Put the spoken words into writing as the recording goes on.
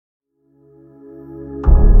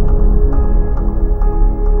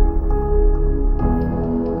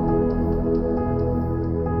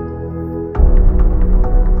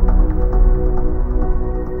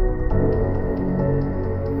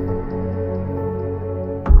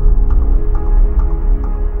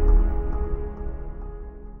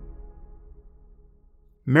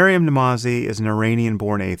Maryam Namazie is an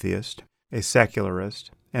Iranian-born atheist, a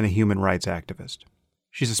secularist, and a human rights activist.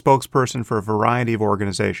 She's a spokesperson for a variety of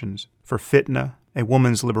organizations, for Fitna, a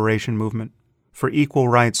women's liberation movement, for Equal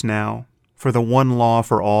Rights Now, for the One Law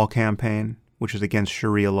for All campaign, which is against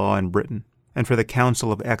Sharia law in Britain, and for the Council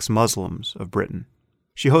of Ex-Muslims of Britain.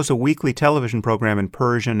 She hosts a weekly television program in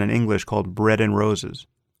Persian and English called Bread and Roses,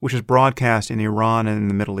 which is broadcast in Iran and in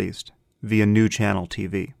the Middle East via New Channel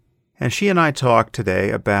TV. And she and I talked today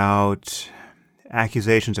about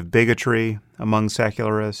accusations of bigotry among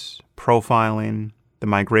secularists, profiling, the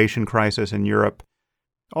migration crisis in Europe,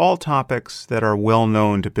 all topics that are well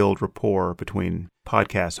known to build rapport between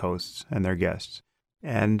podcast hosts and their guests.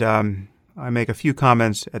 And I make a few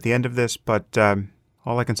comments at the end of this, but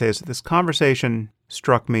all I can say is that this conversation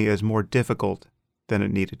struck me as more difficult than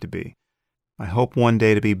it needed to be. I hope one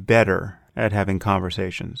day to be better at having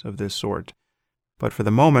conversations of this sort. But for the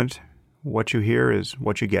moment, what you hear is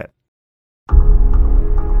what you get.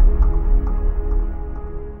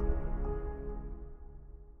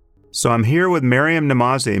 So I'm here with Maryam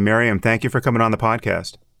Namazie. Maryam, thank you for coming on the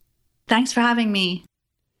podcast. Thanks for having me.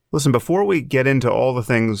 Listen, before we get into all the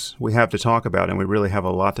things we have to talk about, and we really have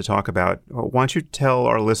a lot to talk about, why don't you tell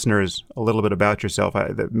our listeners a little bit about yourself?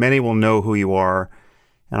 Many will know who you are,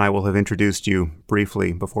 and I will have introduced you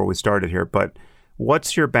briefly before we started here, but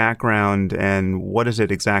what's your background and what is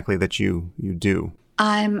it exactly that you do?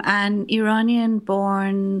 I'm an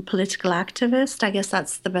Iranian-born political activist. I guess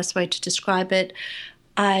that's the best way to describe it.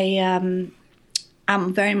 I'm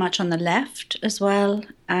very much on the left as well,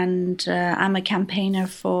 and I'm a campaigner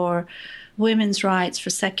for women's rights,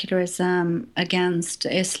 for secularism, against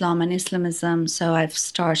Islam and Islamism. So I've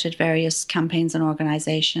started various campaigns and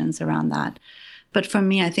organizations around that. But for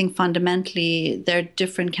me, I think fundamentally, there are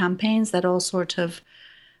different campaigns that all sort of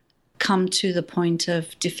come to the point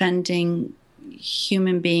of defending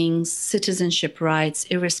human beings' citizenship rights,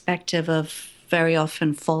 irrespective of very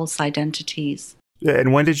often false identities.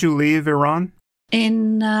 And when did you leave Iran?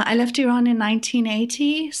 I left Iran in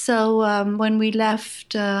 1980. So when we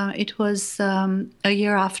left, it was a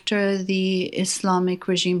year after the Islamic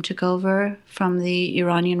regime took over from the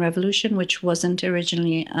Iranian Revolution, which wasn't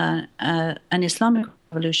originally an Islamic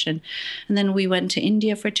revolution. And then we went to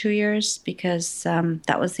India for 2 years because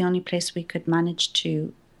that was the only place we could manage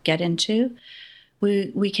to get into.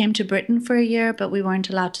 We came to Britain for a year, but we weren't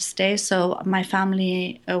allowed to stay. So my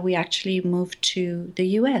family, we actually moved to the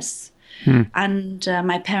U.S., and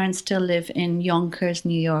my parents still live in Yonkers,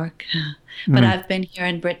 New York. But I've been here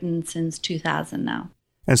in Britain since 2000 now.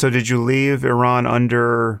 And so did you leave Iran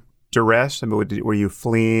under duress? I mean, were you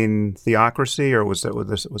fleeing theocracy, or was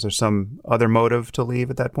there some other motive to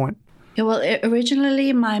leave at that point? Yeah, well,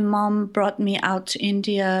 originally my mom brought me out to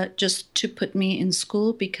India just to put me in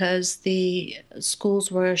school because the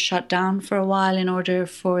schools were shut down for a while in order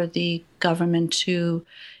for the government to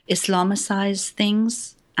Islamicize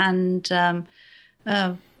things. And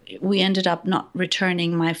we ended up not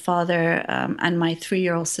returning. My father and my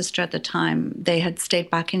 3-year-old sister at the time, they had stayed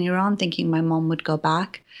back in Iran thinking my mom would go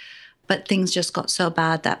back. But things just got so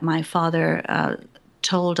bad that my father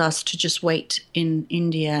told us to just wait in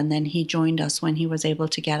India, and then he joined us when he was able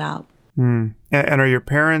to get out. And are your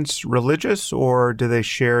parents religious, or do they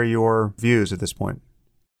share your views at this point?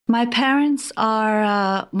 My parents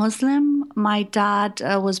are Muslim. My dad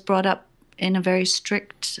was brought up in a very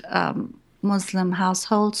strict Muslim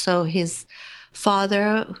household. So his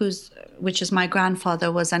father, which is my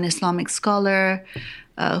grandfather, was an Islamic scholar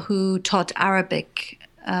who taught Arabic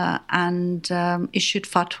and issued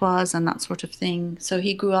fatwas and that sort of thing. So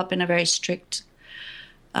he grew up in a very strict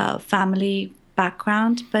family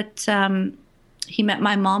background. But he met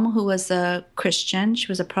my mom, who was a Christian. She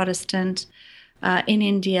was a Protestant. In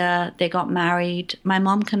India, they got married. My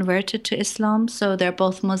mom converted to Islam, so they're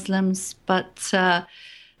both Muslims, but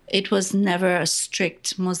it was never a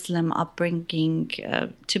strict Muslim upbringing.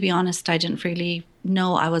 To be honest, I didn't really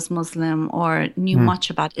know I was Muslim or knew much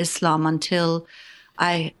about Islam until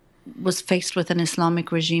I was faced with an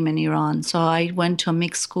Islamic regime in Iran. So I went to a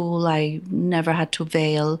mixed school. I never had to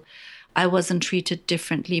veil. I wasn't treated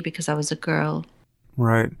differently because I was a girl.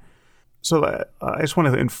 Right. So I just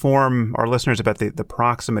want to inform our listeners about the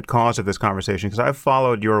proximate cause of this conversation, because I've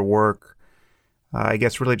followed your work, I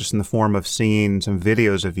guess really just in the form of seeing some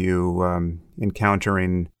videos of you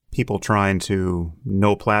encountering people trying to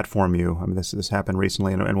no-platform you. I mean, this happened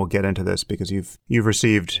recently, and we'll get into this because you've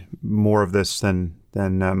received more of this than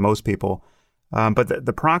most people. But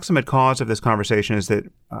the proximate cause of this conversation is that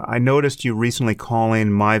I noticed you recently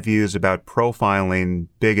calling my views about profiling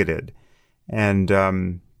bigoted.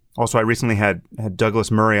 And Also, I recently had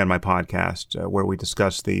Douglas Murray on my podcast where we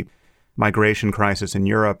discussed the migration crisis in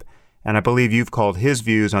Europe. And I believe you've called his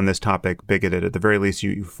views on this topic bigoted. At the very least,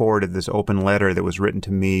 you forwarded this open letter that was written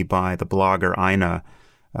to me by the blogger Ina,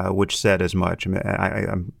 which said as much.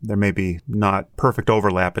 There may be not perfect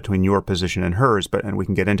overlap between your position and hers, and we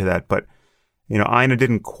can get into that. But Ina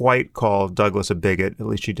didn't quite call Douglas a bigot. At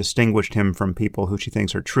least she distinguished him from people who she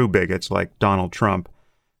thinks are true bigots, like Donald Trump.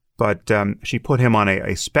 But she put him on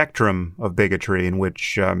a spectrum of bigotry in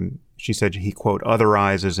which she said he, quote,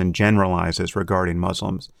 otherizes and generalizes regarding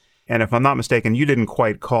Muslims. And if I'm not mistaken, you didn't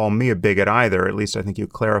quite call me a bigot either. At least I think you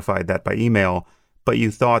clarified that by email. But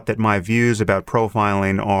you thought that my views about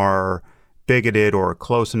profiling are bigoted or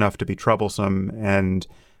close enough to be troublesome. And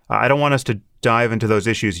I don't want us to dive into those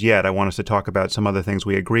issues yet. I want us to talk about some other things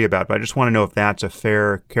we agree about. But I just want to know if that's a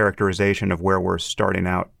fair characterization of where we're starting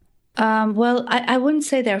out. Well, I wouldn't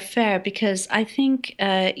say they're fair because I think,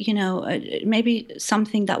 maybe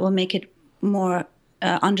something that will make it more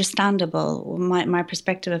understandable, my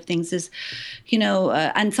perspective of things is,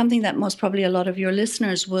 and something that most probably a lot of your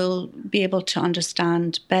listeners will be able to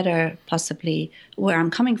understand better, possibly where I'm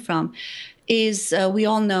coming from, is we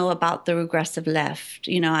all know about the regressive left,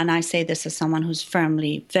 and I say this as someone who's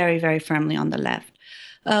firmly, very, very firmly on the left,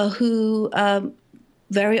 who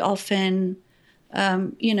very often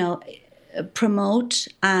promote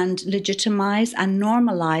and legitimize and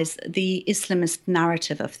normalize the Islamist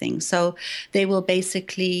narrative of things. So they will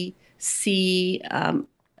basically see,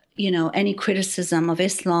 any criticism of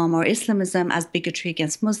Islam or Islamism as bigotry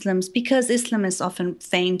against Muslims because Islamists often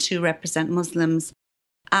feign to represent Muslims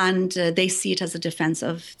and they see it as a defense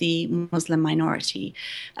of the Muslim minority.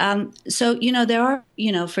 So, there are,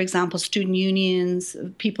 for example, student unions,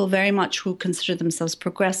 people very much who consider themselves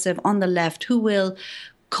progressive on the left, who will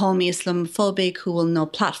call me Islamophobic, who will no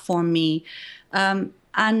platform me. And,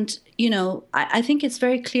 I think it's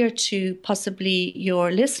very clear to possibly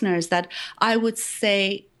your listeners that I would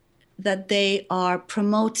say that they are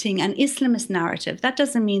promoting an Islamist narrative. That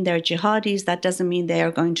doesn't mean they're jihadis. That doesn't mean they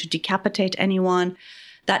are going to decapitate anyone.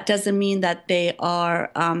 That doesn't mean that they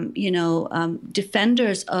are,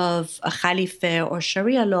 defenders of a Khalifa or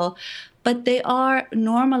Sharia law, but they are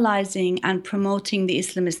normalizing and promoting the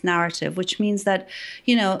Islamist narrative, which means that,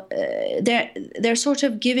 they're sort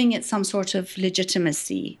of giving it some sort of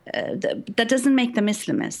legitimacy that doesn't make them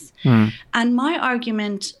Islamists. And my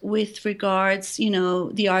argument with regards,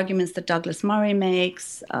 the arguments that Douglas Murray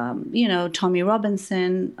makes, Tommy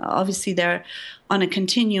Robinson, obviously they're on a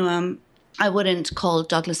continuum. I wouldn't call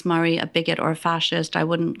Douglas Murray a bigot or a fascist. I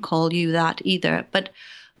wouldn't call you that either. But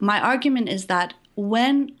my argument is that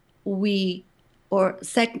when we or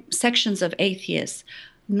sections of atheists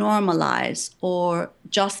normalize or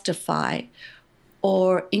justify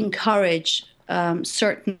or encourage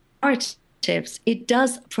certain narratives, it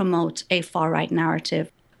does promote a far-right narrative,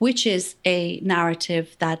 which is a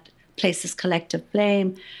narrative that places collective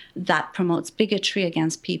blame, that promotes bigotry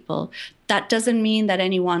against people. That doesn't mean that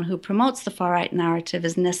anyone who promotes the far-right narrative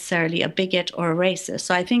is necessarily a bigot or a racist.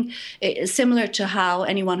 So I think it's similar to how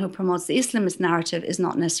anyone who promotes the Islamist narrative is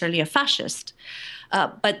not necessarily a fascist.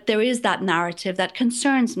 But there is that narrative that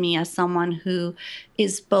concerns me as someone who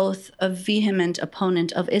is both a vehement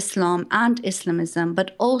opponent of Islam and Islamism,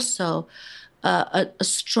 but also a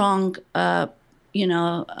strong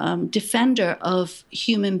defender of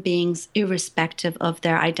human beings irrespective of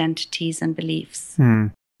their identities and beliefs.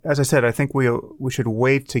 As I said, I think we should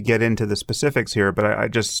wait to get into the specifics here, but I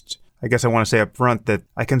guess I want to say up front that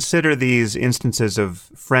I consider these instances of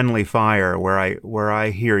friendly fire where I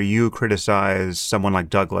hear you criticize someone like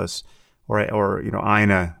Douglas or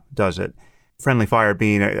Ina does it. Friendly fire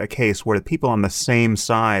being a case where the people on the same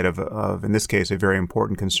side of in this case, a very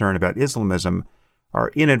important concern about Islamism are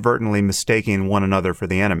inadvertently mistaking one another for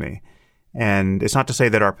the enemy. And it's not to say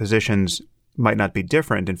that our positions might not be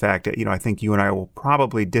different. In fact, I think you and I will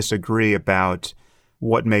probably disagree about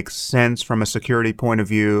what makes sense from a security point of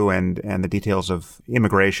view and the details of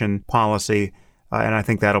immigration policy. And I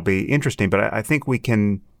think that'll be interesting. But I think we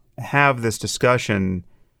can have this discussion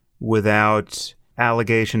without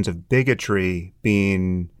allegations of bigotry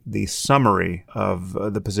being the summary of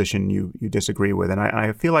the position you disagree with. And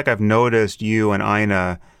I feel like I've noticed you and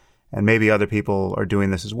Ina, and maybe other people are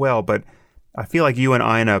doing this as well, but I feel like you and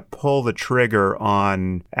Ina pull the trigger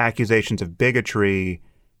on accusations of bigotry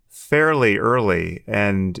fairly early,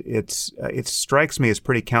 and it strikes me as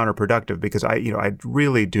pretty counterproductive because I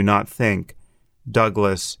really do not think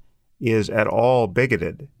Douglas is at all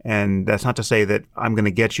bigoted. And that's not to say that I'm going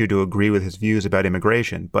to get you to agree with his views about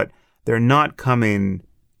immigration, but they're not coming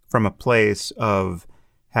from a place of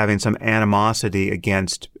having some animosity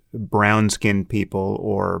against brown-skinned people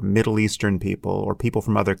or Middle Eastern people or people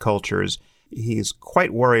from other cultures. He's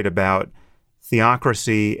quite worried about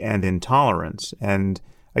theocracy and intolerance. And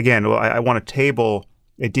again, I want to table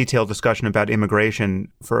a detailed discussion about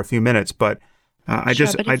immigration for a few minutes, but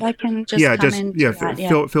if I can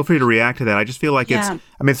just feel free to react to that. I just feel like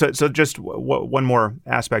so just one more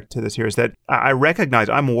aspect to this here is that I recognize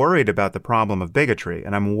I'm worried about the problem of bigotry,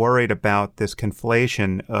 and I'm worried about this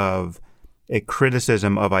conflation of a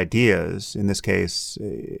criticism of ideas, in this case,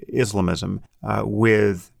 Islamism,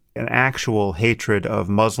 with an actual hatred of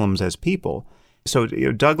Muslims as people. So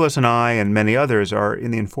Douglas and I and many others are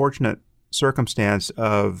in the unfortunate circumstance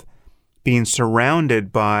of being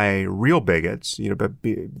surrounded by real bigots. But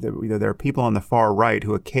there are people on the far right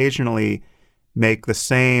who occasionally make the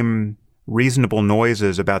same reasonable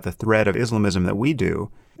noises about the threat of Islamism that we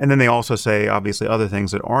do. And then they also say, obviously, other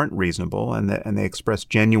things that aren't reasonable, and they express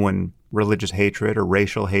genuine religious hatred or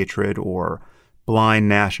racial hatred or blind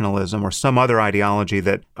nationalism or some other ideology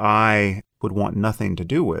that I would want nothing to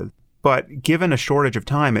do with. But given a shortage of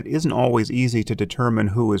time, it isn't always easy to determine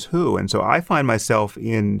who is who. And so I find myself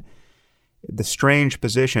in the strange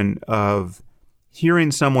position of hearing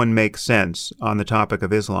someone make sense on the topic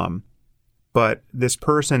of Islam, but this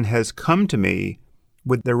person has come to me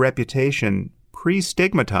with their reputation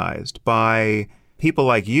pre-stigmatized by people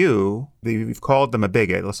like you. You've called them a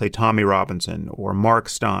bigot, let's say Tommy Robinson or Mark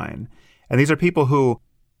Steyn. And these are people who,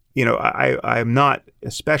 I'm not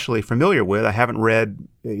especially familiar with. I haven't read,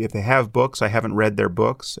 if they have books, I haven't read their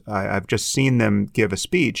books. I've just seen them give a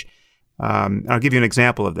speech. I'll give you an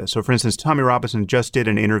example of this. So, for instance, Tommy Robinson just did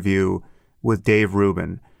an interview with Dave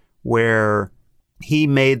Rubin where he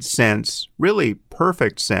made sense, really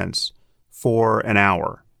perfect sense, for an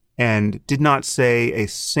hour and did not say a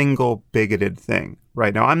single bigoted thing.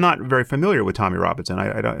 Right now, I'm not very familiar with Tommy Robinson.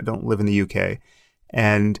 I don't live in the UK.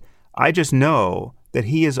 And I just know that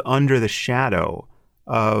he is under the shadow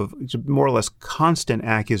of more or less constant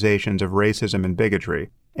accusations of racism and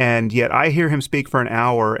bigotry. And yet I hear him speak for an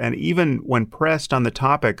hour, and even when pressed on the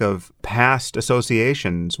topic of past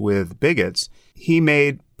associations with bigots, he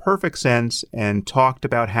made perfect sense and talked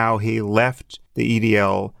about how he left the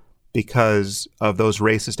EDL because of those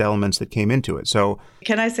racist elements that came into it. So,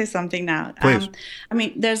 can I say something now? Please.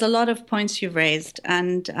 There's a lot of points you've raised,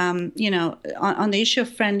 and on the issue of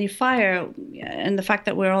friendly fire and the fact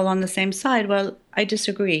that we're all on the same side, well, I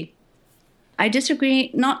disagree. I disagree,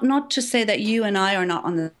 not to say that you and I are not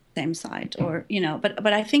on the same side,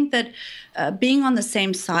 but I think that being on the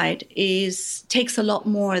same side takes a lot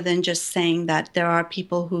more than just saying that there are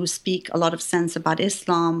people who speak a lot of sense about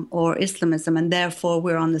Islam or Islamism, and therefore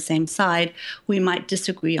we're on the same side. We might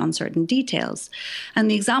disagree on certain details.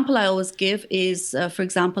 And the example I always give is, for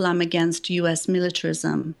example, I'm against U.S.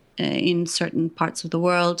 militarism in certain parts of the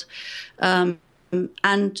world.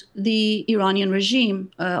 And the Iranian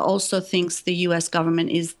regime also thinks the U.S. government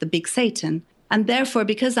is the big Satan. And therefore,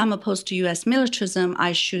 because I'm opposed to U.S. militarism,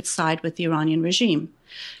 I should side with the Iranian regime.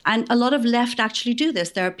 And a lot of left actually do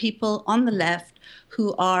this. There are people on the left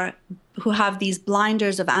who have these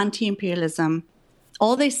blinders of anti-imperialism.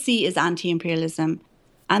 All they see is anti-imperialism.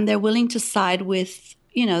 And they're willing to side with,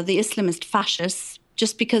 the Islamist fascists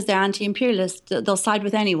just because they're anti-imperialist. They'll side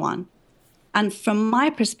with anyone. And from my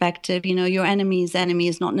perspective, your enemy's enemy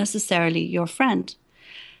is not necessarily your friend.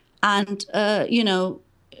 And,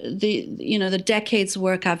 the decades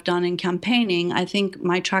work I've done in campaigning, I think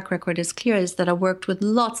my track record is clear, is that I worked with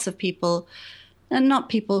lots of people, and not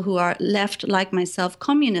people who are left like myself,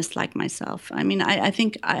 communist like myself. I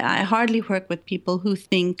think I hardly work with people who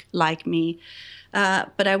think like me.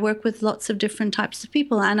 But I work with lots of different types of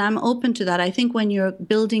people, and I'm open to that. I think when you're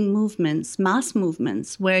building movements, mass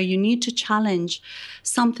movements, where you need to challenge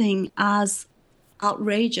something as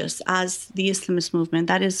outrageous as the Islamist movement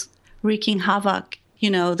that is wreaking havoc,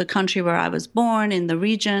 the country where I was born, in the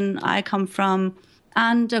region I come from,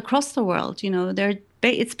 and across the world,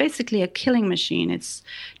 it's basically a killing machine. It's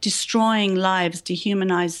destroying lives,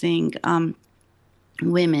 dehumanizing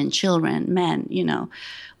women, children, men,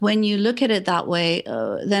 When you look at it that way,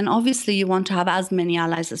 then obviously you want to have as many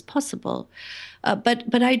allies as possible.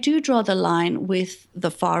 But I do draw the line with the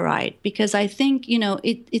far right, because I think,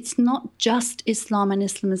 it's not just Islam and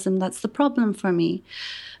Islamism that's the problem for me.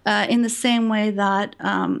 In the same way that,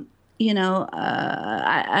 the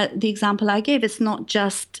example I gave, it's not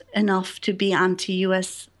just enough to be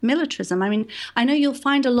anti-US militarism. I know you'll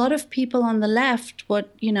find a lot of people on the left,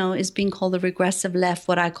 what, is being called the regressive left,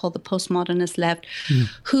 what I call the postmodernist left,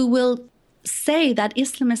 who will say that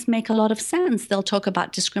Islamists make a lot of sense. They'll talk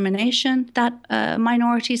about discrimination that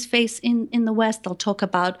minorities face in the West. They'll talk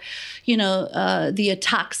about, the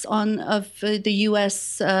attacks of the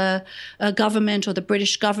U.S. Government or the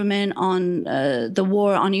British government on the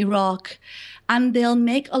war on Iraq. And they'll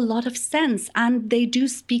make a lot of sense. And they do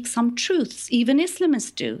speak some truths. Even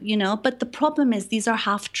Islamists do, But the problem is these are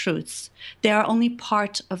half-truths. They are only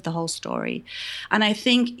part of the whole story. And I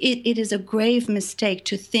think it is a grave mistake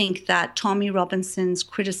to think that Tommy Robinson's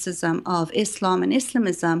criticism of Islam and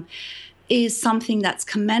Islamism is something that's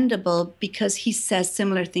commendable because he says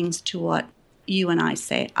similar things to what you and I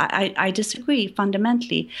say. I disagree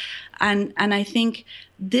fundamentally. And I think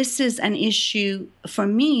this is an issue for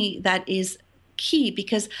me that is key,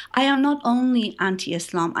 because I am not only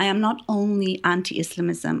anti-Islam, I am not only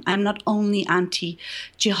anti-Islamism, I am not only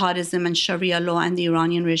anti-jihadism and Sharia law and the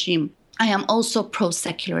Iranian regime. I am also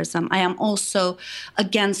pro-secularism. I am also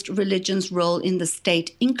against religion's role in the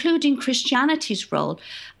state, including Christianity's role.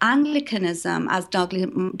 Anglicanism, as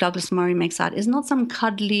Douglas Murray makes out, is not some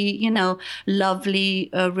cuddly, lovely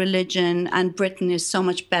religion, and Britain is so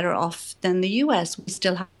much better off than the US. We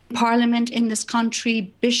still have Parliament in this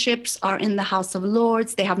country. Bishops are in the House of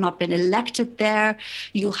Lords. They have not been elected there.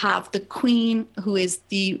 You have the Queen, who is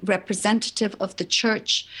the representative of the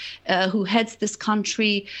church, who heads this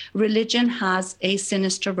country. Religion has a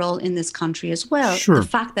sinister role in this country as well. Sure. The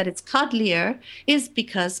fact that it's cuddlier is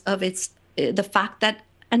because of the fact that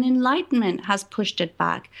an enlightenment has pushed it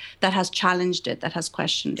back, that has challenged it, that has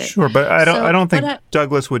questioned it. Sure, but I don't think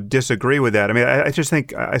Douglas would disagree with that. I mean, I just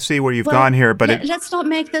think I see where you've gone here, but let's not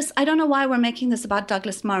make this. I don't know why we're making this about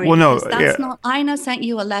Douglas Murray. Well, no, that's not. Ina sent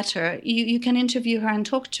you a letter. You can interview her and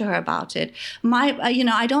talk to her about it.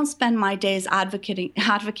 I don't spend my days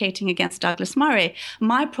advocating against Douglas Murray.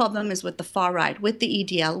 My problem is with the far right, with the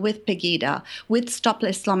EDL, with Pegida, with Stop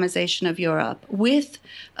Islamization of Europe, with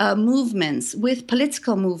movements, with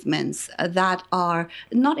political movements that are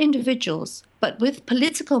not individuals, but with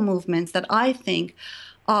political movements that I think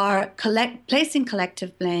are placing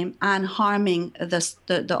collective blame and harming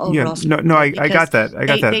the overall. I got that.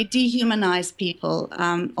 They dehumanize people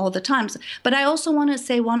all the time. But I also want to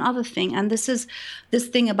say one other thing, and this is this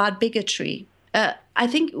thing about bigotry. I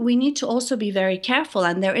think we need to also be very careful,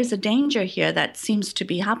 and there is a danger here that seems to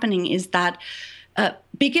be happening, is that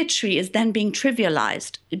bigotry is then being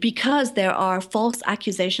trivialized because there are false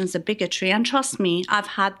accusations of bigotry. And trust me, I've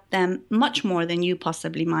had them much more than you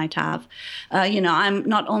possibly might have. I'm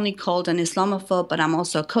not only called an Islamophobe, but I'm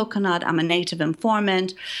also a coconut. I'm a native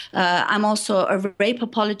informant. I'm also a rape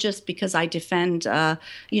apologist because I defend,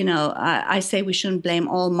 I say we shouldn't blame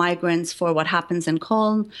all migrants for what happens in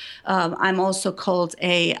Cologne. I'm also called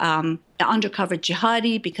a undercover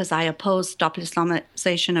jihadi because I oppose Stop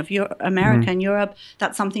Islamization of America and Europe.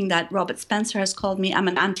 That's something that Robert Spencer has called me. I'm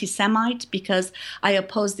an anti-Semite because I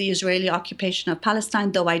oppose the Israeli occupation of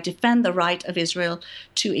Palestine, though I defend the right of Israel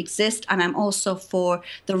to exist. And I'm also for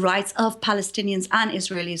the rights of Palestinians and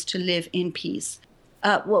Israelis to live in peace.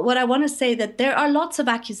 What I want to say that there are lots of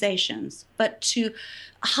accusations, but to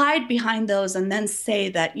hide behind those and then say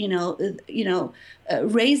that,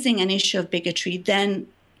 raising an issue of bigotry, then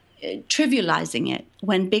trivializing it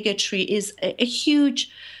when bigotry is a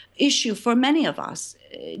huge issue for many of us,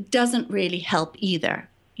 doesn't really help either,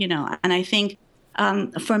 And I think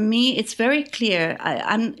for me, it's very clear.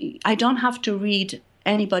 I don't have to read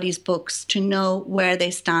anybody's books to know where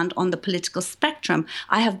they stand on the political spectrum.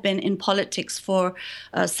 I have been in politics for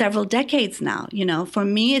several decades now. For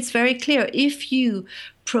me, it's very clear. If you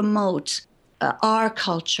promote our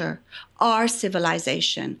culture, our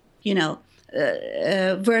civilization,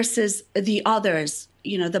 versus the others,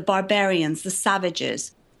 the barbarians, the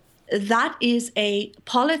savages. That is a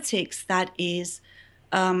politics that is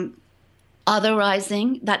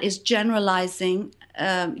otherizing, that is generalizing,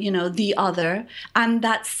 the other, and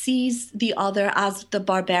that sees the other as the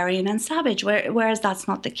barbarian and savage, whereas that's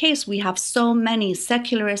not the case. We have so many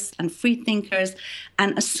secularists and free thinkers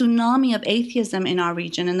and a tsunami of atheism in our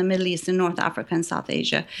region, in the Middle East, in North Africa and South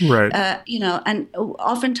Asia. Right. And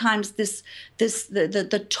oftentimes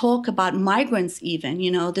the talk about migrants even,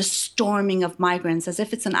 the storming of migrants as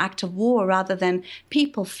if it's an act of war rather than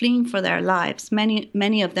people fleeing for their lives.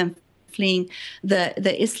 Many of them fleeing the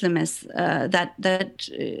Islamists that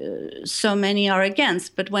so many are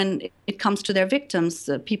against. But when it comes to their victims,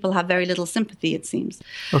 people have very little sympathy, it seems.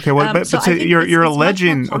 Okay, well, but so you're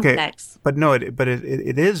alleging, okay, but no,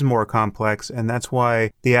 it is more complex, and that's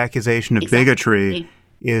why the accusation of bigotry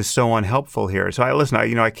is so unhelpful here. So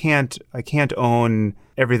I can't own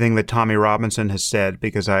everything that Tommy Robinson has said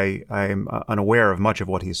because I'm unaware of much of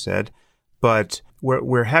what he's said. But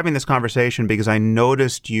we're having this conversation because I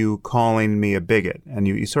noticed you calling me a bigot, and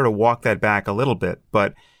you sort of walked that back a little bit,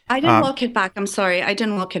 but I didn't walk it back. I'm sorry. I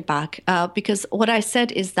didn't walk it back because what I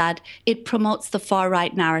said is that it promotes the far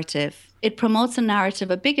right narrative. It promotes a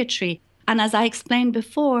narrative of bigotry. And as I explained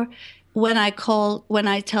before, when I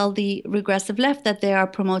tell the regressive left that they are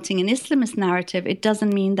promoting an Islamist narrative, it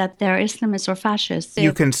doesn't mean that they're Islamists or fascists.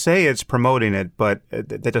 You can say it's promoting it, but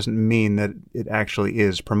that doesn't mean that it actually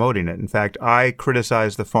is promoting it. In fact, I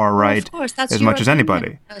criticize the far right as much as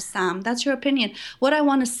anybody. Sam, that's your opinion. What I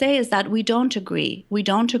want to say is that we don't agree. We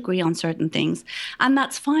don't agree on certain things, and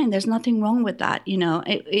that's fine. There's nothing wrong with that, No,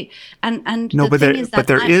 but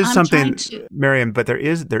there is something, Miriam. But there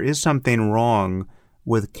is something wrong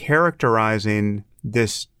with characterizing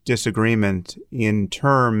this disagreement in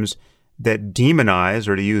terms that demonize,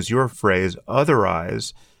 or to use your phrase,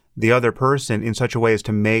 otherize the other person in such a way as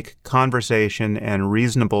to make conversation and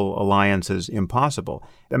reasonable alliances impossible.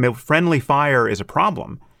 I mean, friendly fire is a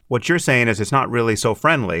problem. What you're saying is it's not really so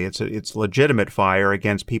friendly. It's legitimate fire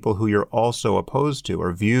against people who you're also opposed to,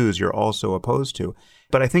 or views you're also opposed to.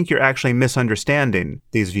 But I think you're actually misunderstanding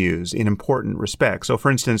these views in important respects. So,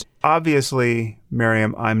 for instance, obviously,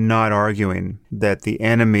 Miriam, I'm not arguing that the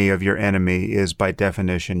enemy of your enemy is by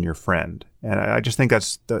definition your friend. And I just think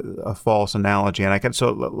that's a false analogy. And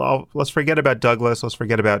let's forget about Douglas. Let's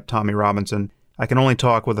forget about Tommy Robinson. I can only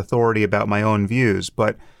talk with authority about my own views.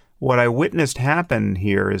 But what I witnessed happen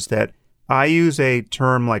here is that I use a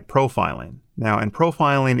term like profiling. Now, and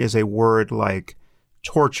profiling is a word like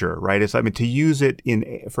torture, right? To use it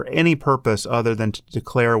for any purpose other than to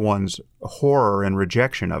declare one's horror and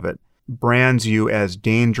rejection of it brands you as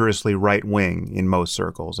dangerously right-wing in most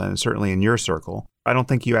circles, and certainly in your circle. I don't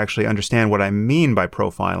think you actually understand what I mean by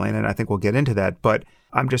profiling, and I think we'll get into that. But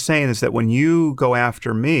I'm just saying is that when you go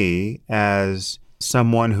after me as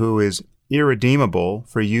someone who is irredeemable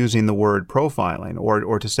for using the word profiling,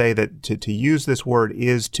 or to say that to use this word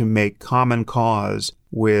is to make common cause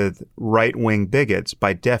with right-wing bigots,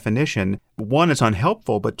 by definition, one, is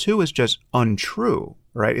unhelpful, but two, is just untrue,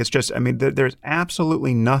 right? It's just, there's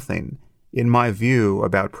absolutely nothing in my view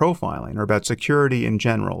about profiling or about security in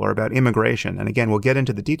general or about immigration. And again, we'll get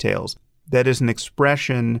into the details. That is an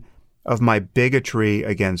expression of my bigotry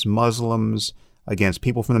against Muslims, against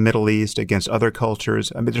people from the Middle East, against other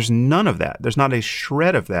cultures. There's none of that. There's not a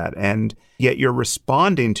shred of that. And yet you're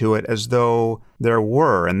responding to it as though there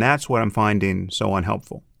were. And that's what I'm finding so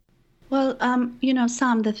unhelpful. Well,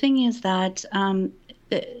 Sam, the thing is that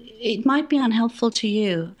it might be unhelpful to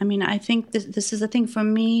you. I think this is the thing for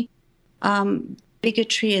me.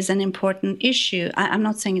 Bigotry is an important issue. I'm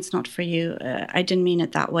not saying it's not for you. I didn't mean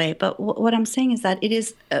it that way. But what I'm saying is that it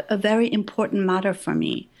is a very important matter for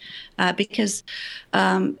me because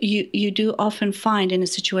you do often find in a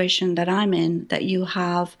situation that I'm in that you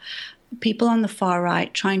have people on the far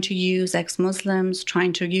right trying to use ex-Muslims,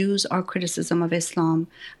 trying to use our criticism of Islam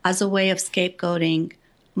as a way of scapegoating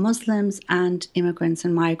Muslims and immigrants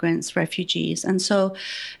and migrants, refugees. And so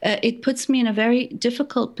it puts me in a very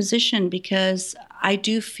difficult position because I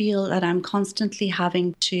do feel that I'm constantly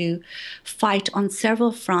having to fight on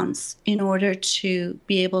several fronts in order to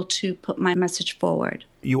be able to put my message forward.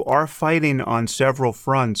 You are fighting on several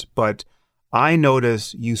fronts, but I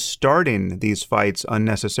notice you starting these fights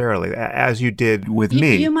unnecessarily, as you did with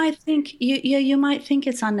me. You might think you might think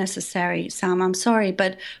it's unnecessary, Sam. I'm sorry,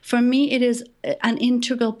 but for me, it is an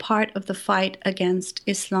integral part of the fight against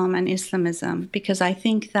Islam and Islamism, because I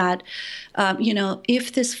think that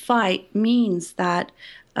if this fight means that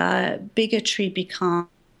bigotry becomes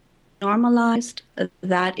normalized,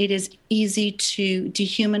 that it is easy to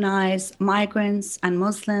dehumanize migrants and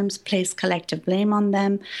Muslims, place collective blame on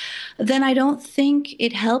them, then I don't think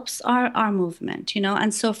it helps our movement,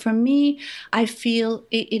 And so for me, I feel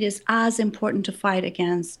it is as important to fight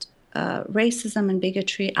against racism and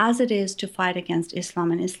bigotry as it is to fight against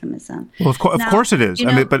Islam and Islamism. Well, of course it is.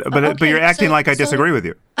 But you're acting like I disagree with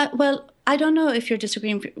you. Well, I don't know if you're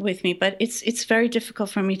disagreeing with me, but it's very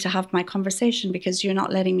difficult for me to have my conversation because you're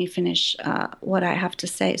not letting me finish what I have to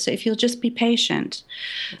say. So if you'll just be patient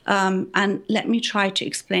and let me try to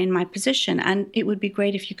explain my position, and it would be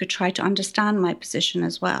great if you could try to understand my position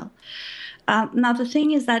as well. Now, the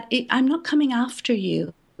thing is that I'm not coming after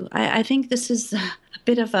you. I think this is a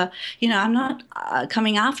bit of I'm not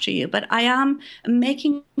coming after you, but I am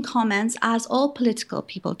making comments, as all political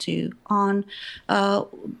people do, on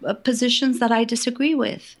positions that I disagree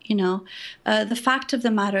with. The fact of the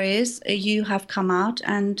matter is you have come out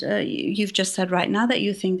and you've just said right now that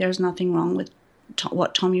you think there's nothing wrong with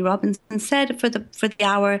what Tommy Robinson said for the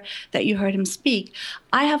hour that you heard him speak.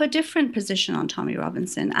 I have a different position on Tommy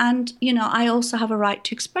Robinson, and I also have a right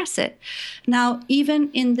to express it. Now,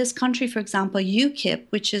 even in this country, for example, UKIP,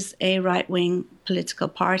 which is a right-wing political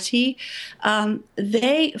party,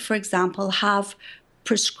 they, for example, have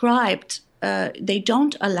prescribed. They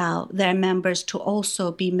don't allow their members to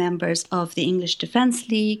also be members of the English Defence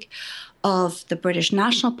League, of the British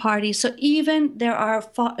National Party. So even there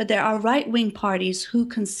are right-wing parties who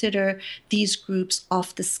consider these groups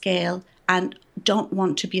off the scale and don't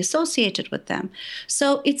want to be associated with them.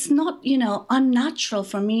 So it's not, unnatural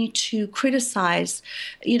for me to criticize.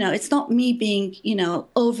 It's not me being,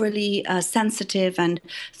 overly sensitive and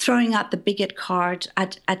throwing out the bigot card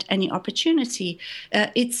at any opportunity.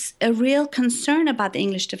 It's a real concern about the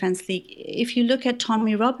English Defence League. If you look at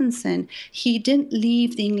Tommy Robinson, he didn't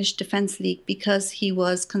leave the English Defence League because he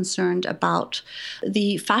was concerned about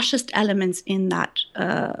the fascist elements in that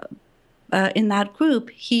group.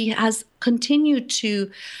 He has continued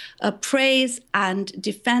to praise and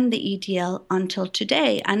defend the EDL until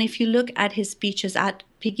today. And if you look at his speeches at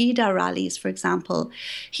Pegida rallies, for example,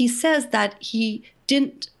 he says that he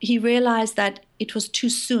realized that it was too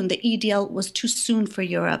soon. The EDL was too soon for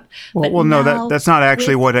Europe. Well, no, that's not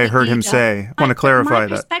actually what I heard him say. I want to clarify that.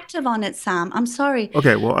 My perspective on it, Sam. I'm sorry.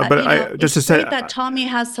 Okay, well, but just to say that Tommy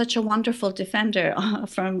has such a wonderful defender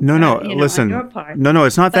from listen, on your part. No,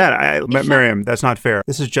 it's not that. Miriam, that's not fair.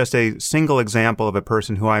 This is just a single example of a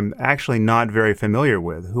person who I'm actually not very familiar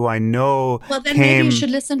with, who I know. Well, then maybe you should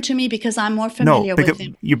listen to me because I'm more familiar with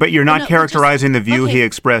him. But you're not characterizing the view he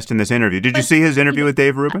expressed in this interview. Did you see his interview with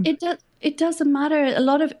Dave Rubin? It doesn't matter. A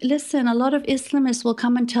lot of Islamists will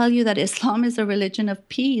come and tell you that Islam is a religion of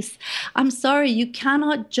peace. I'm sorry, you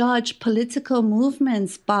cannot judge political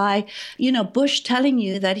movements by, Bush telling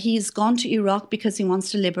you that he's gone to Iraq because he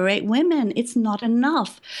wants to liberate women. It's not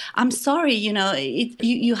enough. I'm sorry, you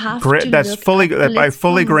have to. That's fully. I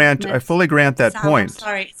fully grant that Sam, point. I'm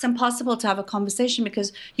sorry, it's impossible to have a conversation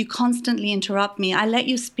because you constantly interrupt me. I let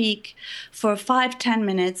you speak for 5-10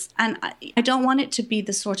 minutes, and I don't want it to be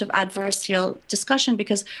the sort of adversarial discussion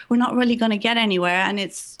because we're not really going to get anywhere, and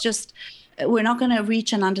it's just we're not going to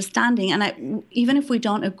reach an understanding. And even if we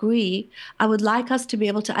don't agree, I would like us to be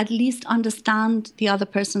able to at least understand the other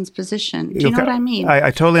person's position. Do you know what I mean?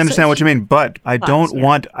 I totally understand what you mean, but I don't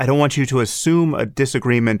want you to assume a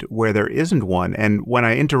disagreement where there isn't one. And when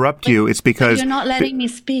I interrupt you, it's because you're not letting me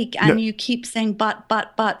speak, and you keep saying but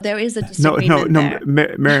there is a disagreement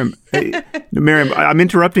there. Miriam. Miriam, I'm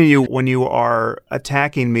interrupting you when you are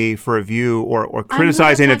attacking me for a view or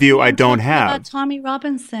criticizing a view I don't have. About Tommy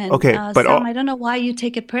Robinson. Okay, but Sam, I don't know why you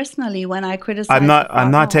take it personally when I criticize.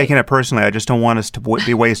 I'm not taking it personally. I just don't want us to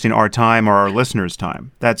be wasting our time or our listeners'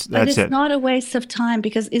 time. That's it. It's not a waste of time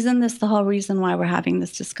because isn't this the whole reason why we're having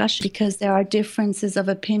this discussion? Because there are differences of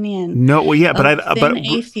opinion. No, well, yeah, but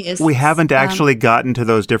atheists, we haven't actually gotten to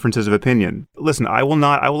those differences of opinion. Listen, I will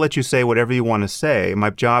let you say whatever you want to say. My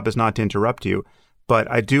job is not to interrupt you, but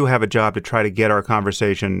I do have a job to try to get our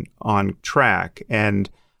conversation on track, and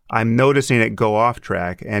I'm noticing it go off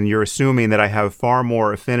track, and you're assuming that I have far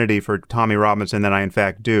more affinity for Tommy Robinson than I in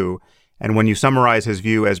fact do. And when you summarize his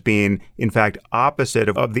view as being, in fact, opposite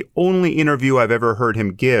of the only interview I've ever heard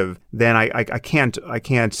him give, then I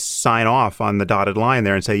can't sign off on the dotted line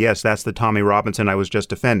there and say, yes, that's the Tommy Robinson I was just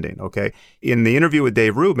defending, okay? In the interview with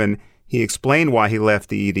Dave Rubin, he explained why he left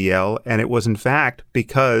the EDL, and it was in fact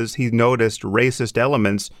because he noticed racist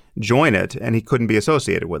elements join it, and he couldn't be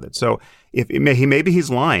associated with it. So maybe he's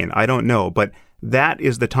lying, I don't know, but that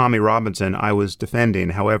is the Tommy Robinson I was defending,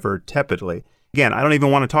 however tepidly. Again, I don't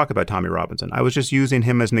even want to talk about Tommy Robinson. I was just using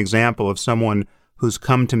him as an example of someone who's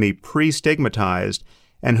come to me pre-stigmatized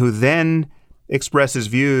and who then expresses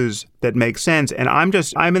views that make sense. And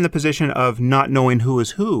I'm in the position of not knowing who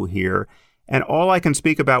is who here. And all I can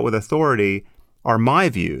speak about with authority are my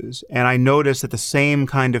views. And I notice that the same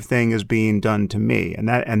kind of thing is being done to me. And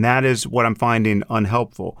that is what I'm finding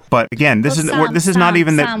unhelpful. But again, this is not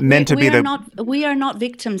even meant to be the... We are not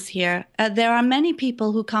victims here. There are many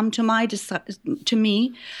people who come to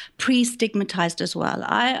me pre-stigmatized as well.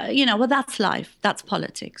 Well, that's life. That's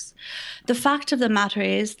politics. The fact of the matter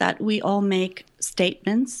is that we all make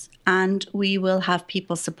statements, and we will have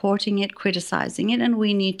people supporting it, criticizing it, and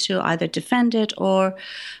we need to either defend it or,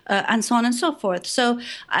 and so on and so forth. So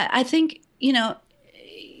I think,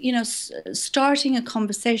 starting a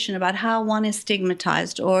conversation about how one is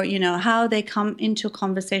stigmatized or, how they come into a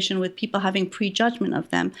conversation with people having prejudgment of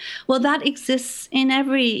them, well, that exists in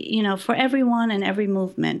for everyone and every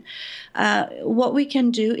movement. What we can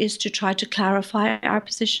do is to try to clarify our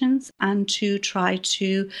positions and to try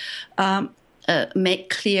to make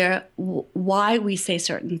clear why we say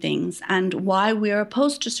certain things and why we're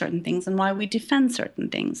opposed to certain things and why we defend certain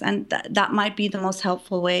things. And that might be the most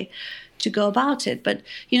helpful way to go about it. But,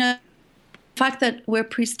 the fact that we're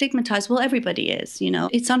pre-stigmatized, well, everybody is,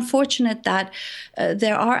 It's unfortunate that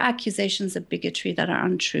there are accusations of bigotry that are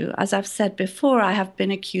untrue. As I've said before, I have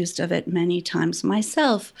been accused of it many times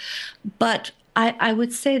myself. But I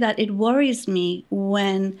would say that it worries me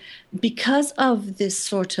when, because of this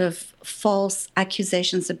sort of false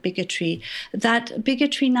accusations of bigotry, that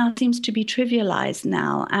bigotry now seems to be trivialized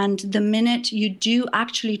now. And the minute you do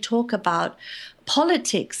actually talk about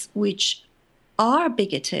politics, which are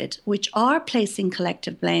bigoted, which are placing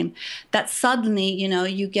collective blame, that suddenly,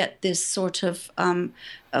 you get this sort of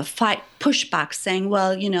fight pushback saying,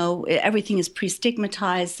 well, everything is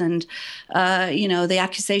pre-stigmatized and, the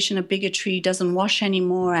accusation of bigotry doesn't wash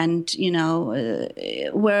anymore. And,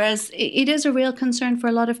 whereas it is a real concern for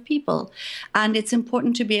a lot of people. And it's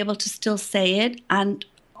important to be able to still say it and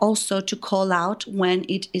also to call out when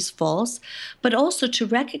it is false, but also to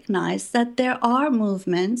recognize that there are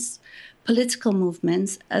movements, political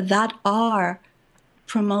movements that are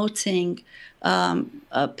promoting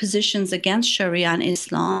positions against Sharia and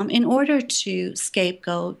Islam in order to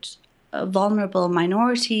scapegoat vulnerable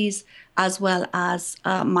minorities as well as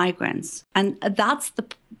migrants. And that's the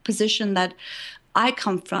position that I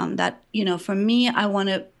come from, that, for me, I want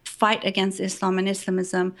to fight against Islam and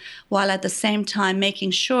Islamism while at the same time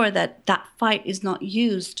making sure that that fight is not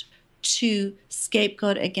used to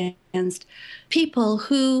scapegoat against people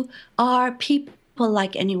who are people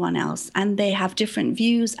like anyone else, and they have different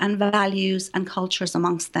views and values and cultures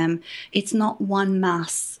amongst them. It's not one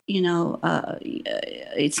mass,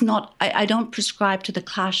 it's not, I don't prescribe to the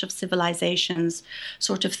clash of civilizations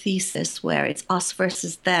sort of thesis where it's us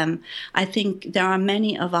versus them. I think there are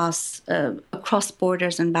many of us across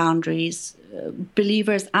borders and boundaries,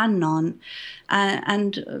 believers and non,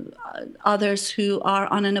 and others who are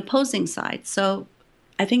on an opposing side. So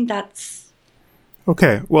I think that's...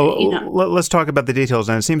 Okay, well, let's talk about the details.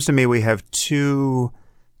 And it seems to me we have two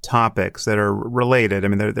topics that are related. I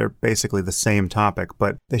mean, they're basically the same topic,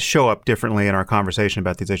 but they show up differently in our conversation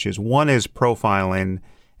about these issues. One is profiling,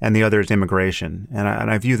 and the other is immigration. And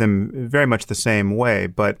I view them very much the same way,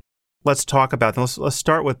 but let's talk about them. Let's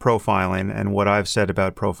start with profiling and what I've said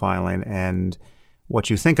about profiling and what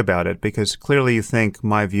you think about it, because clearly you think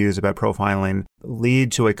my views about profiling lead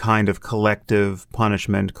to a kind of collective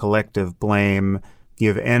punishment, collective blame,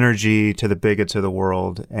 give energy to the bigots of the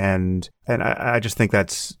world, and I just think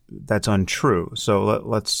that's untrue. So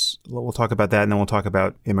we'll talk about that, and then we'll talk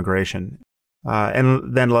about immigration,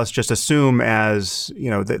 and then let's just assume, as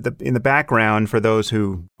in the background, for those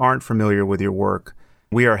who aren't familiar with your work,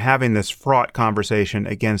 we are having this fraught conversation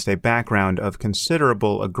against a background of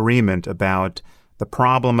considerable agreement about the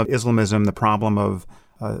problem of Islamism, the problem of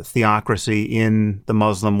theocracy in the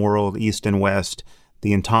Muslim world, East and West,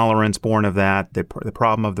 the intolerance born of that, the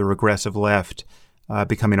problem of the regressive left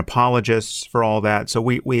becoming apologists for all that. So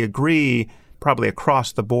we agree probably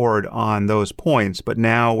across the board on those points, but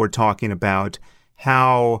now we're talking about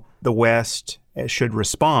how the West should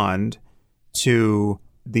respond to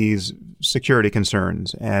these security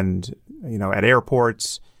concerns and, at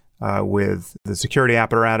airports, with the security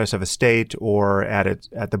apparatus of a state or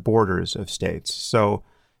at the borders of states. So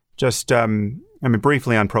just,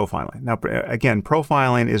 briefly on profiling. Now, again,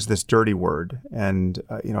 profiling is this dirty word, and,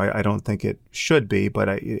 I don't think it should be, but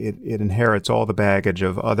it inherits all the baggage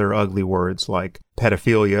of other ugly words like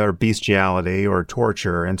pedophilia or bestiality or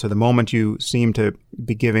torture. And so the moment you seem to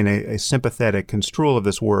be giving a sympathetic construal of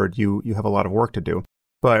this word, you have a lot of work to do.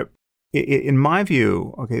 But in my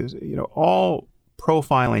view, all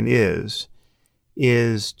profiling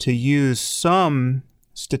is to use some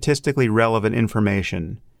statistically relevant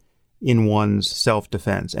information in one's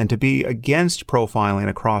self-defense. And to be against profiling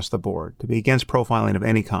across the board, to be against profiling of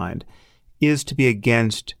any kind, is to be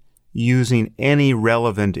against using any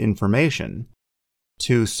relevant information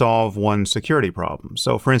to solve one's security problem.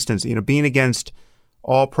 So, for instance, being against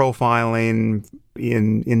all profiling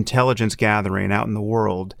in intelligence gathering out in the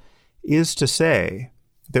world is to say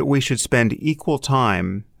that we should spend equal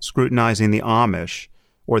time scrutinizing the Amish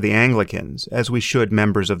or the Anglicans as we should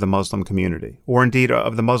members of the Muslim community, or indeed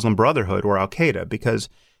of the Muslim Brotherhood or Al-Qaeda, because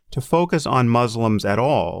to focus on Muslims at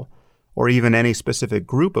all, or even any specific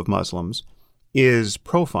group of Muslims, is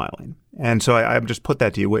profiling. And so I just put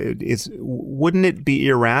that to you. Wouldn't it be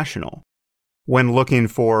irrational when looking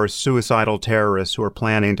for suicidal terrorists who are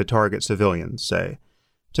planning to target civilians, say,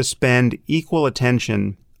 to spend equal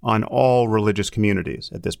attention on all religious communities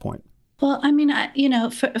at this point? Well, I mean,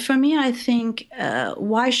 for me, I think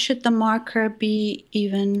why should the marker be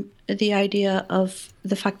even the idea of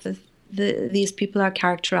the fact that these people are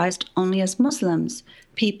characterized only as Muslims?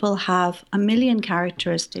 People have a million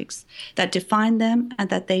characteristics that define them and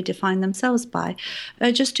that they define themselves by.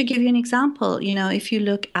 Just to give you an example, if you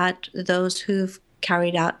look at those who've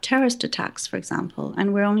carried out terrorist attacks, for example,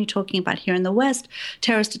 and we're only talking about here in the West,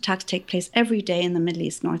 terrorist attacks take place every day in the Middle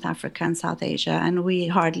East, North Africa, and South Asia, and we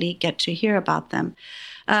hardly get to hear about them.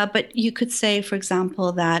 But you could say, for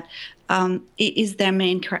example, that is their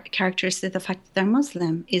main characteristic the fact that they're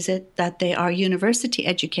Muslim? Is it that they are university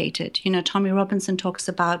educated? Tommy Robinson talks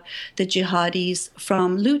about the jihadis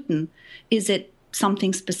from Luton. Is it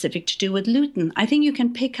something specific to do with Luton? I think you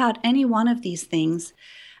can pick out any one of these things.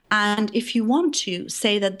 And if you want to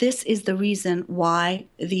say that this is the reason why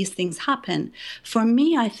these things happen, for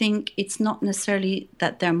me, I think it's not necessarily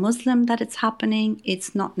that they're Muslim that it's happening.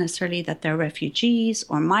 It's not necessarily that they're refugees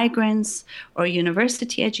or migrants or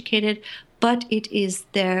university educated, but it is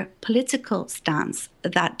their political stance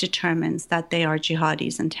that determines that they are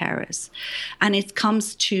jihadis and terrorists. And it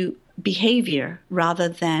comes to behavior rather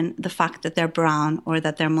than the fact that they're brown or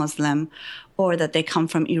that they're Muslim or that they come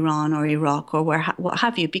from Iran or Iraq or what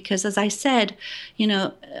have you. Because as I said,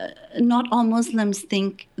 not all Muslims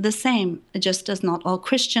think the same, just as not all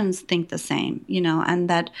Christians think the same, and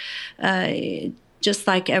that just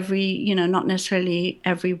like not necessarily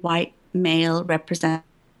every white male represents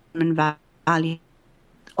value,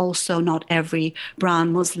 also not every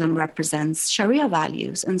brown Muslim represents Sharia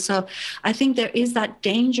values. And so I think there is that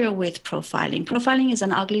danger with profiling. Profiling is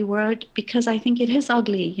an ugly word because I think it is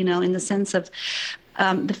ugly, in the sense of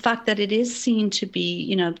the fact that it is seen to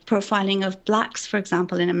be, profiling of blacks, for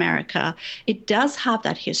example, in America. It does have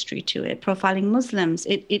that history to it. Profiling Muslims,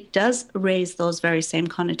 it does raise those very same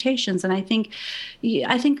connotations. And I think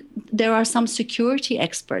there are some security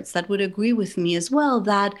experts that would agree with me as well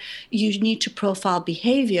that you need to profile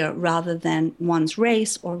behavior rather than one's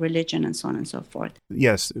race or religion and so on and so forth.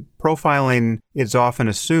 Yes, profiling is often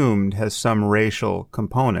assumed has some racial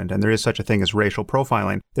component, and there is such a thing as racial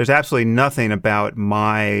profiling. There's absolutely nothing about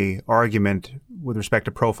my argument with respect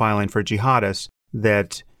to profiling for jihadists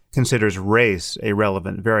that considers race a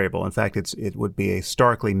relevant variable. In fact, it would be a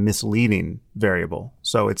starkly misleading variable.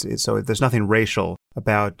 So there's nothing racial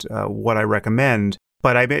about what I recommend.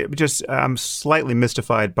 But I'm slightly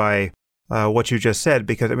mystified by what you just said,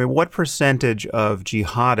 because what percentage of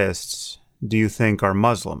jihadists do you think are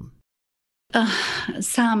Muslim?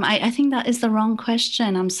 Sam, I think that is the wrong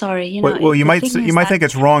question. I'm sorry. You might think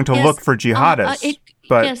it's wrong to look for jihadists.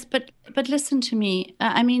 Yes, but listen to me.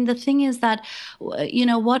 The thing is that,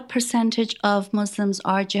 what percentage of Muslims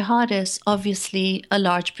are jihadists? Obviously, a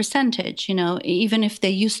large percentage. Even if they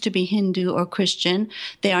used to be Hindu or Christian,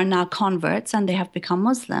 they are now converts and they have become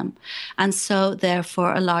Muslim. And so,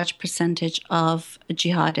 therefore, a large percentage of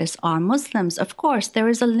jihadists are Muslims. Of course, there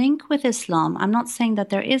is a link with Islam. I'm not saying that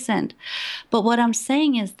there isn't. But what I'm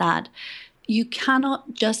saying is that you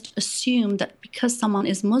cannot just assume that because someone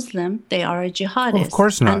is Muslim, they are a jihadist. Well, of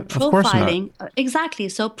course not. And profiling, exactly.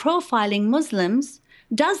 So profiling Muslims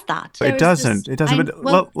does that. It doesn't.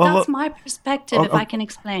 That's my perspective. If I can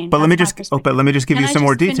explain. But let me just give you some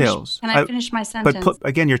more details. Can I finish my sentence? But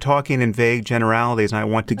again, you're talking in vague generalities, and I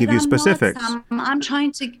want to give you specifics.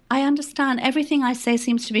 I understand. Everything I say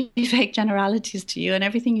seems to be vague generalities to you, and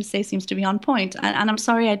everything you say seems to be on point. And I'm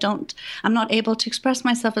sorry, I'm not able to express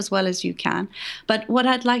myself as well as you can. But what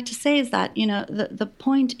I'd like to say is that, the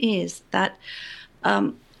point is that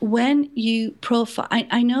when you profile,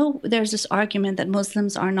 I know there's this argument that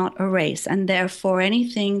Muslims are not a race, and therefore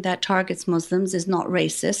anything that targets Muslims is not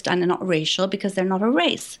racist and not racial because they're not a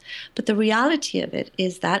race. But the reality of it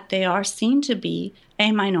is that they are seen to be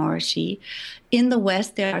a minority. In the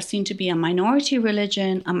West, they are seen to be a minority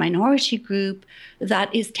religion, a minority group that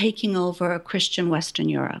is taking over Christian Western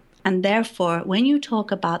Europe. And therefore, when you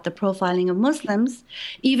talk about the profiling of Muslims,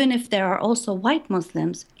 even if there are also white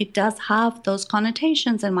Muslims, it does have those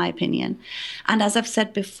connotations, in my opinion. And as I've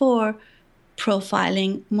said before,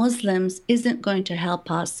 profiling Muslims isn't going to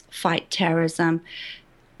help us fight terrorism.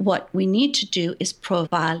 What we need to do is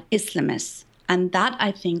profile Islamists. And that,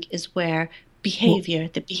 I think, is where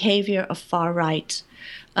the behavior of far-right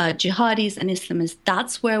jihadis and Islamists,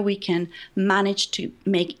 that's where we can manage to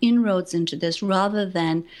make inroads into this rather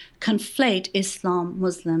than conflate Islam,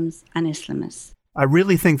 Muslims, and Islamists. I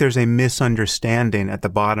really think there's a misunderstanding at the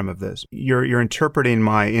bottom of this. You're interpreting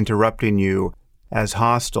my interrupting you as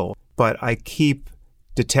hostile, but I keep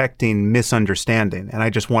detecting misunderstanding, and I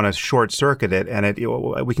just want to short circuit it. And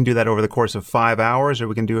we can do that over the course of 5 hours, or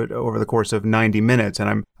we can do it over the course of 90 minutes.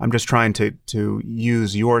 And I'm just trying to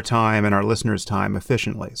use your time and our listeners' time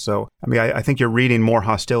efficiently. So, I mean, I think you're reading more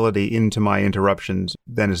hostility into my interruptions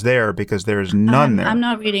than is there, because there's none there. I'm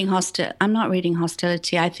not reading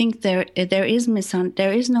hostility. I think there is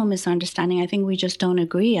no misunderstanding. I think we just don't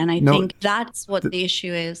agree, and I think that's what the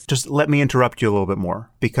issue is. Just let me interrupt you a little bit more,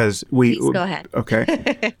 because Please go ahead. Okay.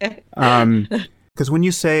 Because when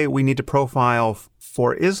you say we need to profile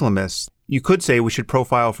for Islamists, you could say we should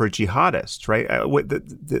profile for jihadists, right?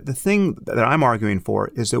 The thing that I'm arguing for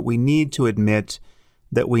is that we need to admit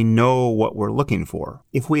that we know what we're looking for.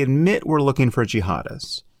 If we admit we're looking for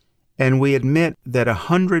jihadists, and we admit that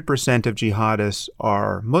 100% of jihadists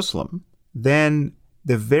are Muslim, then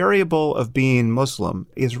the variable of being Muslim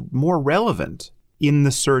is more relevant in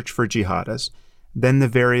the search for jihadists than the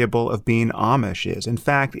variable of being Amish is. In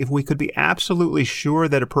fact, if we could be absolutely sure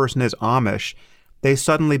that a person is Amish, they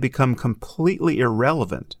suddenly become completely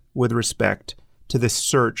irrelevant with respect to this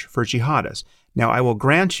search for jihadists. Now, I will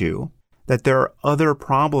grant you that there are other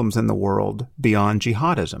problems in the world beyond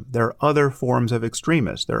jihadism. There are other forms of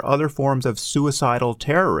extremists. There are other forms of suicidal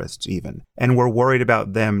terrorists even, and we're worried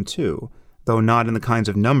about them too, though not in the kinds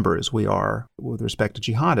of numbers we are with respect to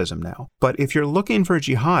jihadism now. But if you're looking for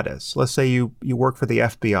jihadists, let's say you work for the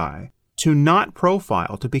FBI, to not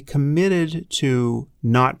profile, to be committed to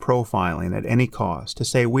not profiling at any cost, to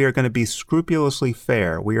say we are going to be scrupulously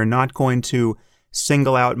fair, we are not going to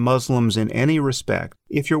single out Muslims in any respect.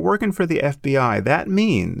 If you're working for the FBI, that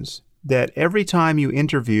means that every time you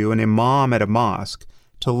interview an imam at a mosque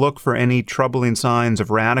to look for any troubling signs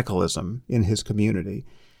of radicalism in his community,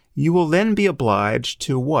 you will then be obliged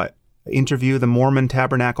to what? Interview the Mormon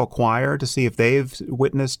Tabernacle Choir to see if they've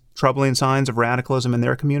witnessed troubling signs of radicalism in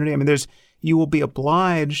their community. I mean, you will be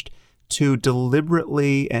obliged to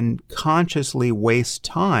deliberately and consciously waste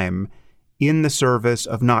time in the service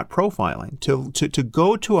of not profiling. To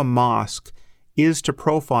go to a mosque is to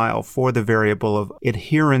profile for the variable of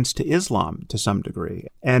adherence to Islam to some degree.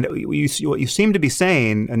 And what you seem to be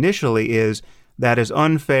saying initially is that is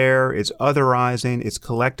unfair, it's otherizing, it's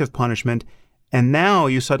collective punishment. And now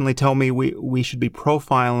you suddenly tell me we should be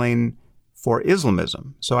profiling for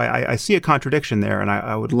Islamism. So I see a contradiction there, and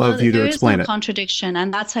I would love you to explain it. There is no contradiction,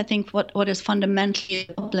 and that's, I think, what is fundamentally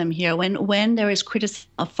a problem here. When there is criticism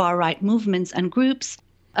of far-right movements and groups,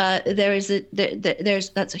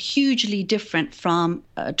 that's hugely different from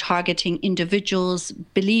targeting individuals,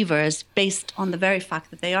 believers, based on the very fact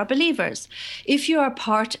that they are believers. If you are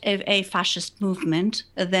part of a fascist movement,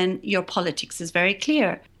 then your politics is very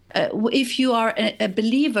clear. If you are a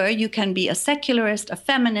believer, you can be a secularist, a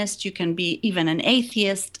feminist, you can be even an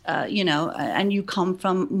atheist, and you come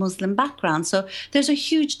from Muslim background. So there's a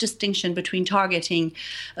huge distinction between targeting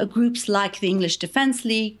groups like the English Defence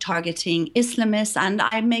League, targeting Islamists, and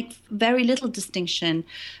I make very little distinction,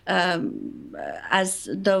 as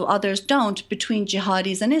though others don't, between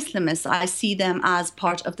jihadis and Islamists. I see them as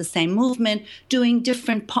part of the same movement, doing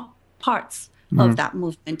different parts of that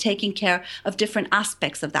movement, taking care of different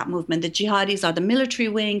aspects of that movement. The jihadis are the military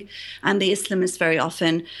wing, and the Islamists very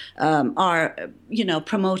often are,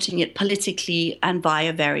 promoting it politically and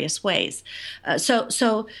via various ways. So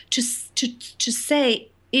to say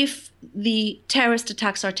if the terrorist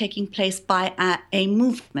attacks are taking place by a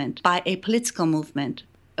movement, by a political movement,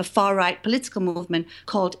 a far-right political movement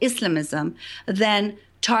called Islamism, then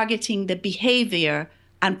targeting the behavior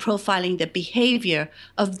and profiling the behavior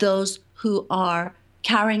of those who are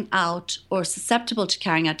carrying out or susceptible to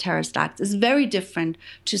carrying out terrorist acts is very different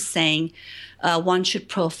to saying one should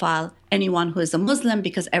profile anyone who is a Muslim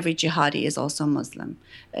because every jihadi is also Muslim.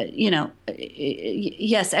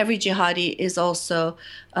 Yes, every jihadi is also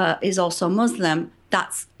Muslim.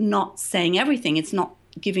 That's not saying everything. It's not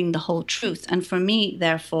giving the whole truth. And for me,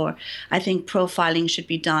 therefore, I think profiling should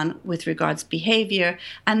be done with regards behavior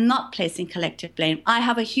and not placing collective blame. I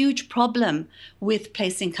have a huge problem with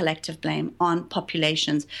placing collective blame on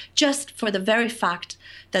populations just for the very fact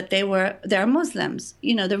that they're Muslims.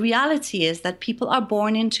 The reality is that people are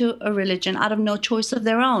born into a religion out of no choice of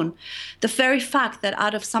their own. The very fact that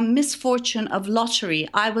out of some misfortune of lottery,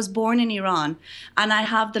 I was born in Iran and I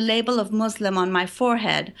have the label of Muslim on my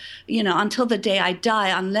forehead, until the day I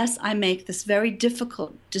die, unless I make this very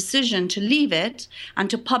difficult decision to leave it and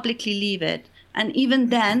to publicly leave it. And even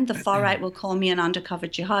then, the far right will call me an undercover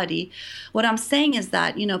jihadi. What I'm saying is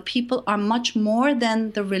that, people are much more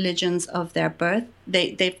than the religions of their birth.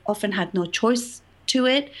 They've often had no choice to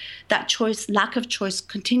it, that choice, lack of choice,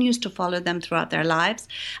 continues to follow them throughout their lives.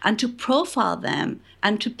 And to profile them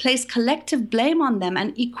and to place collective blame on them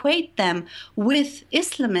and equate them with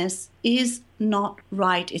Islamists is not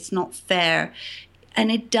right. It's not fair. And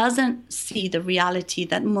it doesn't see the reality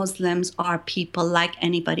that Muslims are people like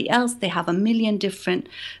anybody else. They have a million different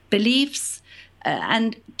beliefs.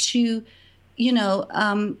 And to,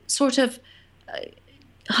 sort of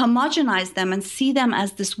homogenize them and see them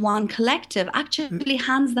as this one collective actually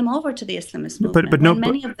hands them over to the Islamist movement.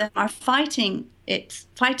 Many of them are fighting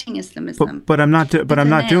Islamism. But I'm not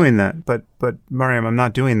doing that. But Mariam, I'm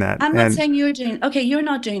not doing that. I'm not saying you're doing. Okay, you're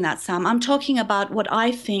not doing that, Sam. I'm talking about what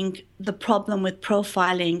I think the problem with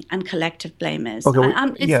profiling and collective blame is.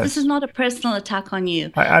 Okay, This is not a personal attack on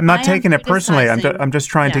you. I'm not taking it personally. I'm just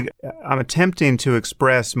trying to. I'm attempting to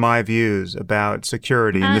express my views about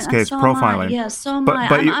security. In this case, profiling. So am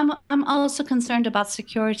I. I'm also concerned about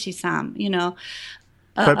security, Sam.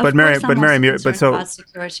 But Mariam,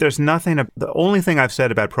 there's nothing. The only thing I've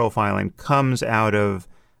said about profiling comes out of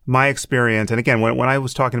my experience. And again, when I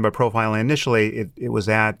was talking about profiling initially, it was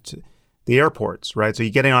at the airports, right? So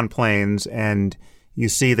you're getting on planes and you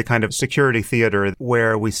see the kind of security theater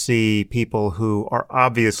where we see people who are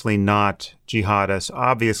obviously not jihadists,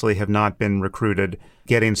 obviously have not been recruited,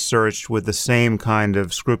 getting searched with the same kind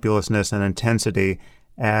of scrupulousness and intensity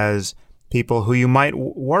as people who you might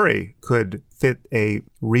worry could fit a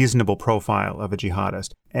reasonable profile of a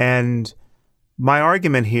jihadist. And my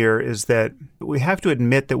argument here is that we have to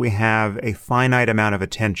admit that we have a finite amount of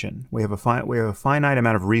attention. We have a finite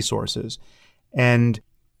amount of resources, and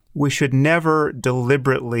we should never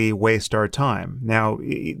deliberately waste our time. Now,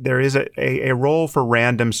 there is a role for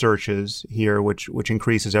random searches here, which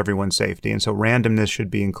increases everyone's safety, and so randomness should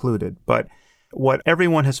be included. But what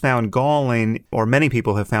everyone has found galling, or many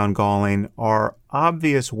people have found galling, are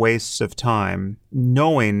obvious wastes of time,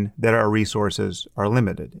 knowing that our resources are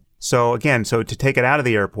limited. So again, to take it out of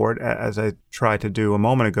the airport, as I tried to do a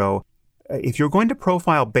moment ago, if you're going to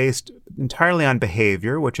profile based entirely on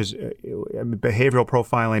behavior, which is behavioral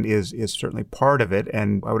profiling is certainly part of it,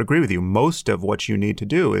 and I would agree with you, most of what you need to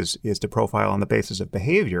do is to profile on the basis of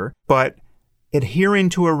behavior, but adhering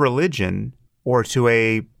to a religion or to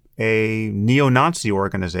a neo-Nazi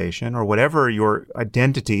organization or whatever your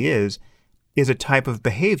identity is a type of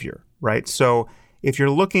behavior, right? So if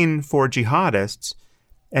you're looking for jihadists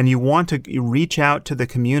and you want to reach out to the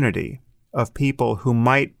community of people who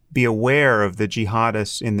might be aware of the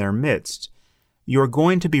jihadists in their midst, you're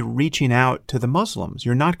going to be reaching out to the Muslims.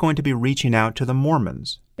 You're not going to be reaching out to the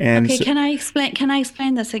Mormons. Can I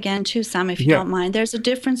explain this again too, Sam, if you don't mind? There's a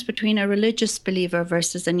difference between a religious believer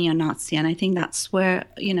versus a neo-Nazi, and I think that's where,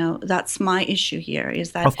 that's my issue here,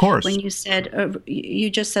 is that of course, when you said, you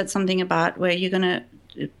just said something about where you're going to,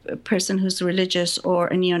 a person who's religious or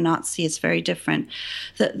a neo-Nazi is very different.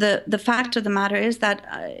 The fact of the matter is that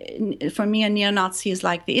for me, a neo-Nazi is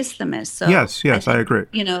like the Islamists. So yes, I agree.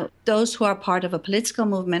 Those who are part of a political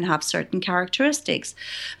movement have certain characteristics.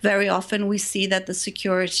 Very often we see that the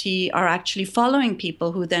security are actually following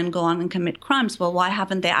people who then go on and commit crimes. Well, why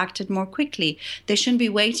haven't they acted more quickly? They shouldn't be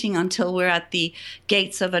waiting until we're at the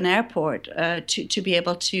gates of an airport to be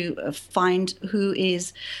able to find who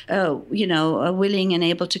is, willing and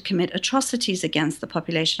able to commit atrocities against the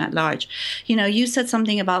population at large. You said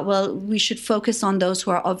something about, well, we should focus on those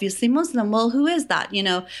who are obviously Muslim. Well, who is that?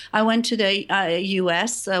 I went to the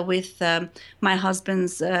U.S. With my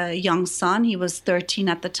husband's young son. He was 13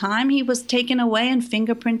 at the time. He was taken away and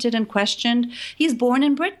fingerprinted and questioned. He's born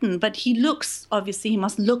in Britain, but he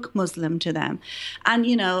must look Muslim to them. And,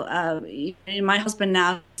 my husband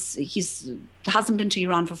now, hasn't been to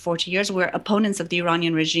Iran for 40 years. We're opponents of the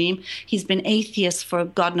Iranian regime. He's been atheist for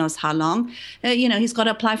God knows how long. He's got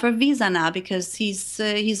to apply for a visa now because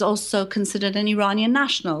he's also considered an Iranian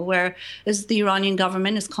national, whereas the Iranian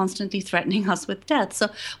government is constantly threatening us with death. So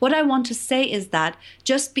what I want to say is that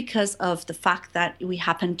just because of the fact that we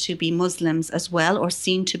happen to be Muslims as well, or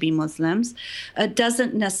seen to be Muslims,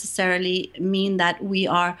 doesn't necessarily mean that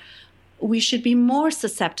we should be more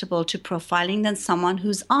susceptible to profiling than someone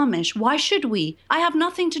who's Amish. Why should we? I have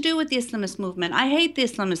nothing to do with the Islamist movement. I hate the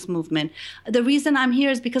Islamist movement. The reason I'm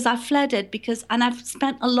here is because I fled it, and I've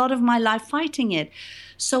spent a lot of my life fighting it.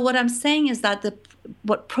 So what I'm saying is that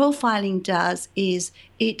what profiling does is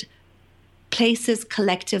it places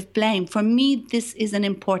collective blame. For me, this is an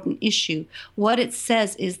important issue. What it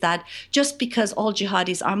says is that just because all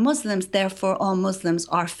jihadis are Muslims, therefore all Muslims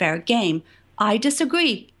are fair game. I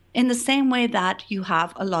disagree. In the same way that you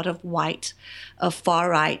have a lot of white,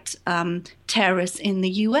 far-right terrorists in the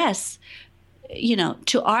U.S.,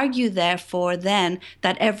 to argue, therefore, then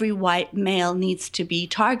that every white male needs to be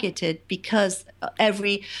targeted because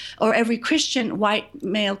every white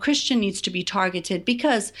male Christian needs to be targeted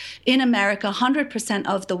because in America, 100%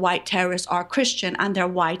 of the white terrorists are Christian and they're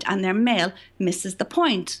white and they're male, misses the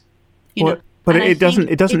point. But it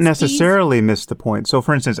doesn't necessarily miss the point. So,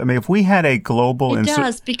 for instance, I mean, if we had a global... It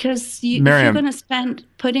does, because if you're going to spend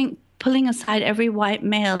pulling aside every white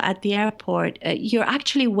male at the airport, you're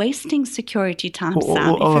actually wasting security time,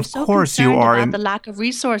 Sam. If you're so concerned about the lack of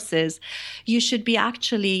resources, you should be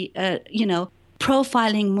actually,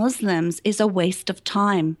 profiling Muslims is a waste of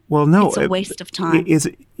time. Well, no. It's a waste of time.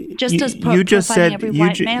 Profiling every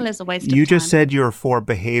white male is a waste of time. You just said you're for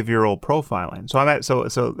behavioral profiling.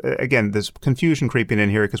 So again, there's confusion creeping in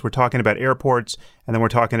here because we're talking about airports and then we're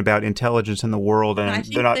talking about intelligence in the world. And I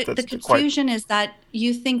think the confusion is that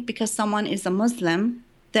you think because someone is a Muslim,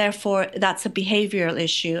 therefore that's a behavioral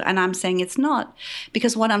issue. And I'm saying it's not.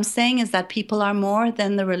 Because what I'm saying is that people are more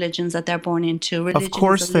than the religions that they're born into. Of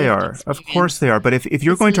course they are. Of course they are. But if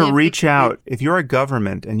you're going to reach out, if you're a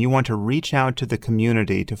government and you want to reach out to the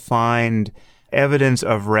community to find evidence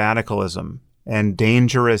of radicalism and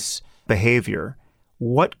dangerous behavior,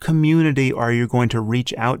 what community are you going to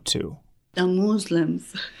reach out to? The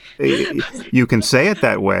Muslims. You can say it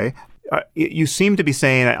that way. You seem to be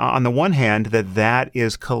saying, on the one hand, that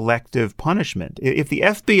is collective punishment. If the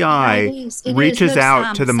FBI reaches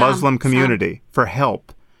out to the Muslim community for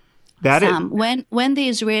help, when the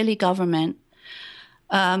Israeli government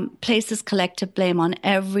places collective blame on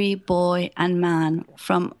every boy and man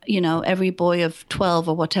from, every boy of 12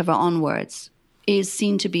 or whatever onwards is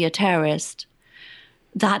seen to be a terrorist,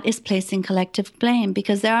 that is placing collective blame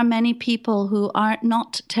because there are many people who are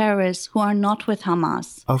not terrorists, who are not with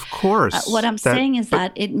Hamas. Of course. What I'm saying is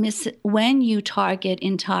that when you target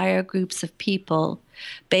entire groups of people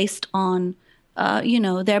based on,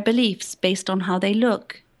 their beliefs, based on how they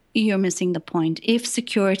look, you're missing the point. If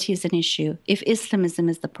security is an issue, if Islamism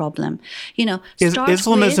is the problem,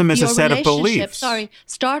 Islamism is a set of beliefs.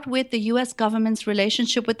 Start with the U.S. government's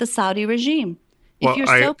relationship with the Saudi regime. Well, if you're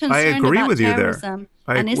so concerned about terrorism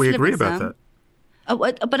and Islamism, we agree about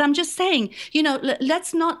that. But I'm just saying,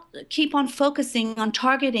 let's not keep on focusing on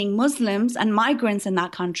targeting Muslims and migrants in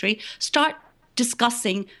that country. Start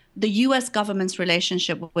discussing the U.S. government's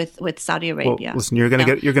relationship with Saudi Arabia. Well, listen, you're going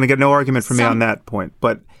to get no argument from me on that point,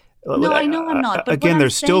 but. No, I know I'm not. But again,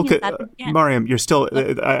 there's still, Mariam, you're still,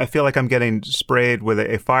 I feel like I'm getting sprayed with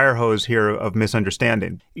a fire hose here of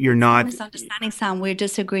misunderstanding. You're not. Misunderstanding, Sam. We're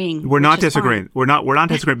disagreeing. We're not disagreeing. We're not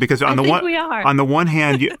disagreeing because on the one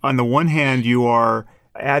hand, you are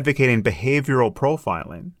advocating behavioral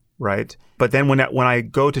profiling, right? But then when I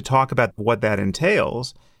go to talk about what that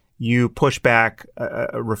entails, you push back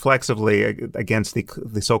reflexively against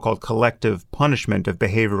the so-called collective punishment of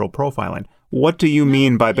behavioral profiling. What do you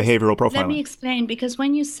mean by behavioral profiling? Let me explain, because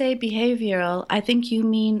when you say behavioral, I think you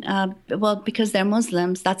mean, because they're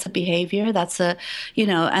Muslims, that's a behavior, that's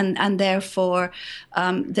and therefore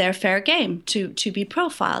they're fair game to be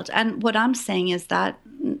profiled. And what I'm saying is that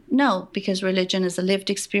no, because religion is a lived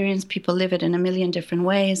experience, people live it in a million different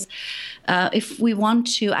ways. If we want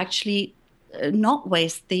to actually not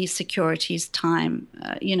waste the security's time,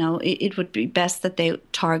 it would be best that they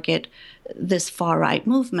target this far-right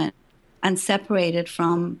movement and separate it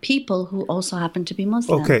from people who also happen to be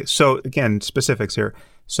Muslim. Okay, so again, specifics here.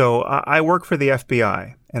 So I work for the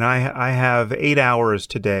FBI, and I have 8 hours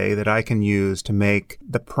today that I can use to make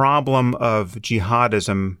the problem of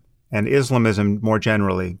jihadism and Islamism more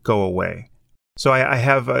generally go away. So I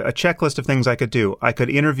have a checklist of things I could do. I could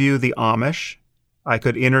interview the Amish. I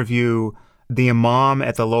could interview the imam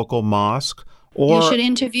at the local mosque. Or, you should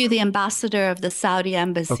interview the ambassador of the Saudi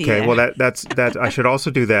embassy. Okay, well, that's I should also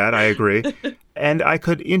do that. I agree. And I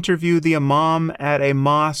could interview the imam at a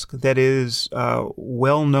mosque that is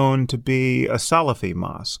well known to be a Salafi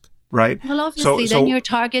mosque, right? Well, obviously, then you're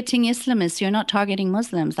targeting Islamists. You're not targeting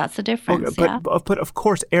Muslims. That's the difference. But of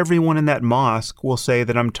course, everyone in that mosque will say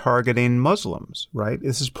that I'm targeting Muslims, right?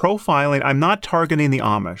 This is profiling. I'm not targeting the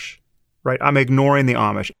Amish. Right, I'm ignoring the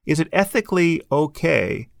Amish. Is it ethically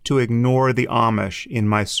okay to ignore the Amish in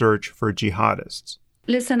my search for jihadists?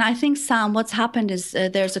 Listen, I think, Sam, what's happened is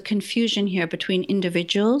there's a confusion here between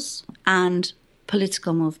individuals and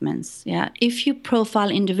political movements. Yeah, if you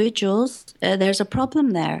profile individuals, there's a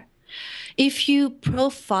problem there. If you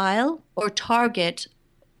profile or target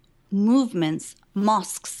movements,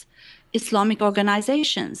 mosques, Islamic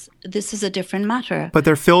organizations, this is a different matter. But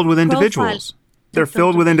they're filled with individuals. They're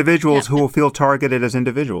filled with individuals who will feel targeted as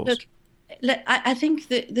individuals. Look, I think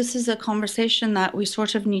that this is a conversation that we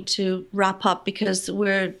sort of need to wrap up because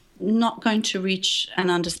we're not going to reach an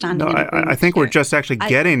understanding. No, I think we're just actually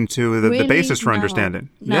getting to the basis for understanding.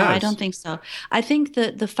 No, yes. I don't think so. I think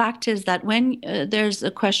that the fact is that when there's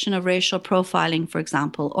a question of racial profiling, for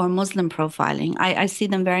example, or Muslim profiling, I see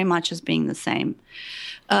them very much as being the same.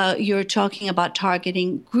 You're talking about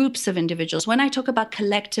targeting groups of individuals. When I talk about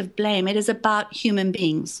collective blame, it is about human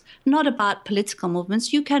beings, not about political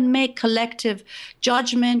movements. You can make collective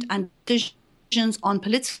judgment and decisions on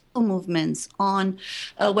political movements, on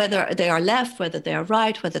whether they are left, whether they are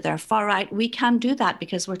right, whether they're far right. We can do that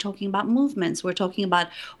because we're talking about movements. We're talking about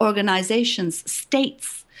organizations,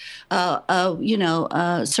 states,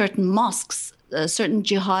 certain mosques, certain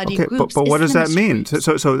jihadi groups. But what does that mean?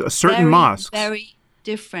 So a certain mosque. Very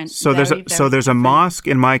different. So there's a mosque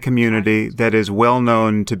in my community that is well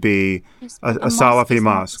known to be a Salafi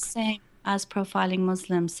mosque. Same as profiling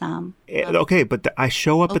Muslims, Sam. Okay, but I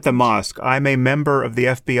show up at the mosque. I'm a member of the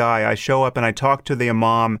FBI. I show up and I talk to the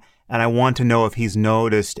imam, and I want to know if he's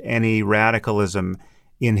noticed any radicalism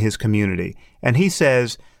in his community. And he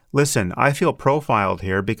says, listen, I feel profiled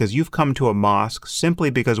here because you've come to a mosque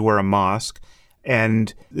simply because we're a mosque,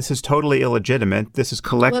 and this is totally illegitimate. This is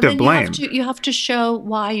collective blame. You have to show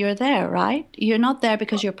why you're there, right? You're not there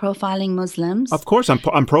because you're profiling Muslims. Of course, I'm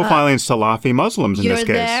profiling Salafi Muslims in this case.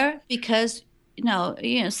 You're there because,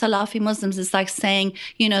 Salafi Muslims is like saying,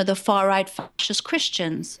 the far-right fascist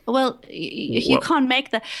Christians. Well, you can't make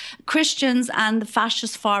the Christians and the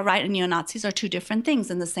fascist far-right and neo-Nazis are two different things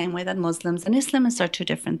in the same way that Muslims and Islamists are two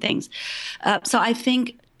different things. So I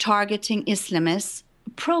think targeting Islamists,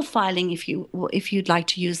 profiling, if you'd like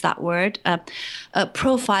to use that word,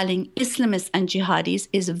 profiling Islamists and jihadis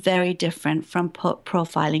is very different from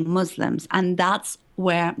profiling Muslims, and that's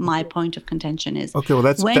where my point of contention is. Okay,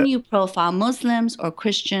 well when you profile Muslims or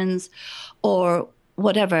Christians or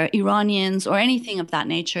whatever, Iranians or anything of that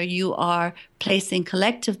nature, you are placing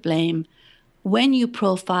collective blame. When you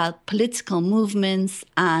profile political movements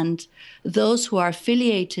and those who are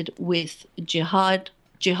affiliated with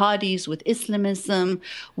jihadis, with Islamism,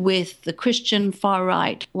 with the Christian far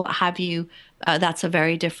right, what have you, that's a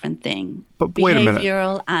very different thing. But wait a minute.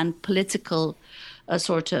 Behavioral and political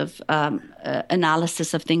sort of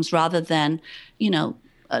analysis of things rather than,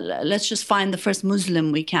 let's just find the first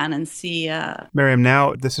Muslim we can and see. Miriam,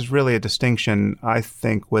 now this is really a distinction, I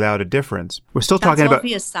think, without a difference. We're still talking about... That's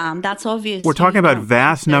obvious, Sam. That's obvious. We're talking about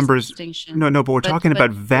vast numbers... No, but we're talking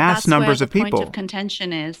about vast numbers of people. That's where the point of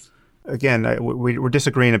contention is. Again, we're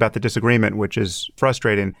disagreeing about the disagreement, which is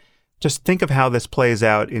frustrating. Just think of how this plays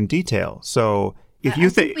out in detail. So if you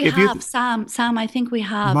think... Sam, I think we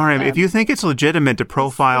have... Mariam, if you think it's legitimate to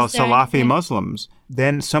profile Salafi Muslims,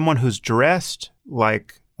 then someone who's dressed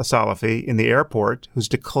like a Salafi in the airport, who's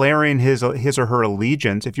declaring his or her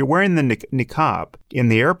allegiance, if you're wearing the niqab in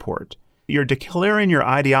the airport, you're declaring your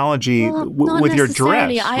ideology with your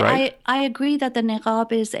dress, right? I agree that the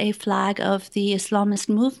niqab is a flag of the Islamist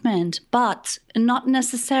movement, but not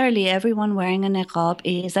necessarily everyone wearing a niqab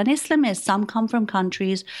is an Islamist. Some come from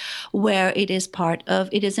countries where it is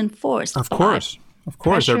enforced. Of course.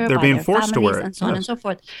 They're being forced to wear it. And so on and so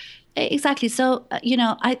forth. Exactly. So,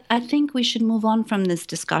 I think we should move on from this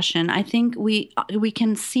discussion. I think we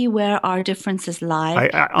can see where our differences lie.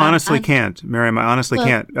 I honestly can't, Miriam. I honestly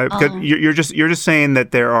can't. Because you're just saying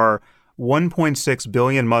that there are 1.6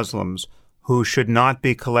 billion Muslims who should not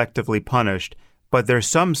be collectively punished, but there's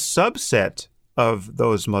some subset of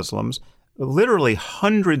those Muslims, literally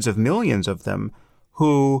hundreds of millions of them,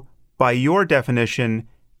 who, by your definition,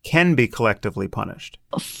 can be collectively punished.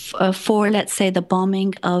 For, let's say, the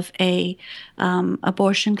bombing of a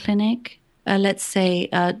abortion clinic, let's say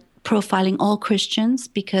profiling all Christians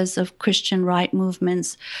because of Christian right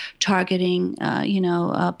movements targeting,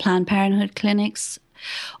 Planned Parenthood clinics,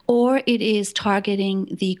 or it is targeting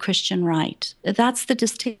the Christian right. That's the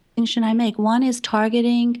distinction I make. One is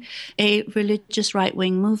targeting a religious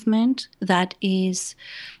right-wing movement that is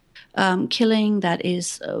killing, that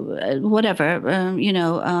is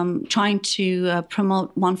trying to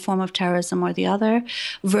promote one form of terrorism or the other,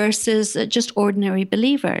 versus just ordinary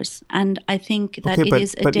believers. And I think that it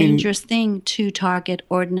is a dangerous thing to target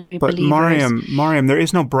ordinary believers. But Mariam, there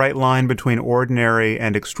is no bright line between ordinary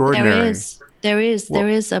and extraordinary. There is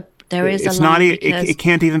a it's line. Not. It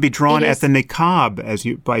can't even be drawn at the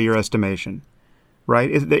niqab, by your estimation, right?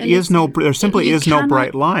 There simply is no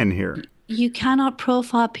bright line here. You cannot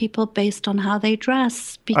profile people based on how they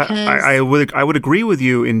dress because I would agree with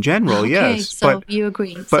you in general. Yes, so you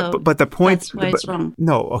agree. But the point that's why it's wrong.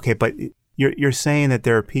 No, okay, but you're saying that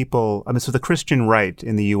there are people. I mean, so the Christian right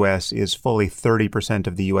in the U.S. is fully 30%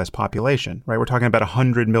 of the U.S. population, right? We're talking about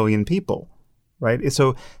 100 million people. right?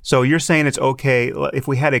 So you're saying it's okay if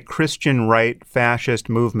we had a Christian right fascist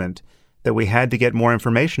movement that we had to get more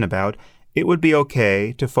information about, it would be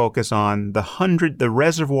okay to focus on the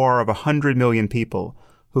reservoir of 100 million people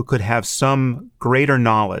who could have some greater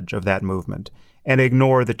knowledge of that movement, and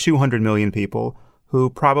ignore the 200 million people who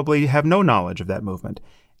probably have no knowledge of that movement.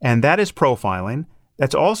 And that is profiling.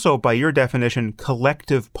 That's also, by your definition,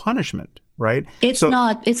 collective punishment, right? It's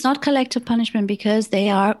not collective punishment because they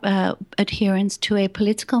are adherents to a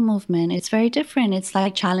political movement. It's very different. It's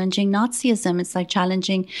like challenging Nazism. It's like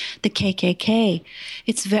challenging the KKK.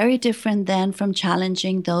 It's very different than from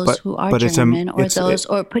challenging those who are German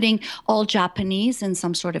or putting all Japanese in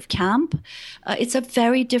some sort of camp. It's a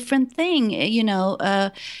very different thing.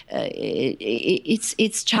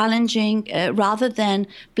 It's challenging rather than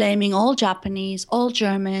blaming all Japanese, all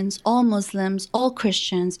Germans, all Muslims, all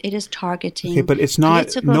Christians. It is targeting. Okay, but it's not,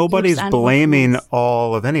 nobody's blaming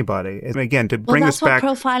all of anybody. Again, to bring us back.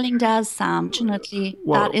 That's what profiling does, Sam. Fortunately,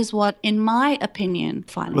 that is what, in my opinion,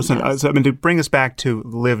 profiling does. To bring us back to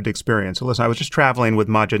lived experience. So listen, I was just traveling with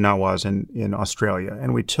Maajid Nawaz in Australia,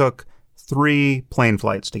 and we took 3 plane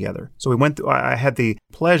flights together. So I had the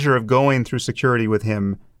pleasure of going through security with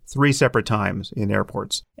him 3 separate times in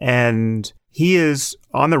airports. And he is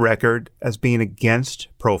on the record as being against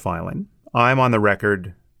profiling. I'm on the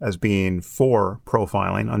record as being for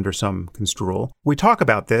profiling under some construal. We talk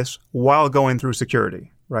about this while going through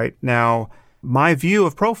security, right? Now, my view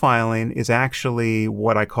of profiling is actually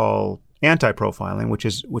what I call anti-profiling, which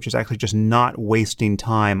is actually just not wasting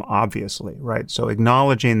time, obviously, right? So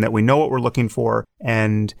acknowledging that we know what we're looking for,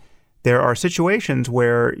 and there are situations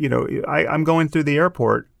where, I'm going through the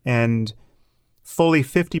airport and fully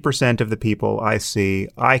 50% of the people I see,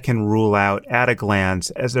 I can rule out at a glance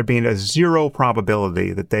as there being a 0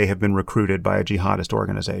 probability that they have been recruited by a jihadist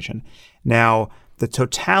organization. Now, the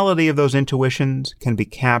totality of those intuitions can be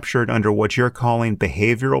captured under what you're calling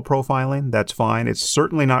behavioral profiling. That's fine. It's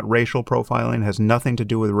certainly not racial profiling. It has nothing to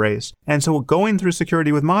do with race. And so going through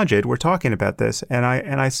security with Maajid, we're talking about this, and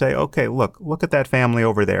I say, okay, look at that family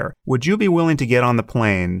over there. Would you be willing to get on the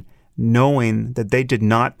plane knowing that they did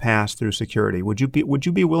not pass through security? Would you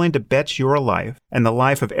be willing to bet your life and the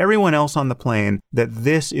life of everyone else on the plane that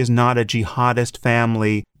this is not a jihadist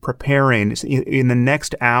family preparing in the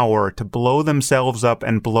next hour to blow themselves up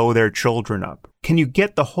and blow their children up? Can you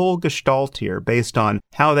get the whole gestalt here based on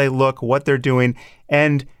how they look, what they're doing?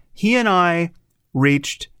 And he and I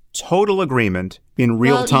reached total agreement in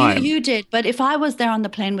real time. You did, but if I was there on the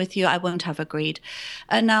plane with you, I wouldn't have agreed.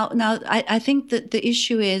 Now, I think that the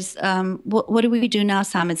issue is, what do we do now,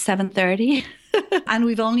 Sam? It's 7:30, and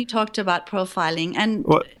we've only talked about profiling, and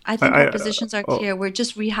I think our positions are clear. We're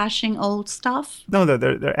just rehashing old stuff. No,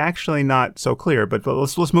 they're actually not so clear. But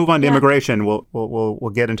let's move on to immigration.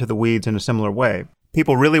 We'll get into the weeds in a similar way.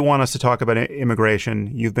 People really want us to talk about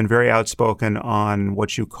immigration. You've been very outspoken on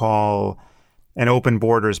what you call an open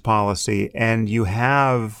borders policy, and you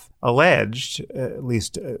have alleged, at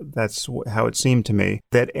least that's how it seemed to me,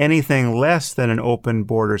 that anything less than an open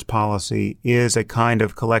borders policy is a kind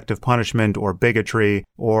of collective punishment or bigotry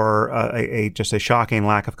or just a shocking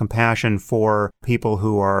lack of compassion for people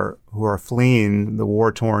who are fleeing the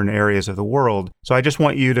war-torn areas of the world. So I just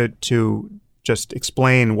want you to just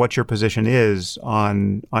explain what your position is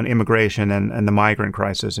on immigration and the migrant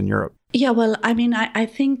crisis in Europe. Yeah, well, I mean, I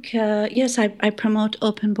think, yes, I promote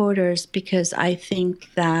open borders because I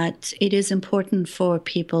think that it is important for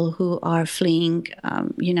people who are fleeing,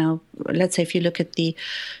 let's say if you look at the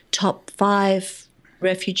top 5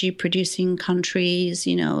 refugee-producing countries,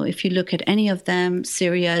 if you look at any of them,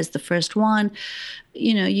 Syria is the first one,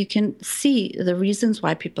 you can see the reasons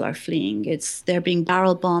why people are fleeing. They're being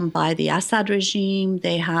barrel bombed by the Assad regime.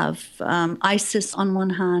 They have ISIS on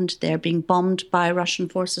one hand. They're being bombed by Russian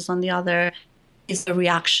forces on the other. It's the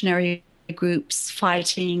reactionary groups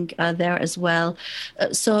fighting there as well.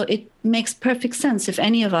 So it makes perfect sense. If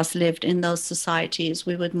any of us lived in those societies,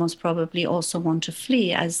 we would most probably also want to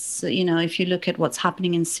flee. As if you look at what's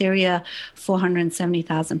happening in Syria,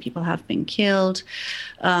 470,000 people have been killed.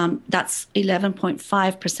 That's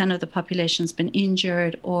 11.5% of the population has been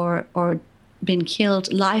injured or been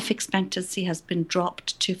killed. Life expectancy has been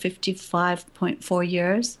dropped to 55.4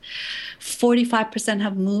 years. 45%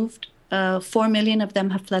 have moved. 4 million of them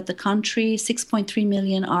have fled the country. 6.3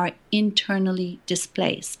 million are internally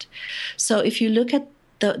displaced. So if you look at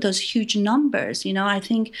those huge numbers, I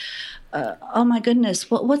think, oh my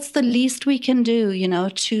goodness, what's the least we can do,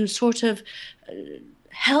 to sort of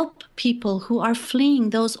help people who are fleeing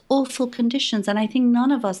those awful conditions. And I think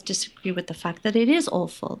none of us disagree with the fact that it is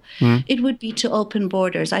awful. It would be to open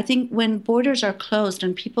borders. I think when borders are closed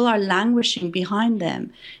and people are languishing behind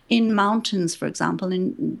them in mountains, for example,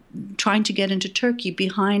 in trying to get into Turkey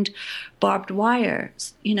behind barbed wire,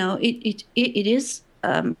 it is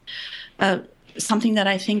something that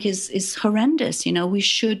I think is horrendous. We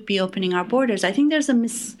should be opening our borders. I think there's a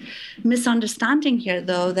misunderstanding here,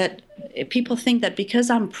 though, that people think that because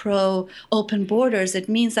I'm pro open borders, it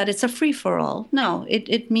means that it's a free-for-all. No,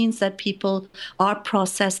 it means that people are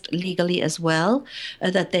processed legally as well,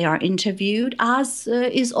 that they are interviewed, as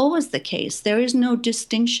is always the case. There is no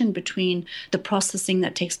distinction between the processing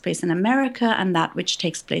that takes place in America and that which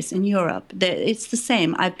takes place in Europe. It's the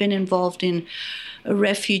same. I've been involved in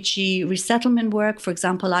refugee resettlement work. For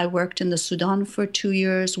example, I worked in the Sudan for 2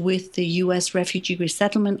 years with the U.S. Refugee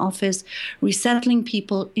Resettlement Office, resettling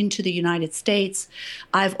people into the United States.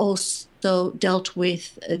 I've also dealt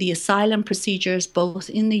with the asylum procedures, both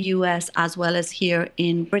in the U.S. as well as here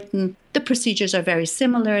in Britain. The procedures are very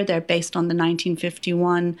similar. They're based on the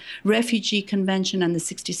 1951 Refugee Convention and the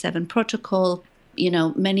 67 Protocol.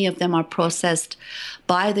 Many of them are processed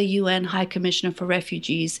by the UN High Commissioner for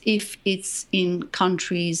Refugees if it's in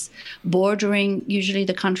countries bordering, usually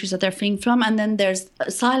the countries that they're fleeing from. And then there's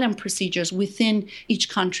asylum procedures within each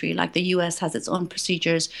country, like the US has its own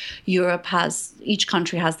procedures. Each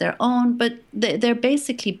country has their own, but they're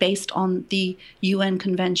basically based on the UN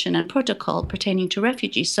Convention and Protocol pertaining to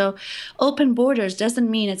refugees. So open borders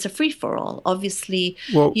doesn't mean it's a free-for-all. Obviously,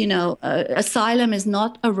 asylum is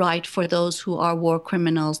not a right for those who are war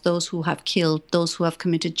criminals, those who have killed, those who have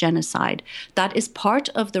committed genocide. That is part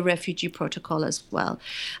of the refugee protocol as well.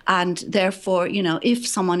 And therefore, if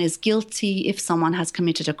someone is guilty, if someone has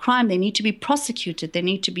committed a crime, they need to be prosecuted, they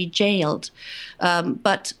need to be jailed.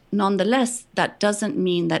 But nonetheless, that doesn't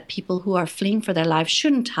mean that people who are fleeing for their lives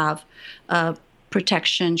shouldn't have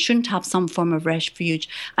protection, shouldn't have some form of refuge.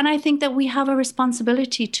 And I think that we have a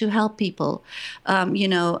responsibility to help people,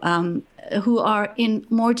 who are in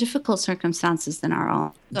more difficult circumstances than our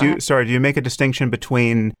own. Do you make a distinction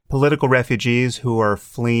between political refugees who are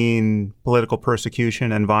fleeing political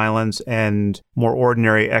persecution and violence and more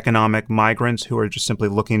ordinary economic migrants who are just simply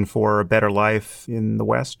looking for a better life in the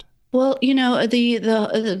West? Well,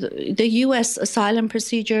 the U.S. asylum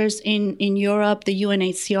procedures in Europe, the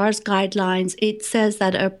UNHCR's guidelines, it says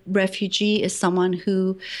that a refugee is someone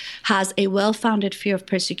who has a well-founded fear of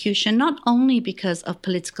persecution, not only because of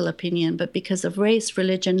political opinion, but because of race,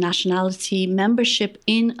 religion, nationality, membership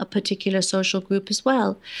in a particular social group as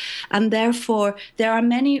well. And therefore, there are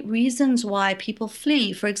many reasons why people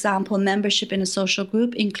flee. For example, membership in a social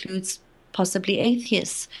group includes possibly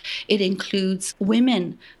atheists. It includes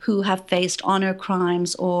women who have faced honor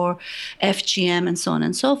crimes or FGM and so on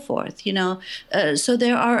and so forth. So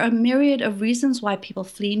there are a myriad of reasons why people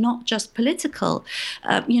flee, not just political.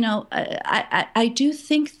 I do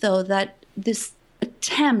think, though, that this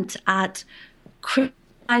attempt at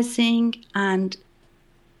criticizing and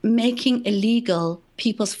making illegal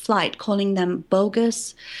people's flight, calling them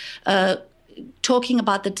bogus, talking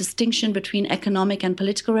about the distinction between economic and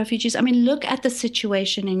political refugees. I mean, look at the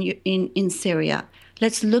situation in Syria.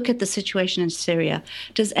 Let's look at the situation in Syria.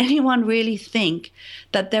 Does anyone really think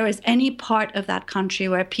that there is any part of that country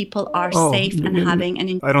where people are safe and having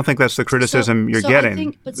an... I don't think that's the criticism you're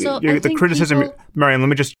getting. Mariam, let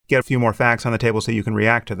me just get a few more facts on the table so you can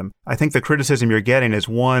react to them. I think the criticism you're getting is,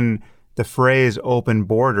 one, the phrase open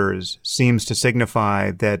borders seems to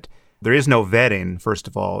signify that there is no vetting, first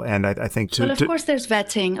of all, and I think Well, of course there's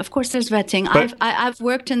vetting. Of course there's vetting. I've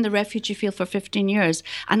worked in the refugee field for 15 years,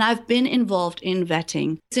 and I've been involved in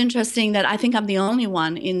vetting. It's interesting that I think I'm the only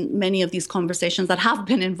one in many of these conversations that have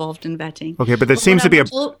been involved in vetting. Okay, but there seems to be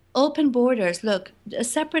open borders. Look,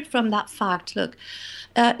 separate from that fact,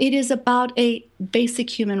 it is about a basic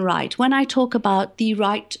human right. When I talk about the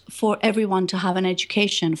right for everyone to have an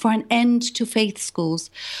education, for an end to faith schools,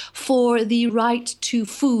 for the right to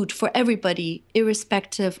food for everybody,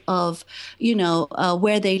 irrespective of,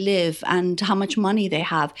 where they live and how much money they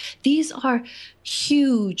have, these are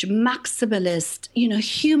huge, maximalist,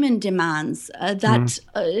 human demands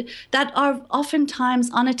that are oftentimes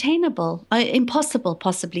unattainable, impossible,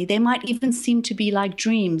 possibly. They might even seem to be like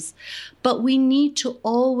dreams. But we need to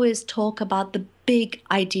always talk about the big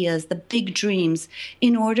ideas, the big dreams,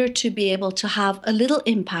 in order to be able to have a little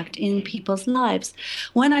impact in people's lives.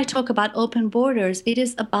 When I talk about open borders, it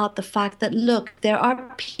is about the fact that, look, there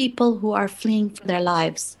are people who are fleeing for their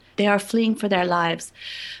lives. They are fleeing for their lives.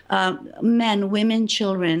 Men, women,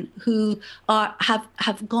 children who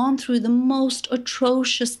have gone through the most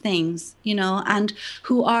atrocious things, and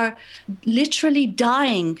who are literally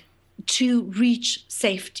dying to reach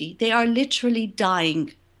safety. They are literally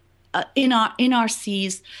dying in our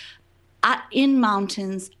seas, in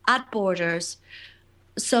mountains, at borders.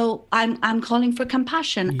 So I'm calling for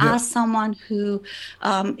compassion. As someone who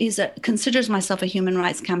considers myself a human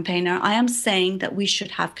rights campaigner. I am saying that we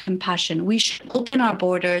should have compassion. We should open our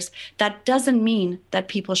borders. That doesn't mean that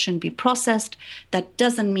people shouldn't be processed. That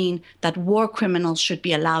doesn't mean that war criminals should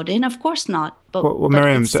be allowed in. Of course not. Well,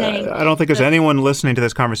 Miriam, I don't think there's anyone listening to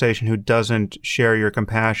this conversation who doesn't share your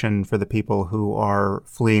compassion for the people who are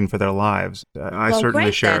fleeing for their lives. I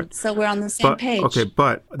certainly share it. So we're on the same page. Okay,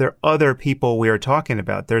 but there are other people we are talking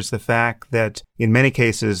about. There's the fact that in many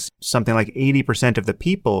cases, something like 80% of the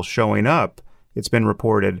people showing up, it's been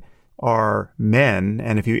reported, are men.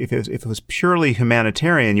 And if it was purely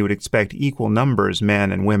humanitarian, you would expect equal numbers,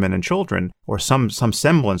 men and women and children, or some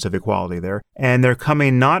semblance of equality there. And they're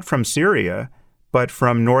coming not from Syria, but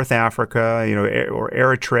from North Africa, or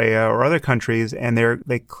Eritrea or other countries, and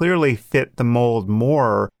they clearly fit the mold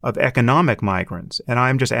more of economic migrants. And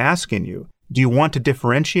I'm just asking you, do you want to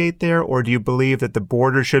differentiate there, or do you believe that the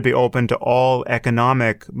border should be open to all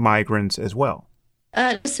economic migrants as well?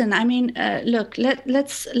 Listen, look,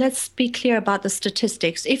 let's be clear about the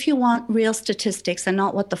statistics. If you want real statistics and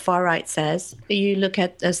not what the far right says, you look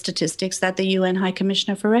at the statistics that the UN High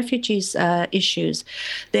Commissioner for Refugees issues.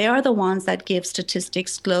 They are the ones that give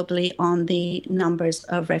statistics globally on the numbers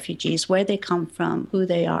of refugees, where they come from, who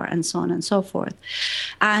they are, and so on and so forth.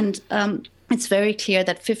 And it's very clear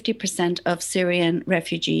that 50% of Syrian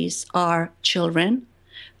refugees are children.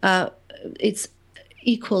 It's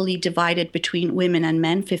equally divided between women and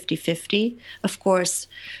men, 50-50. Of course,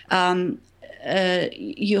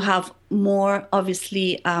 you have more,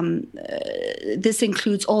 obviously, this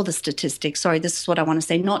includes all the statistics. Sorry, this is what I want to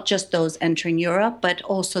say, not just those entering Europe, but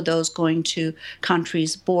also those going to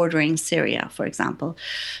countries bordering Syria, for example.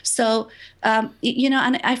 So,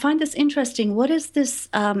 and I find this interesting. What is this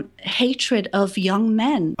hatred of young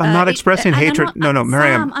men? I'm not expressing hatred. No,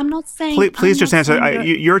 Miriam. Sam, I'm not saying. Please just answer.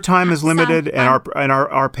 Your time is limited, Sam, and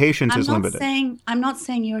our patience is limited. I'm not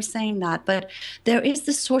saying you're saying that, but there is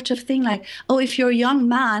this sort of thing like, oh, if you're a young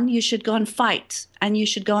man, you should go and fight, and you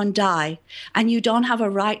should go and die, and you don't have a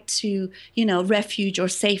right to, refuge or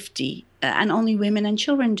safety. And only women and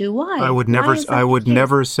children do. Why? I would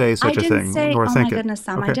never say such a thing or think it. Oh my goodness,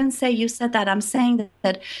 Sam! Okay. I didn't say you said that. I'm saying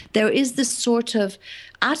that there is this sort of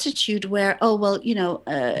attitude where, oh well,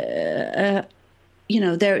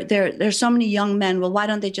 there's so many young men. Well, why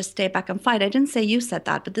don't they just stay back and fight? I didn't say you said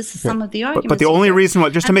that, but this is some of the arguments. But the only reason why,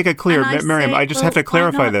 just to make it clear, Miriam, I just have to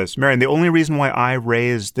clarify this. Miriam, the only reason why I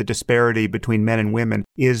raise the disparity between men and women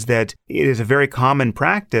is that it is a very common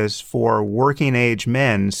practice for working age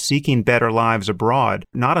men seeking better lives abroad,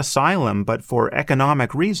 not asylum, but for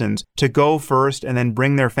economic reasons, to go first and then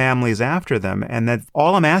bring their families after them. And that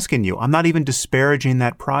all I'm asking you, I'm not even disparaging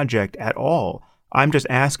that project at all. I'm just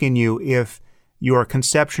asking you if your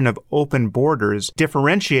conception of open borders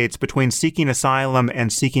differentiates between seeking asylum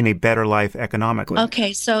and seeking a better life economically.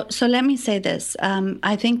 Okay, so let me say this.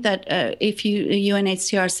 I think that if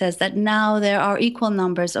UNHCR says that now there are equal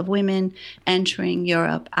numbers of women entering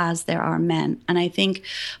Europe as there are men. And I think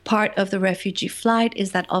part of the refugee flight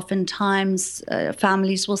is that oftentimes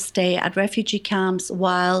families will stay at refugee camps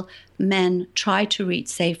while men try to reach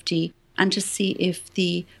safety and to see if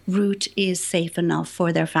the route is safe enough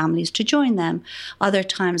for their families to join them. Other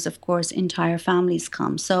times, of course, entire families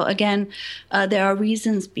come. So again, there are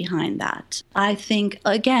reasons behind that. I think,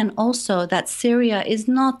 again, also that Syria is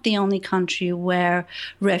not the only country where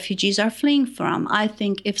refugees are fleeing from. I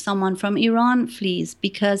think if someone from Iran flees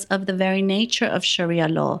because of the very nature of Sharia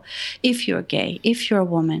law, if you're gay, if you're a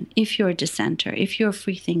woman, if you're a dissenter, if you're a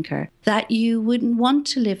free thinker, that you wouldn't want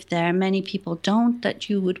to live there. Many people don't, that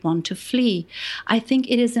you would want to flee. I think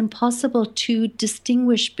it is impossible to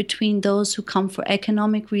distinguish between those who come for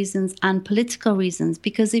economic reasons and political reasons,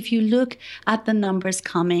 because if you look at the numbers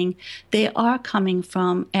coming, they are coming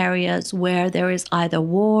from areas where there is either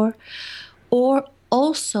war or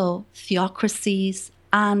also theocracies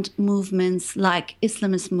and movements like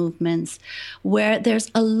Islamist movements, where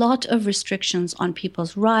there's a lot of restrictions on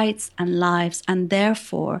people's rights and lives. And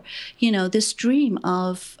therefore, this dream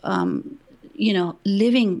of,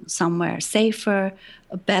 living somewhere safer,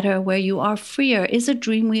 better, where you are freer is a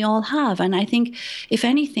dream we all have. And I think, if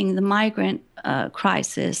anything, the migrant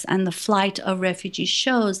crisis and the flight of refugees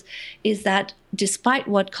shows is that despite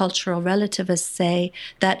what cultural relativists say,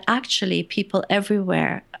 that actually people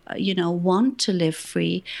everywhere want to live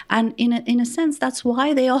free. And in a sense, that's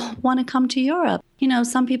why they all want to come to Europe.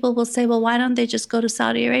 Some people will say, well, why don't they just go to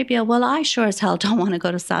Saudi Arabia? Well, I sure as hell don't want to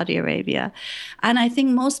go to Saudi Arabia. And I think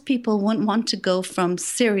most people wouldn't want to go from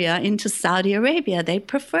Syria into Saudi Arabia. They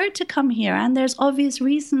prefer to come here. And there's obvious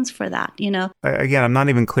reasons for that, Again, I'm not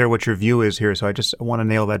even clear what your view is here, so I just want to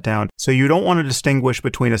nail that down. So you don't want to distinguish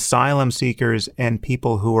between asylum seekers and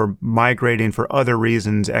people who are migrating for other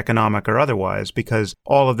reasons, economic or otherwise, because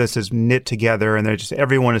all of this is knit together and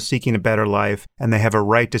everyone is seeking a better life and they have a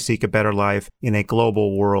right to seek a better life in a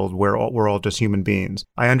global world where we're all just human beings.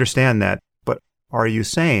 I understand that, but are you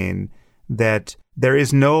saying that there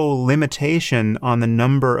is no limitation on the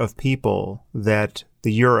number of people that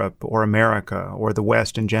the Europe or America or the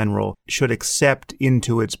West in general should accept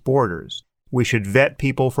into its borders? We should vet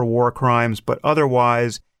people for war crimes, but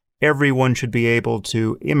otherwise everyone should be able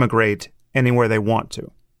to immigrate anywhere they want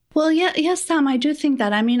to. Well, yes, Sam, I do think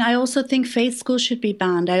that. I mean, I also think faith schools should be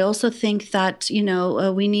banned. I also think that,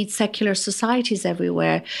 we need secular societies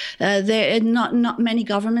everywhere. Not many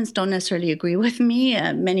governments don't necessarily agree with me.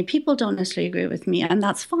 Many people don't necessarily agree with me, and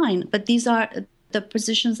that's fine. But these are the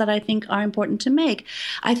positions that I think are important to make.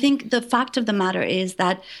 I think the fact of the matter is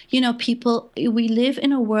that, we live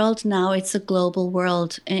in a world now, it's a global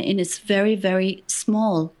world, and it's very, very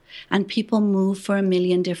small. And people move for a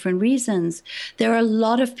million different reasons. There are a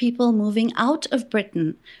lot of people moving out of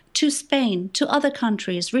Britain to Spain, to other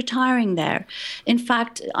countries, retiring there. In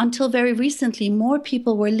fact, until very recently, more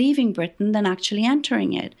people were leaving Britain than actually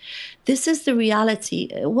entering it. This is the reality.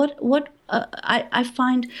 I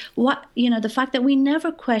find the fact that we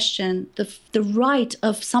never question the right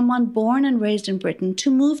of someone born and raised in Britain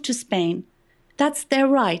to move to Spain. That's their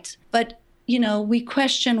right. But we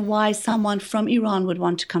question why someone from Iran would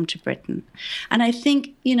want to come to Britain. And I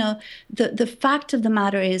think, the fact of the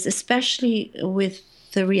matter is, especially with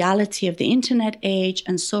the reality of the internet age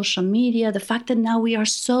and social media, the fact that now we are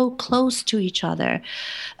so close to each other,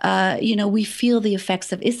 we feel the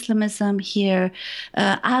effects of Islamism here,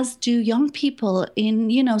 as do young people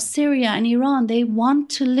in, Syria and Iran. They want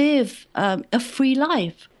to live a free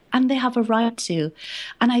life. And they have a right to.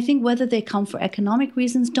 And I think whether they come for economic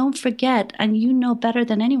reasons, don't forget, and you know better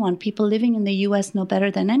than anyone, people living in the US know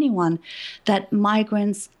better than anyone, that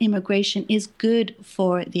immigration is good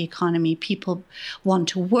for the economy. People want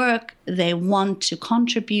to work, they want to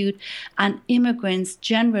contribute, and immigrants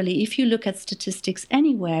generally, if you look at statistics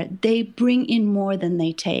anywhere, they bring in more than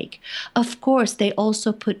they take. Of course, they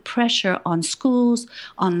also put pressure on schools,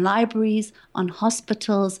 on libraries, on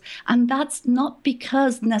hospitals, and that's not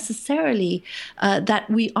because necessarily that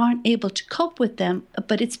we aren't able to cope with them,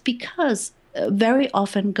 but it's because very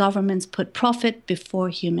often governments put profit before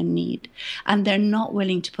human need, and they're not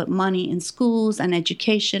willing to put money in schools and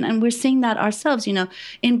education. And we're seeing that ourselves.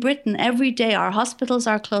 In Britain, every day our hospitals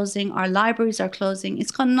are closing, our libraries are closing.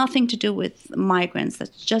 It's got nothing to do with migrants.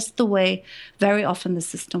 That's just the way very often the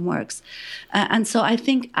system works. And so I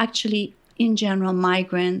think actually, in general,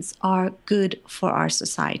 migrants are good for our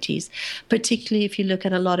societies, particularly if you look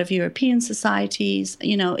at a lot of European societies.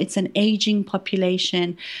 It's an aging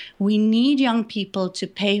population. We need young people to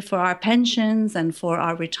pay for our pensions and for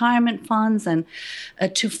our retirement funds and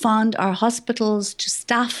to fund our hospitals, to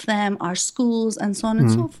staff them, our schools, and so on and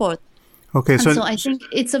so forth. Okay, so I think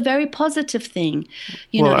it's a very positive thing.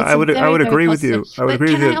 I would agree with you.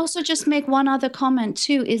 Can I also just make one other comment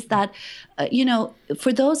too? Is that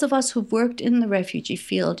for those of us who've worked in the refugee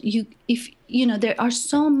field, there are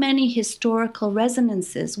so many historical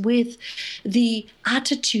resonances with the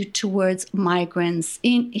attitude towards migrants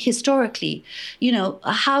historically.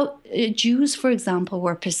 How Jews, for example,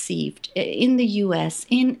 were perceived in the US,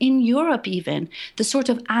 in Europe even, the sort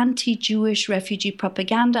of anti-Jewish refugee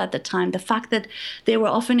propaganda at the time, the fact that they were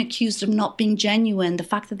often accused of not being genuine, the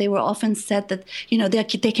fact that they were often said that,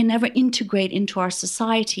 they can never integrate into our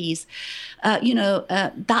societies.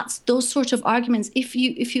 That's those sorts of arguments. If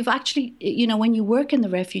you've actually, when you work in the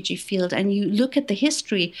refugee field and you look at the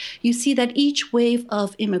history, you see that each wave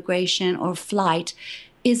of immigration or flight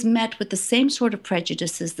is met with the same sort of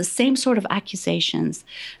prejudices, the same sort of accusations,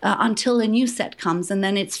 until a new set comes, and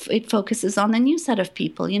then it focuses on a new set of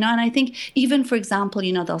people, And I think even, for example,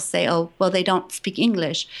 they'll say, oh, well, they don't speak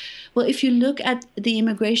English. Well, if you look at the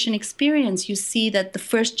immigration experience, you see that the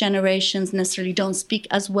first generations necessarily don't speak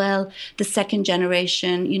as well. The second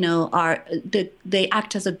generation, they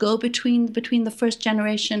act as a go-between between the first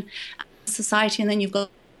generation and society, and then you've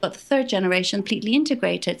got got the third generation completely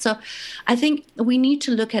integrated. So I think we need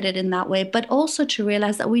to look at it in that way, but also to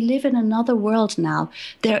realize that we live in another world now.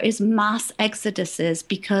 There is mass exoduses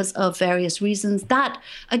because of various reasons that,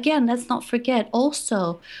 again, let's not forget,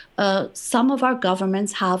 also some of our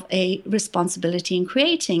governments have a responsibility in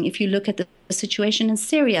creating. If you look at the situation in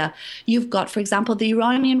Syria, you've got, for example, the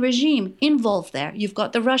Iranian regime involved there. You've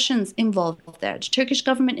got the Russians involved there. The Turkish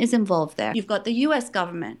government is involved there. You've got the US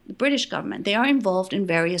government, the British government. They are involved in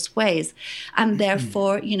various ways. And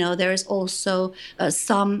therefore, there is also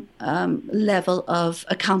some level of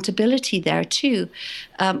accountability there too.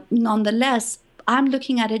 Nonetheless, I'm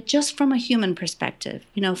looking at it just from a human perspective.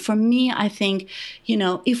 For me, I think,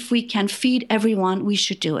 if we can feed everyone, we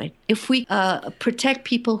should do it. If we protect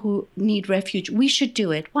people who need refuge, we should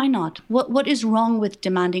do it. Why not? What is wrong with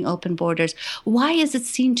demanding open borders? Why is it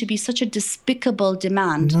seen to be such a despicable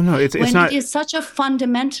demand? No, it's not. It is such a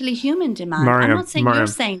fundamentally human demand. Mariam, I'm not saying you're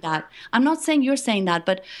saying that. I'm not saying you're saying that,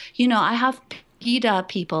 but, I have Pegida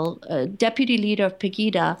people, deputy leader of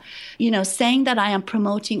Pegida, saying that I am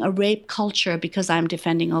promoting a rape culture because I'm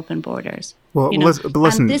defending open borders. Well,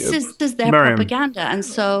 listen, and this is their Mariam, propaganda, and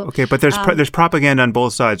so okay, but there's propaganda on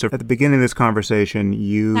both sides. So at the beginning of this conversation,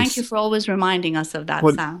 thank you for always reminding us of that,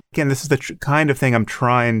 Sam. Again, this is the kind of thing I'm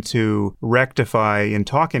trying to rectify in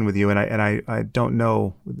talking with you, and I don't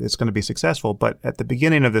know it's going to be successful. But at the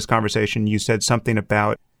beginning of this conversation, you said something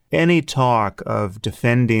about any talk of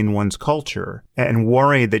defending one's culture and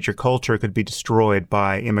worried that your culture could be destroyed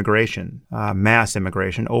by immigration, mass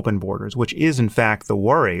immigration, open borders, which is in fact the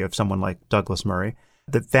worry of someone like Douglas Murray,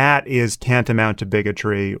 that is tantamount to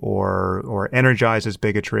bigotry or energizes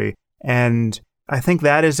bigotry. And I think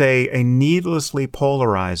that is a needlessly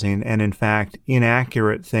polarizing and, in fact,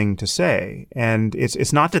 inaccurate thing to say. And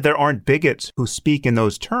it's not that there aren't bigots who speak in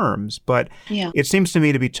those terms, but It seems to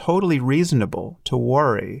me to be totally reasonable to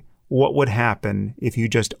worry what would happen if you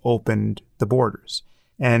just opened the borders.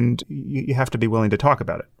 And you have to be willing to talk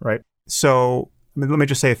about it, right? So let me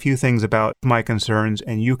just say a few things about my concerns,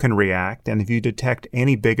 and you can react. And if you detect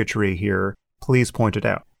any bigotry here, please point it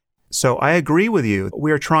out. So I agree with you.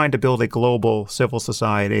 We are trying to build a global civil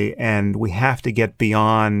society, and we have to get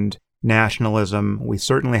beyond nationalism. We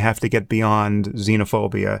certainly have to get beyond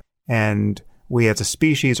xenophobia. And we as a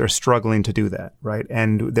species are struggling to do that, right?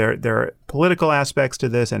 And there are political aspects to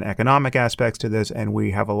this and economic aspects to this, and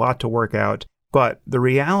we have a lot to work out. But the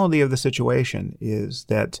reality of the situation is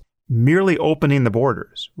that merely opening the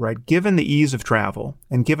borders, right, given the ease of travel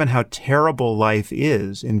and given how terrible life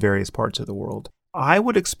is in various parts of the world, I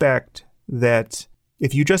would expect that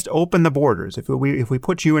if you just open the borders, if we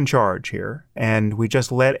put you in charge here and we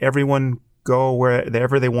just let everyone go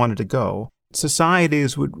wherever they wanted to go,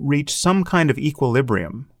 societies would reach some kind of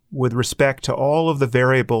equilibrium with respect to all of the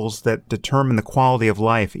variables that determine the quality of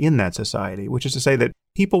life in that society, which is to say that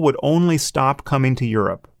people would only stop coming to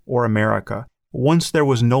Europe or America once there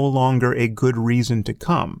was no longer a good reason to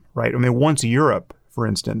come, right? I mean, once Europe, for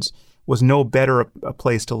instance, was no better a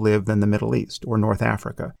place to live than the Middle East or North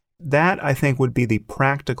Africa. That, I think, would be the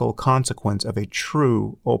practical consequence of a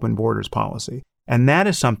true open borders policy. And that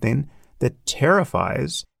is something that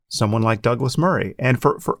terrifies someone like Douglas Murray, and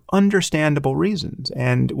for understandable reasons.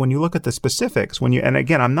 And when you look at the specifics, and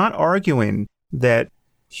again, I'm not arguing that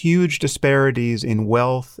huge disparities in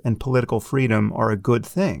wealth and political freedom are a good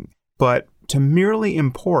thing, but to merely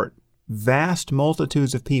import vast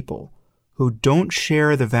multitudes of people who don't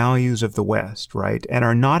share the values of the West, right, and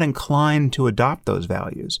are not inclined to adopt those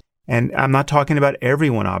values. And I'm not talking about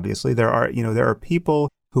everyone, obviously. There are people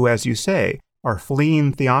who, as you say, are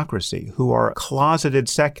fleeing theocracy, who are closeted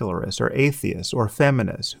secularists or atheists or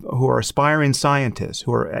feminists, who are aspiring scientists,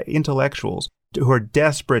 who are intellectuals, who are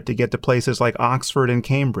desperate to get to places like Oxford and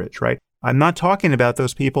Cambridge, right? I'm not talking about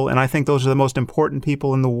those people, and I think those are the most important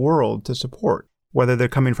people in the world to support, whether they're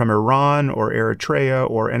coming from Iran or Eritrea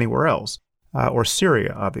or anywhere else, or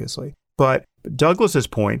Syria, obviously. But Douglas's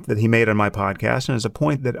point that he made on my podcast, and is a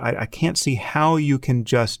point that I can't see how you can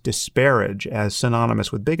just disparage as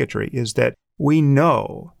synonymous with bigotry, is that we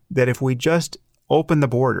know that if we just open the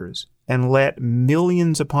borders and let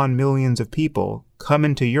millions upon millions of people come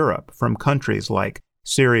into Europe from countries like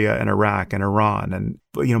Syria and Iraq and Iran and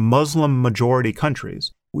Muslim majority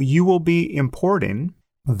countries, you will be importing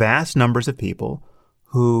vast numbers of people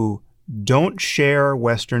who don't share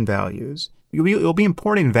Western values. You'll be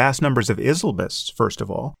importing vast numbers of Islamists, first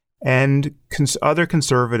of all, and other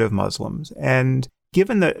conservative Muslims. And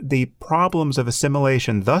given the problems of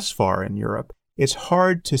assimilation thus far in Europe, it's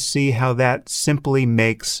hard to see how that simply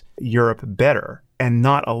makes Europe better and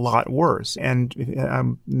not a lot worse. And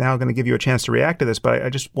I'm now going to give you a chance to react to this, but I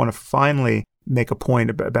just want to finally make a point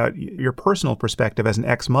about your personal perspective as an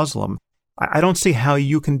ex-Muslim. I don't see how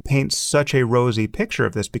you can paint such a rosy picture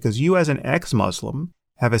of this, because you as an ex-Muslim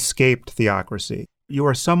have escaped theocracy. You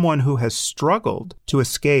are someone who has struggled to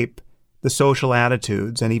escape the social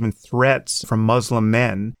attitudes and even threats from Muslim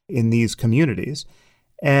men in these communities.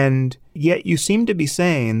 And yet you seem to be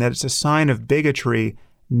saying that it's a sign of bigotry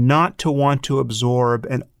not to want to absorb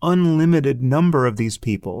an unlimited number of these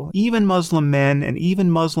people, even Muslim men and even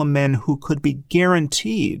Muslim men who could be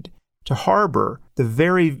guaranteed to harbor the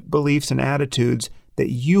very beliefs and attitudes that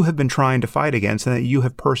you have been trying to fight against and that you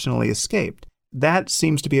have personally escaped. That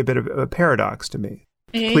seems to be a bit of a paradox to me.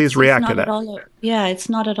 Please react to that. It's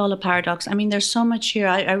not at all a paradox. I mean, there's so much here.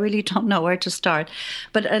 I really don't know where to start.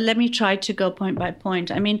 But let me try to go point by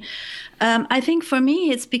point. I mean, I think for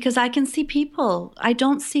me, it's because I can see people. I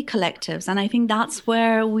don't see collectives. And I think that's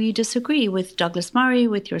where we disagree with Douglas Murray,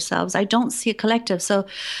 with yourselves. I don't see a collective. So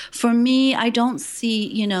for me, I don't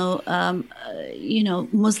see,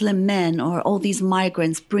 Muslim men or all these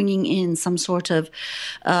migrants bringing in some sort of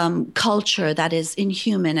culture that is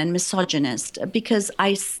inhuman and misogynist, because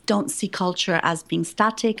I don't see culture as being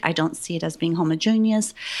static. I don't see it as being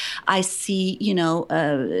homogeneous. I see,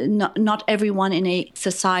 not everyone in a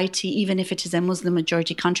society, even if it is a Muslim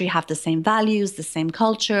majority country, have the same values, the same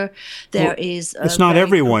culture. It's not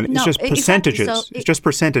everyone. It's just percentages. Exactly. It's just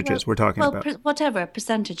percentages we're talking about. Whatever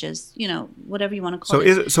percentages, whatever you want to call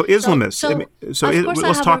it. So Islamists.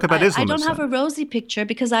 Let's talk about Islamists. I don't have a rosy picture,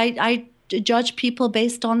 because I judge people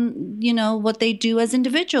based on, what they do as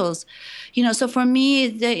individuals. So for me,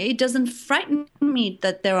 it doesn't frighten me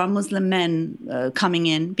that there are Muslim men coming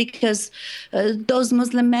in, because those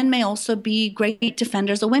Muslim men may also be great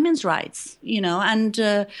defenders of women's rights, and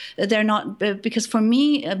they're not, because for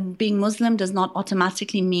me, being Muslim does not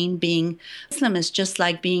automatically mean being Islamist, just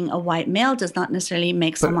like being a white male does not necessarily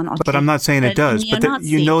make someone automatically. But I'm not saying it does, but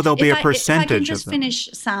there'll be a percentage of them. If I can just finish,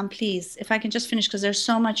 Sam, please, if I can just finish, because there's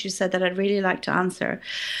so much you said that I'd really like to answer.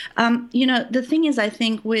 The thing is, I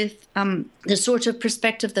think with the sort of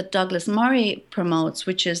perspective that Douglas Murray promotes,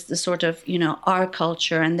 which is the sort of, our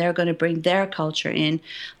culture, and they're going to bring their culture in,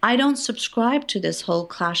 I don't subscribe to this whole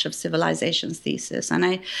clash of civilizations thesis.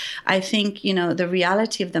 And I think, the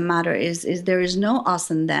reality of the matter is there is no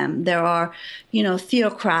us and them. There are,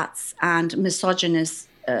 theocrats and misogynists,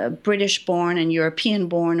 British-born and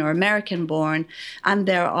European-born or American-born, and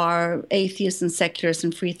there are atheists and secularists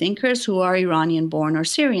and free thinkers who are Iranian-born or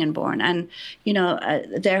Syrian-born. And,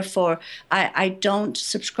 therefore, I don't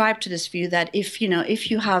subscribe to this view that if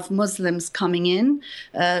you have Muslims coming in,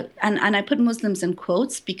 and I put Muslims in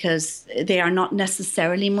quotes because they are not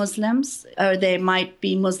necessarily Muslims, or they might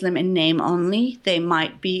be Muslim in name only.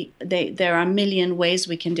 There are a million ways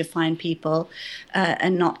we can define people,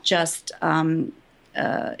 and not just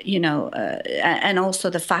and also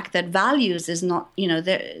the fact that values is not,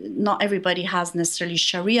 not everybody has necessarily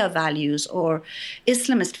Sharia values or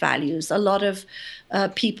Islamist values. A lot of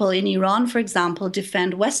people in Iran, for example,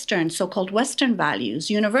 defend so-called Western values,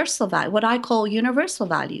 universal values, what I call universal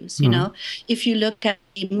values. Mm-hmm. If you look at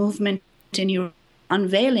the movement in Iran,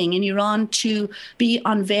 unveiling in Iran, to be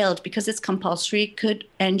unveiled because it's compulsory could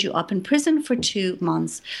end you up in prison for 2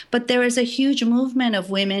 months. But there is a huge movement of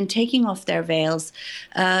women taking off their veils,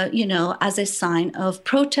 as a sign of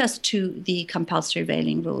protest to the compulsory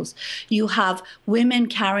veiling rules. You have women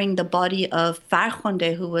carrying the body of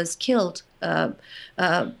Farkhonde, who was killed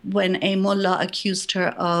when a mullah accused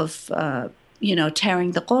her of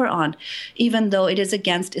tearing the Quran. Even though it is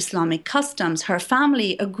against Islamic customs, her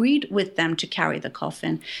family agreed with them to carry the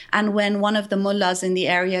coffin. And when one of the mullahs in the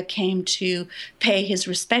area came to pay his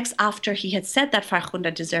respects after he had said that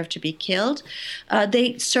Farkhonde deserved to be killed,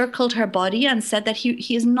 they circled her body and said that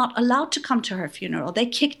he is not allowed to come to her funeral. They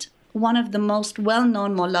kicked one of the most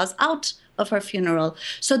well-known mullahs out of her funeral.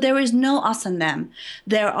 So there is no us and them.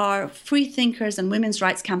 There are free thinkers and women's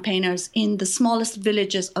rights campaigners in the smallest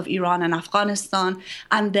villages of Iran and Afghanistan,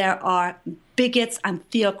 and there are bigots and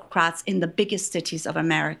theocrats in the biggest cities of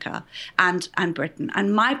America and Britain.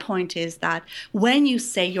 And my point is that when you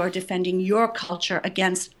say you're defending your culture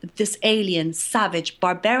against this alien, savage,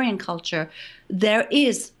 barbarian culture, there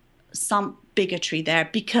is some bigotry there,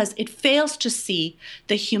 because it fails to see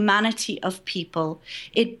the humanity of people.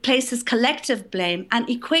 It places collective blame and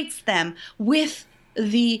equates them with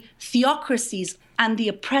the theocracies and the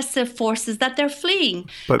oppressive forces that they're fleeing.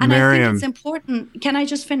 But and Miriam, I think it's important. Can I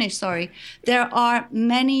just finish? Sorry. There are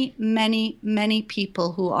many, many, many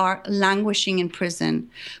people who are languishing in prison,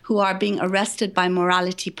 who are being arrested by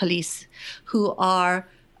morality police, who are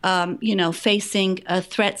facing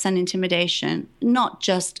threats and intimidation, not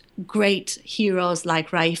just great heroes like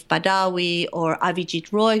Raif Badawi or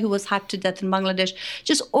Avijit Roy, who was hacked to death in Bangladesh,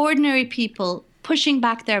 just ordinary people pushing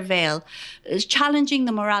back their veil, challenging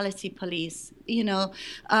the morality police,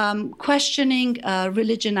 questioning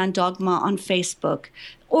religion and dogma on Facebook.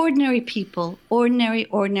 Ordinary people,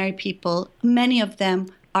 ordinary people, many of them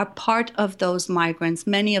are part of those migrants.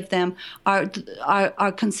 Many of them are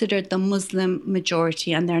considered the Muslim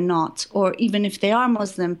majority, and they're not. Or even if they are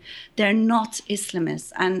Muslim, they're not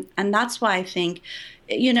Islamists. And that's why I think,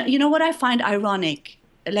 what I find ironic,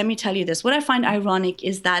 let me tell you this. What I find ironic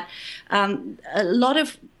is that a lot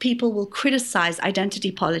of people will criticize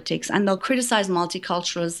identity politics, and they'll criticize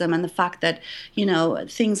multiculturalism and the fact that,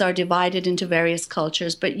 things are divided into various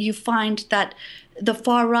cultures. But you find that the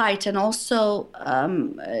far right, and also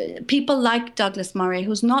people like Douglas Murray,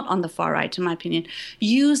 who's not on the far right, in my opinion,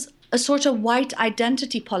 use a sort of white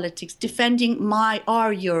identity politics, defending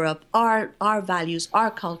our Europe, our values, our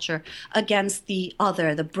culture against the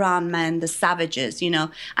other, the brown men, the savages,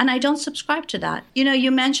 And I don't subscribe to that. You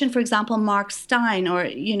mentioned, for example, Mark Steyn, or,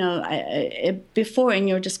 before in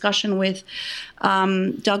your discussion with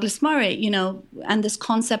Douglas Murray, and this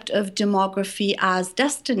concept of demography as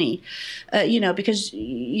destiny, because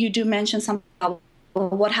you do mention somehow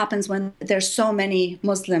what happens when there's so many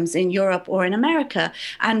Muslims in Europe or in America.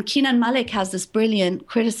 And Kenan Malik has this brilliant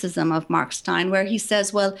criticism of Mark Steyn, where he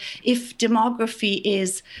says, well, if demography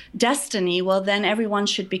is destiny, well, then everyone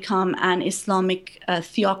should become an Islamic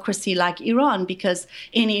theocracy like Iran, because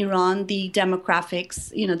in Iran, the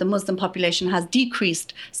demographics, the Muslim population has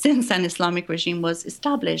decreased since an Islamic regime was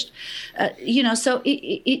established. So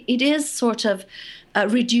it is sort of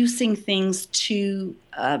reducing things to,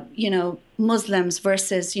 Muslims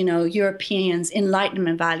versus, Europeans,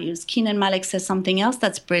 Enlightenment values. Kenan Malik says something else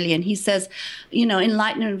that's brilliant. He says,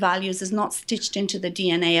 Enlightenment values is not stitched into the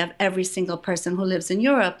DNA of every single person who lives in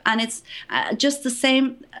Europe. And it's just the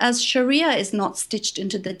same as Sharia is not stitched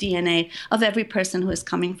into the DNA of every person who is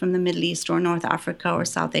coming from the Middle East or North Africa or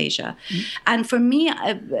South Asia. Mm-hmm. And for me,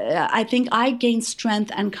 I think I gain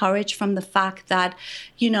strength and courage from the fact that,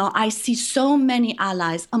 I see so many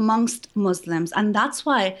allies amongst Muslims. And that's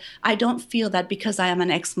why I don't feel that because I am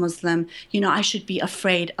an ex-Muslim, I should be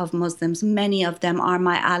afraid of Muslims. Many of them are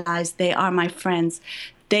my allies. They are my friends.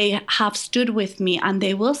 They have stood with me, and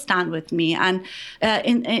they will stand with me. And,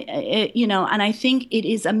 and I think it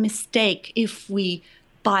is a mistake if we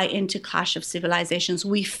buy into Clash of Civilizations.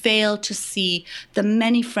 We fail to see the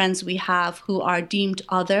many friends we have who are deemed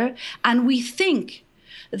other, and we think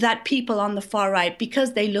that people on the far right,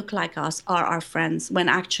 because they look like us, are our friends, when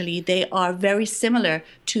actually they are very similar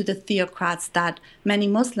to the theocrats that many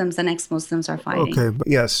Muslims and ex-Muslims are fighting. Okay, but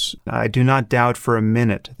yes, I do not doubt for a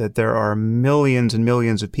minute that there are millions and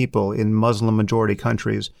millions of people in Muslim-majority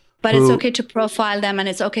countries. But it's okay to profile them, and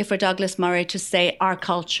it's okay for Douglas Murray to say our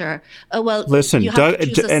culture. Listen, you have to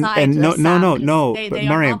choose a side, no. They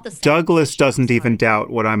Mariam, Douglas doesn't even doubt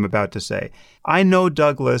what I'm about to say. I know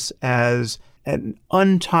Douglas as an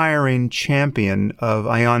untiring champion of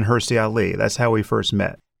Ayaan Hirsi Ali. That's how we first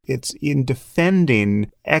met. It's in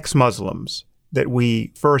defending ex-Muslims that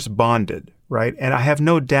we first bonded, right? And I have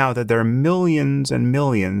no doubt that there are millions and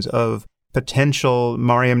millions of potential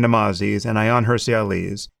Mariam Namazis and Ayaan Hirsi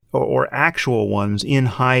Alis, or actual ones in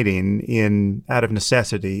hiding out of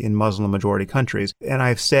necessity in Muslim-majority countries. And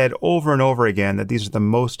I've said over and over again that these are the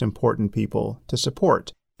most important people to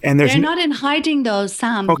support. And they're not in hiding, though,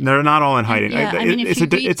 Sam. Oh, they're not all in hiding. Yeah,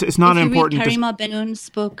 it's not important. If you read Karima Benoon's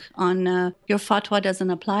book on Your Fatwa Doesn't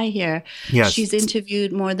Apply Here, yes. She's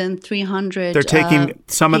interviewed more than 300 They're taking,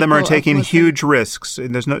 some of them are taking huge risks.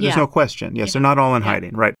 And there's no question. Yes, they're not all in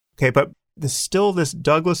hiding, right? Okay, but this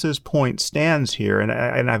Douglas's point stands here,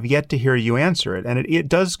 and I've yet to hear you answer it. And it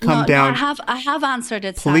does come down. No, I have answered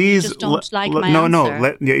it. Sam. Please, you just don't like my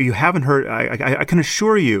answer. You haven't heard. I can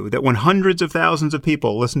assure you that when hundreds of thousands of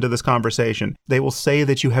people listen to this conversation, they will say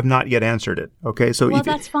that you have not yet answered it. Okay, so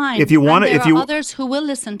that's fine. If you want, there are others who will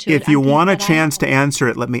listen to it. If you want a chance to answer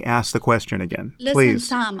it, let me ask the question again. Listen, please.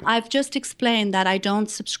 Sam, I've just explained that I don't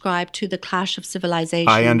subscribe to the Clash of Civilizations.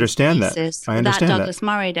 I understand that. I understand that Douglas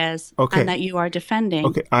Murray does. Okay. And that you are defending.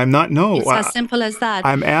 Okay, I'm not. No, it's as simple as that.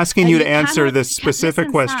 I'm asking you to answer this specific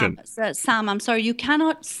question. Sam, I'm sorry. You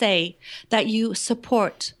cannot say that you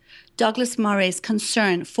support Douglas Murray's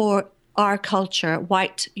concern for our culture,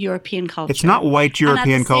 white European culture. It's not white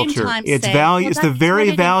European culture. It's values. It's the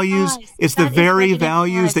very values. It's the very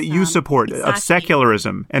values that you support of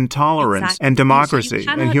secularism and tolerance and democracy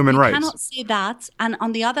and human rights. You cannot say that, and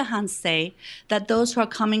on the other hand, say that those who are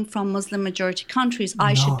coming from Muslim majority countries,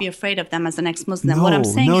 I should be afraid of them as an ex-Muslim. What I'm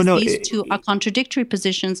saying is these two are contradictory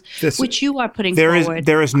positions, which you are putting forward.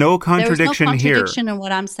 There is no contradiction here. There is no contradiction in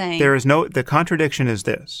what I'm saying. The contradiction is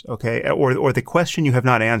this, okay, or the question you have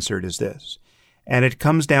not answered is this. And it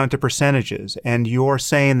comes down to percentages. And you're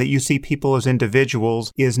saying that you see people as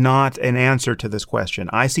individuals is not an answer to this question.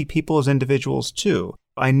 I see people as individuals too.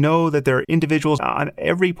 I know that there are individuals on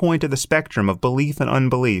every point of the spectrum of belief and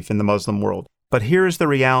unbelief in the Muslim world. But here's the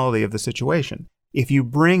reality of the situation. If you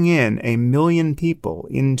bring in 1 million people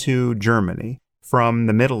into Germany from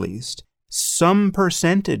the Middle East, some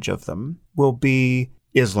percentage of them will be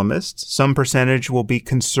Islamists, some percentage will be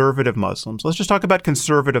conservative Muslims. Let's just talk about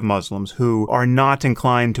conservative Muslims who are not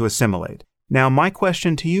inclined to assimilate. Now, my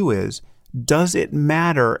question to you is, does it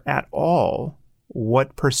matter at all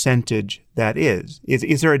what percentage that is?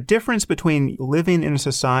 Is there a difference between living in a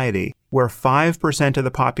society where 5% of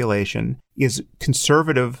the population is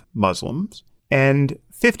conservative Muslims and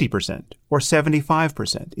 50% or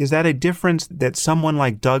 75%? Is that a difference that someone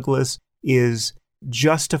like Douglas is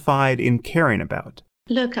justified in caring about?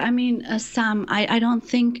 Look, I mean, Sam, I don't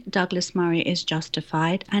think Douglas Murray is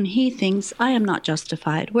justified, and he thinks I am not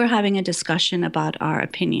justified. We're having a discussion about our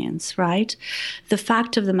opinions, right? The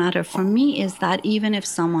fact of the matter for me is that even if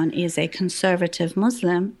someone is a conservative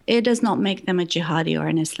Muslim, it does not make them a jihadi or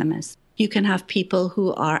an Islamist. You can have people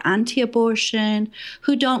who are anti-abortion,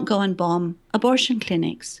 who don't go and bomb abortion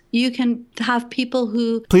clinics. You can have people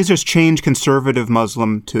who... Please just change conservative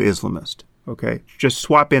Muslim to Islamist. Okay, just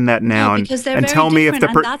swap in that noun and tell me if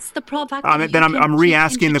and that's the problem. Then I'm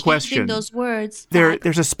re-asking the question. Those words.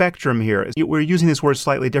 There's a spectrum here. We're using this word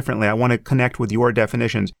slightly differently. I want to connect with your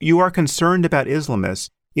definitions. You are concerned about Islamists.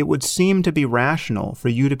 It would seem to be rational for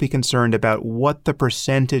you to be concerned about what the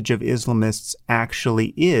percentage of Islamists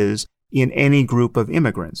actually is in any group of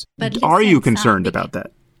immigrants. But are you concerned about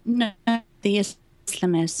that? No, the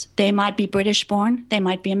Islamists. They might be British born, they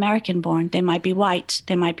might be American born, they might be white,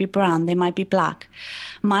 they might be brown, they might be black.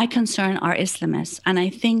 My concern are Islamists. And I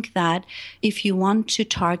think that if you want to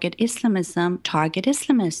target Islamism, target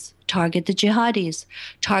Islamists, target the jihadis,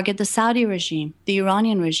 target the Saudi regime, the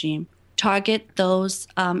Iranian regime, target those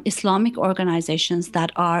Islamic organizations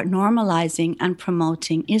that are normalizing and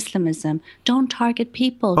promoting Islamism. Don't target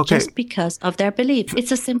people just because of their belief.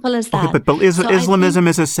 It's as simple as that. But Islamism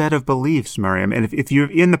is a set of beliefs, Mariam. And if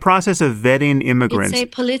you're in the process of vetting immigrants... It's a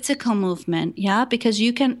political movement, yeah? Because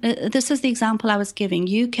you can... this is the example I was giving.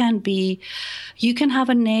 You can have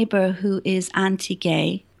a neighbor who is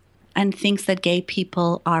anti-gay and thinks that gay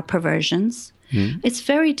people are perversions. It's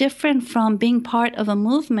very different from being part of a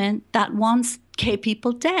movement that wants gay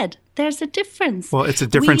people dead. There's a difference. Well, it's a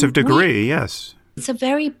difference of degree, yes. It's a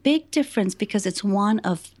very big difference because it's one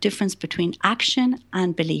of difference between action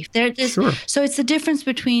and belief. Sure. So it's a difference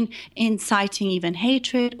between inciting even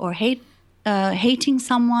hatred or hating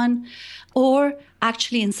someone or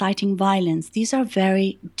actually inciting violence. These are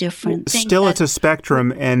very different things. Still, it's a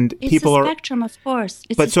spectrum, and people are... It's a spectrum, of course.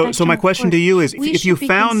 So my question to you is, if you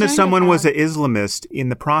found that someone was an Islamist in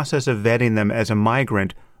the process of vetting them as a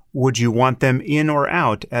migrant, would you want them in or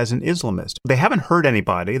out as an Islamist? They haven't hurt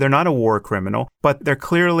anybody. They're not a war criminal, but they're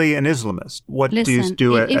clearly an Islamist. What do you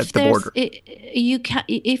do at the border?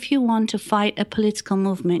 If you want to fight a political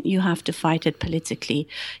movement, you have to fight it politically.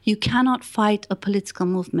 You cannot fight a political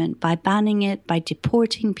movement by banning it, by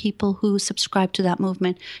deporting people who subscribe to that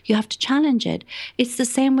movement. You have to challenge it. It's the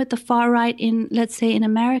same with the far right in, let's say, in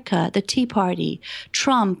America, the Tea Party,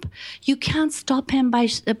 Trump. You can't stop him by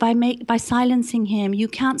silencing him. You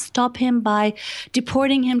can't stop him by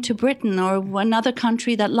deporting him to Britain or another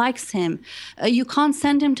country that likes him. You can't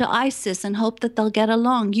send him to ISIS and hope that they'll get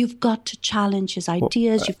along. You've got to challenge his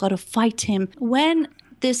ideas. You've got to fight him. When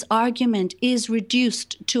this argument is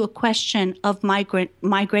reduced to a question of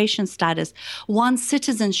migration status, one's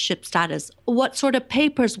citizenship status, what sort of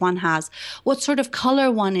papers one has, what sort of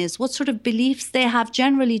color one is, what sort of beliefs they have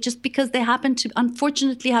generally, just because they happen to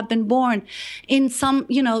unfortunately have been born in some,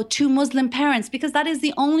 to Muslim parents, because that is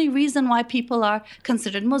the only reason why people are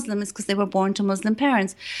considered Muslim, is because they were born to Muslim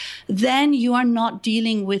parents. Then you are not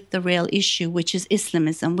dealing with the real issue, which is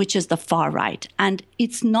Islamism, which is the far right. And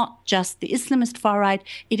it's not just the Islamist far right,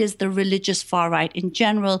 It is the religious far right in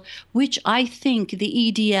general, which I think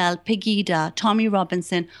the EDL, Pegida, Tommy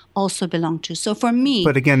Robinson also belong to. So for me,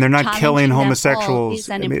 but again, they're not killing homosexuals. Is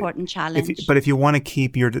an important challenge. But if you want to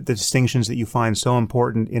keep the distinctions that you find so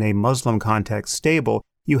important in a Muslim context stable,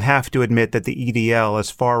 you have to admit that the EDL,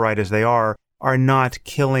 as far right as they are not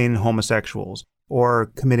killing homosexuals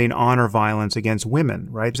or committing honor violence against women,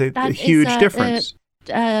 right? It's a huge difference.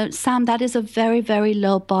 Sam, that is a very, very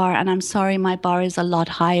low bar, and I'm sorry, my bar is a lot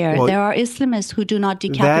higher. Well, there are Islamists who do not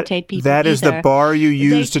decapitate people That either. Is the bar you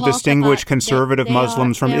use to distinguish conservative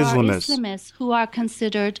Muslims from Islamists. There are Islamists who are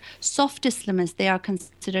considered soft Islamists. They are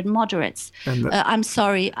considered moderates. I'm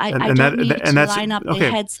sorry, I don't need to line up the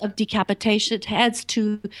heads of decapitated heads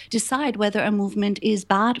to decide whether a movement is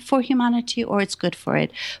bad for humanity or it's good for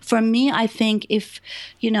it. For me, I think if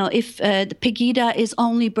the Pegida is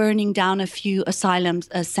only burning down a few asylum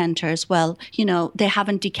centers, well, they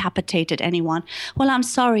haven't decapitated anyone. Well, I'm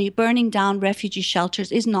sorry, burning down refugee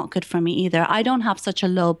shelters is not good for me either. I don't have such a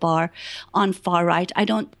low bar on far right. I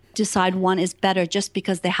don't decide one is better just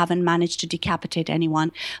because they haven't managed to decapitate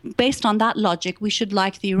anyone. Based on that logic, we should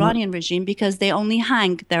like the Iranian regime because they only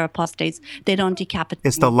hang their apostates. They don't decapitate.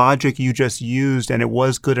 It's the logic you just used, and it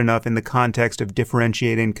was good enough in the context of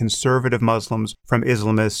differentiating conservative Muslims from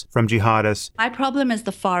Islamists, from jihadists. My problem is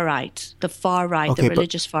the far right, the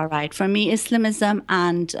religious far right. For me, Islamism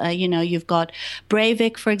and, you've got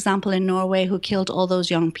Breivik, for example, in Norway, who killed all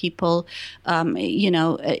those young people. I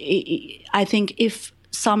think if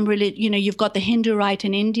you've got the Hindu right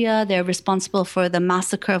in India. They're responsible for the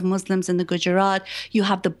massacre of Muslims in the Gujarat. You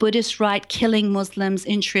have the Buddhist right killing Muslims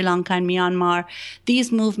in Sri Lanka and Myanmar.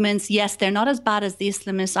 These movements, yes, they're not as bad as the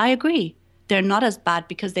Islamists. I agree. They're not as bad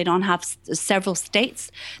because they don't have several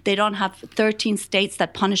states. They don't have 13 states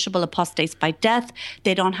that punishable apostates by death.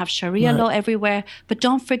 They don't have Sharia law everywhere. But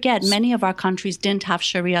don't forget, many of our countries didn't have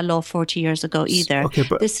Sharia law 40 years ago either.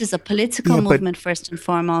 This is a political movement first and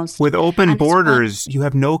foremost. With open borders, you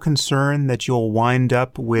have no concern that you'll wind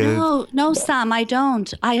up with... No, Sam, I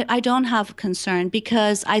don't. I don't have concern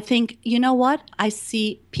because I think, you know what? I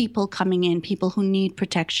see people coming in, people who need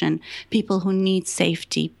protection, people who need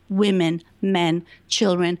safety, women, men,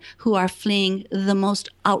 children who are fleeing the most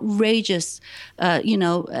outrageous,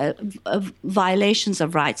 violations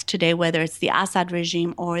of rights today, whether it's the Assad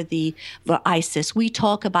regime or the ISIS. We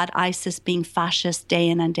talk about ISIS being fascist day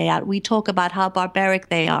in and day out. We talk about how barbaric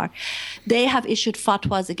they are. They have issued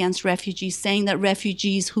fatwas against refugees, saying that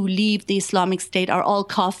refugees who leave the Islamic State are all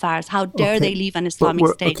kafirs. How dare they leave an Islamic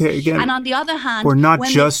State? Again, and on the other hand, we're not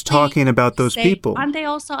just talking about those people. Aren't they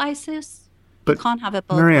also ISIS? But you can't have it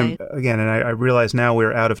both Miriam, ways. Again, and I realize now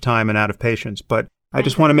we're out of time and out of patience, but I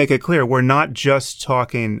just want to make it clear, we're not just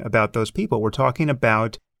talking about those people. We're talking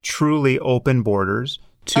about truly open borders.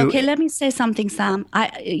 Okay, let me say something, Sam.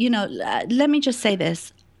 Let me just say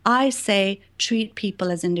this. I say treat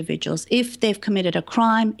people as individuals. If they've committed a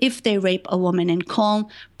crime, if they rape a woman in Cologne,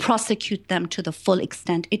 prosecute them to the full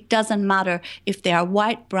extent. It doesn't matter if they are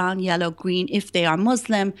white, brown, yellow, green, if they are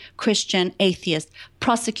Muslim, Christian, atheist.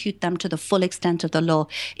 Prosecute them to the full extent of the law.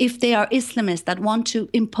 If they are Islamists that want to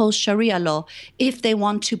impose Sharia law, if they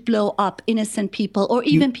want to blow up innocent people or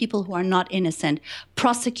even people who are not innocent,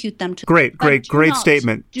 prosecute them to Great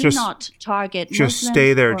statement. Do not target Just Muslims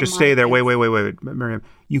stay there. or Just stay there. migrants. Wait, Miriam.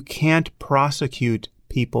 You can't prosecute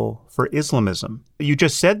people for Islamism. You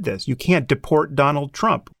just said this. You can't deport Donald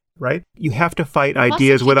Trump, right? You have to fight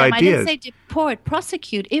ideas with ideas. I didn't say deport,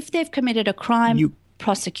 prosecute. If they've committed a crime,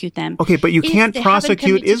 prosecute them. Okay, but you can't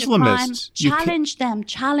prosecute Islamists. Challenge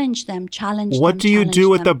them. What do you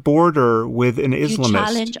do at the border with an Islamist? You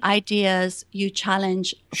challenge ideas. You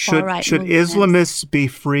challenge far-right Should movements. Islamists be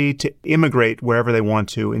free to immigrate wherever they want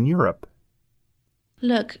to in Europe?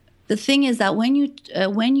 Look, the thing is that when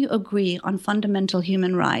you agree on fundamental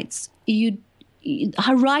human rights,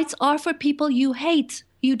 rights are for people you hate,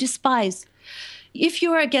 you despise. If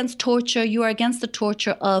you are against torture, you are against the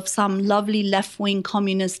torture of some lovely left-wing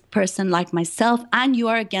communist person like myself, and you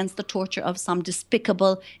are against the torture of some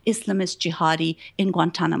despicable Islamist jihadi in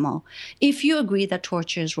Guantanamo. If you agree that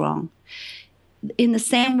torture is wrong. In the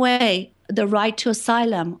same way, the right to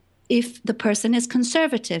asylum, if the person is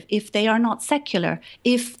conservative, if they are not secular,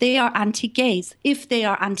 if they are anti-gays, if they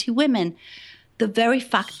are anti-women, the very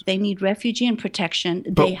fact that they need refugee and protection,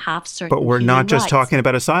 they have certain But we're not just rights. talking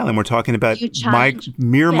about asylum. We're talking about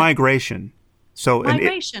mere migration. So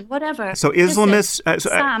migration, whatever. So Islamists...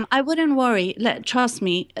 Sam, I wouldn't worry. Trust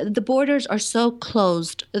me, the borders are so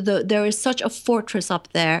closed. There is such a fortress up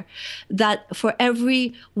there that for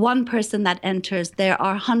every one person that enters, there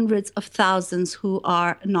are hundreds of thousands who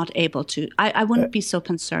are not able to. I wouldn't be so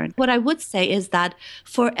concerned. What I would say is that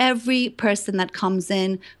for every person that comes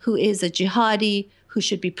in who is a jihadi, who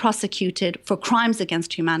should be prosecuted for crimes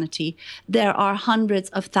against humanity, there are hundreds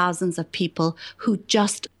of thousands of people who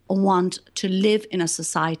just want to live in a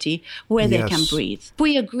society where they can breathe.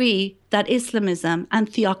 We agree that Islamism and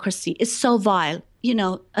theocracy is so vile.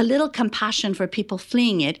 A little compassion for people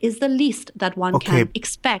fleeing it is the least that one can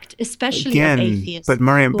expect, especially of atheists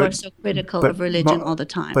who are so critical of religion all the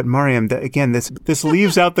time. But Mariam, this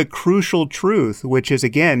leaves out the crucial truth, which is,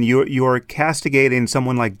 again, you're castigating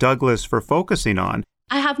someone like Douglas for focusing on.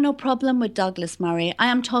 I have no problem with Douglas Murray. I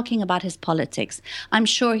am talking about his politics. I'm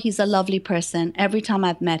sure he's a lovely person. Every time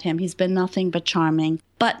I've met him, he's been nothing but charming.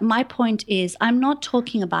 But my point is, I'm not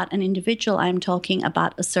talking about an individual. I'm talking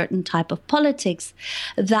about a certain type of politics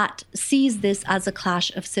that sees this as a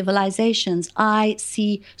clash of civilizations. I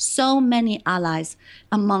see so many allies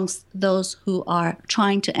amongst those who are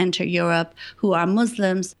trying to enter Europe, who are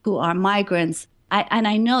Muslims, who are migrants. And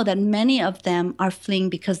I know that many of them are fleeing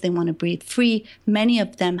because they want to breathe free. Many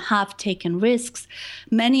of them have taken risks.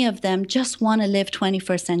 Many of them just want to live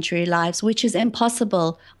 21st century lives, which is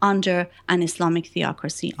impossible under an Islamic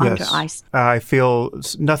theocracy, under ISIS. I feel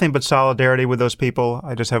nothing but solidarity with those people.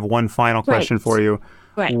 I just have one final question for you.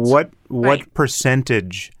 What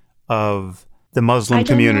percentage of the Muslim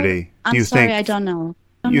community do you think? I don't know.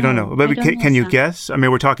 You don't know. But can you guess? I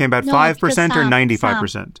mean, we're talking about 5% or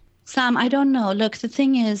 95%? Sam, I don't know. Look, the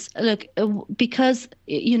thing is, because,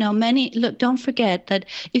 don't forget that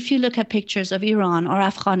if you look at pictures of Iran or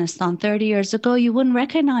Afghanistan 30 years ago, you wouldn't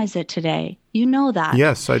recognize it today. You know that.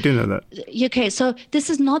 Yes, I do know that. Okay, so this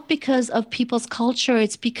is not because of people's culture.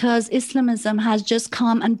 It's because Islamism has just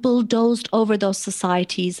come and bulldozed over those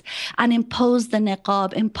societies and imposed the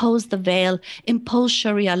niqab, imposed the veil, imposed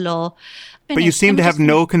Sharia law. But you seem to have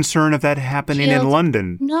no concern of that happening in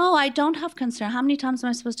London. No, I don't have concern. How many times am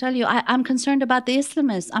I supposed to tell you? I'm concerned about the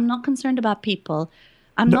Islamists. I'm not concerned about people.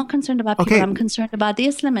 I'm not concerned about people. I'm concerned about the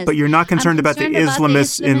Islamists. But you're not concerned about the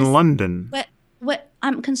Islamists in London.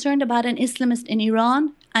 I'm concerned about an Islamist in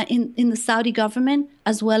Iran, in the Saudi government,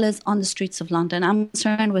 as well as on the streets of London. I'm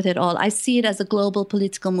concerned with it all. I see it as a global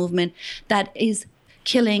political movement that is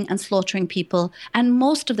killing and slaughtering people. And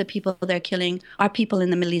most of the people they're killing are people in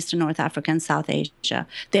the Middle East and North Africa and South Asia.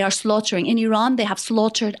 They are slaughtering. In Iran, they have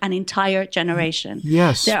slaughtered an entire generation.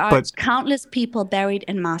 Yes, there are countless people buried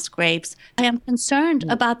in mass graves. I am concerned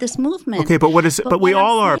about this movement. Okay, but we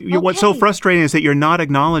all are. What's so frustrating is that you're not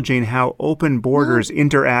acknowledging how open borders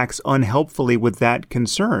interacts unhelpfully with that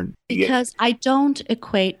concern. Because I don't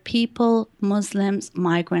equate people, Muslims,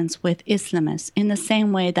 migrants with Islamists in the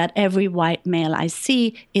same way that every white male I see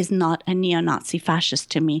is not a neo-Nazi fascist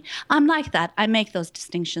to me. I'm like that. I make those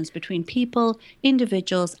distinctions between people,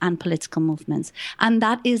 individuals, and political movements. And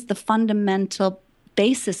that is the fundamental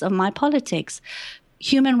basis of my politics.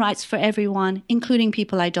 Human rights for everyone, including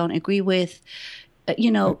people I don't agree with,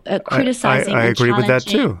 criticizing I agree with that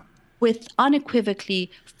too. With unequivocally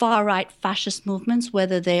far-right fascist movements,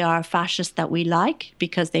 whether they are fascists that we like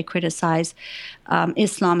because they criticize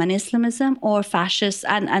Islam and Islamism, or fascists,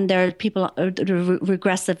 and there are people, the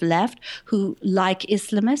regressive left, who like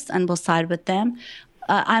Islamists and will side with them.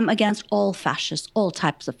 I'm against all fascists, all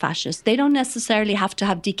types of fascists. They don't necessarily have to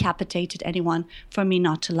have decapitated anyone for me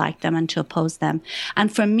not to like them and to oppose them.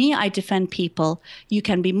 And for me, I defend people. You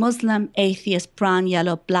can be Muslim, atheist, brown,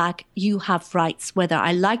 yellow, black. You have rights, whether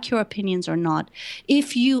I like your opinions or not.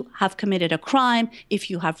 If you have committed a crime, if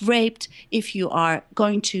you have raped, if you are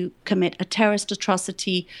going to commit a terrorist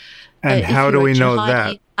atrocity, and how do we know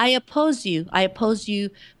that? I oppose you,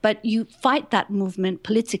 but you fight that movement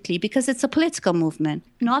politically because it's a political movement,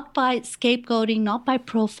 not by scapegoating, not by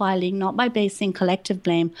profiling, not by basing collective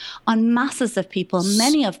blame on masses of people,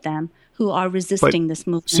 many of them who are resisting this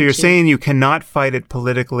movement. So you're saying you cannot fight it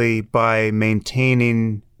politically by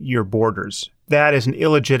maintaining your borders. That is an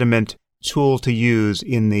illegitimate tool to use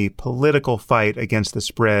in the political fight against the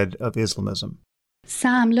spread of Islamism.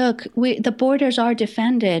 Sam, look, the borders are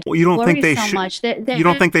defended. Well, you don't think they should? You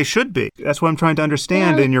don't think they should be? That's what I'm trying to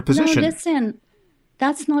understand in your position. No, listen.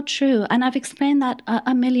 That's not true. And I've explained that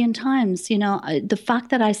a million times. The fact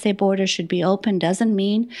that I say borders should be open doesn't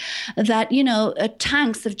mean that,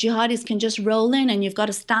 tanks of jihadis can just roll in and you've got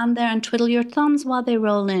to stand there and twiddle your thumbs while they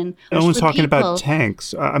roll in. No one's talking about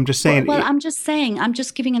tanks. I'm just saying. Well, I'm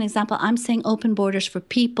just giving an example. I'm saying open borders for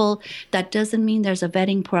people. That doesn't mean there's a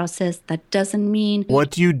vetting process. That doesn't mean. What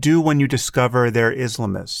do you do when you discover they're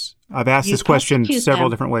Islamists? I've asked this question several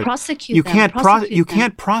different ways. You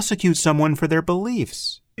can't prosecute someone for their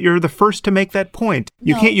beliefs. You're the first to make that point.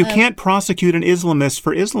 You can't prosecute an Islamist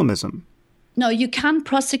for Islamism. No, you can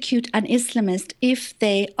prosecute an Islamist if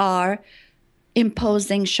they are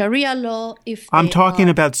imposing Sharia law. I'm talking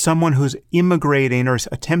about someone who's immigrating or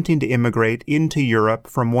attempting to immigrate into Europe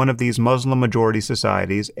from one of these Muslim majority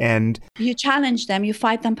societies, and you challenge them, you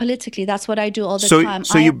fight them politically. That's what I do all the time.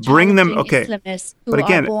 So you bring them, okay? Islamists who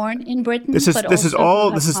are born in Britain. This is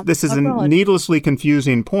a needlessly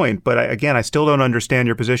confusing point. But I still don't understand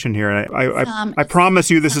your position here. And I promise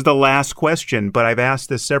you, this is the last question. But I've asked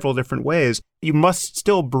this several different ways. You must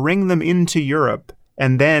still bring them into Europe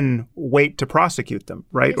and then wait to prosecute them,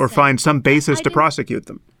 right? Or find some basis to prosecute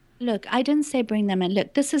them. Look, I didn't say bring them in.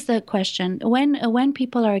 Look, this is the question. When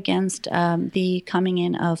people are against the coming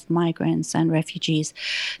in of migrants and refugees,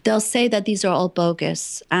 they'll say that these are all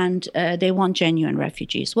bogus and they want genuine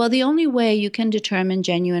refugees. Well, the only way you can determine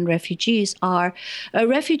genuine refugees are a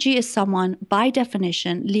refugee is someone, by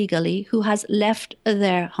definition, legally, who has left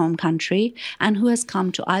their home country and who has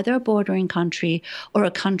come to either a bordering country or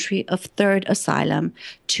a country of third asylum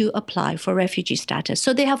to apply for refugee status.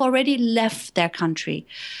 So they have already left their country.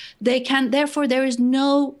 Therefore, there is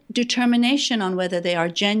no determination on whether they are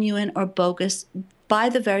genuine or bogus by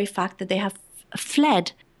the very fact that they have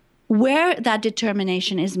fled. Where that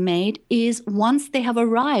determination is made is once they have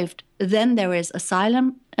arrived, then there is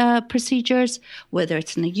asylum procedures, whether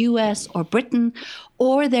it's in the US or Britain,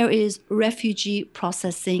 or there is refugee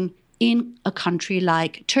processing in a country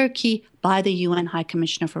like Turkey by the UN High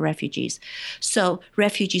Commissioner for Refugees. So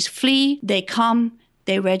refugees flee, they come,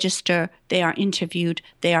 they register, they are interviewed,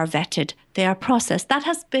 they are vetted, they are processed. That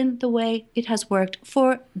has been the way it has worked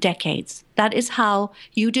for decades. That is how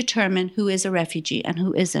you determine who is a refugee and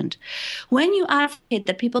who isn't. When you advocate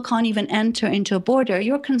that people can't even enter into a border,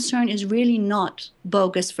 your concern is really not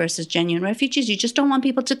bogus versus genuine refugees. You just don't want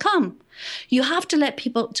people to come. You have to let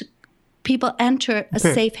people enter a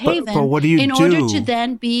safe haven but what do you order to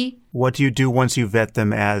then be... What do you do once you vet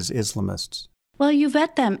them as Islamists? Well, you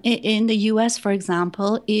vet them. In the U.S., for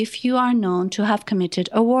example, if you are known to have committed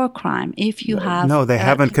a war crime, if you have... No, they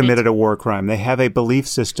haven't committed a war crime. They have a belief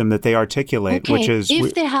system that they articulate, which is...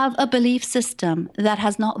 If they have a belief system that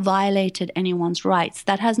has not violated anyone's rights,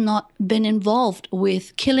 that has not been involved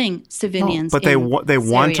with killing civilians but they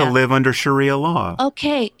want to live under Sharia law.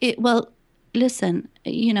 Okay, listen,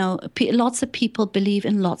 lots of people believe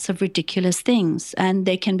in lots of ridiculous things, and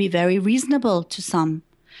they can be very reasonable to some.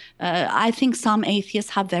 I think some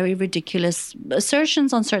atheists have very ridiculous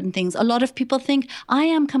assertions on certain things. A lot of people think, I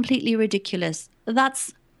am completely ridiculous.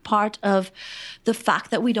 That's part of the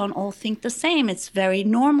fact that we don't all think the same. It's very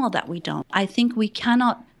normal that we don't. I think we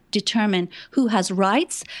cannot determine who has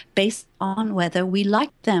rights based on whether we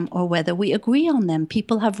like them or whether we agree on them.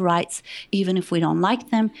 People have rights even if we don't like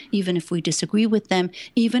them, even if we disagree with them,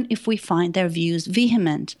 even if we find their views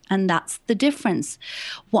vehement. And that's the difference.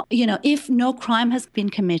 If no crime has been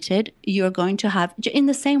committed, you're going to have, in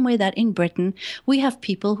the same way that in Britain, we have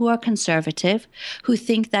people who are conservative, who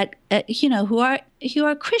think that, who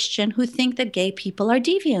are Christian, who think that gay people are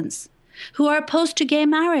deviants, who are opposed to gay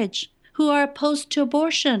marriage, who are opposed to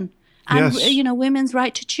abortion and, women's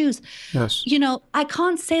right to choose. Yes. I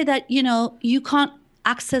can't say that, you can't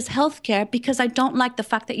access healthcare because I don't like the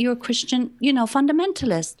fact that you're a Christian,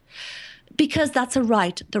 fundamentalist. Because that's a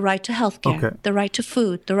right, the right to healthcare, the right to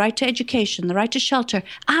food, the right to education, the right to shelter,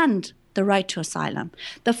 and the right to asylum.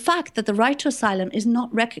 The fact that the right to asylum is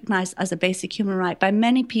not recognized as a basic human right by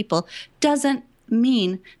many people doesn't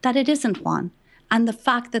mean that it isn't one. And the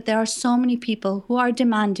fact that there are so many people who are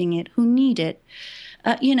demanding it, who need it,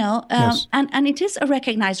 yes. and it is a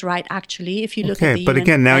recognized right, actually, if you look at the but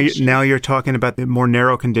again, now you're talking about the more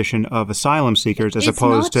narrow condition of asylum seekers as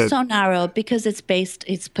opposed to... It's not so narrow because it's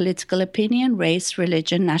political opinion, race,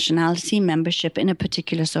 religion, nationality, membership in a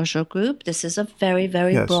particular social group. This is a very,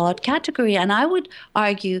 very broad category. And I would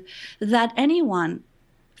argue that anyone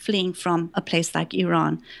fleeing from a place like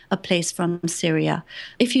Iran, a place from Syria.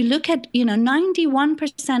 If you look at,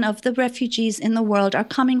 91% of the refugees in the world are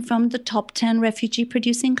coming from the top 10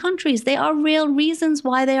 refugee-producing countries. There are real reasons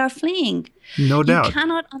why they are fleeing. No doubt. You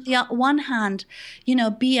cannot, on the one hand,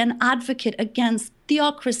 be an advocate against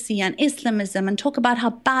theocracy and Islamism and talk about how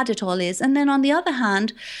bad it all is. And then on the other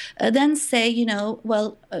hand, then say,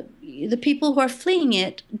 the people who are fleeing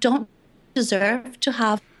it don't deserve to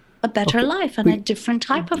have a better life and a different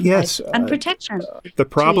type of life and protection. The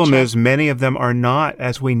problem is many of them are not,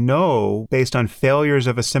 as we know, based on failures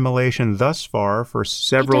of assimilation thus far for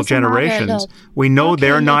several generations. We know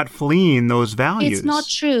they're not fleeing those values. It's not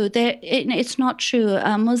true. It's not true.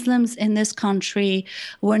 Muslims in this country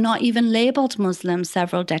were not even labeled Muslims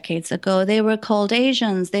several decades ago. They were called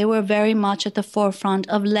Asians. They were very much at the forefront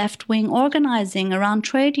of left-wing organizing around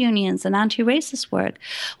trade unions and anti-racist work.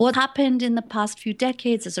 What happened in the past few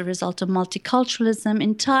decades as a result of multiculturalism,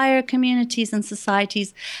 entire communities and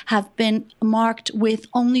societies have been marked with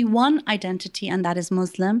only one identity, and that is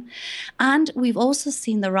Muslim. And we've also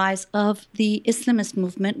seen the rise of the Islamist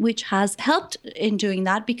movement, which has helped in doing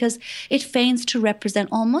that because it feigns to represent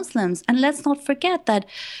all Muslims. And let's not forget that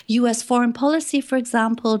U.S. foreign policy, for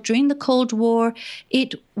example, during the Cold War,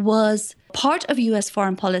 it was part of U.S.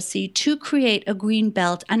 foreign policy to create a green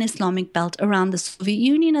belt and Islamic belt around the Soviet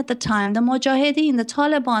Union at the time. The Mujahideen, the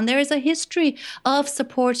Taliban, there is a history of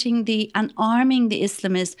supporting and arming the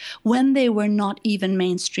Islamists when they were not even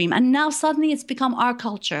mainstream. And now suddenly it's become our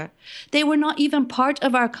culture. They were not even part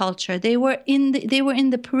of our culture. They were in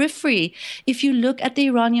the periphery. If you look at the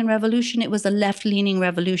Iranian Revolution, it was a left-leaning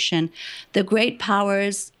revolution. The great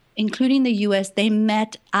powers, including the U.S., they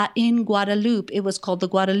met in Guadeloupe. It was called the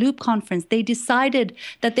Guadeloupe Conference. They decided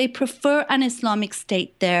that they prefer an Islamic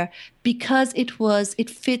state there because it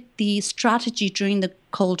fit the strategy during the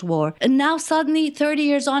Cold War. And now suddenly, 30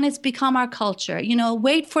 years on, it's become our culture.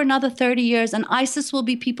 Wait for another 30 years and ISIS will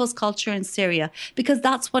be people's culture in Syria, because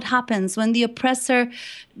that's what happens. When the oppressor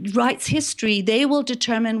writes history, they will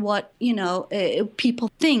determine what, people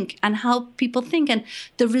think and how people think. And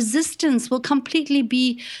the resistance will completely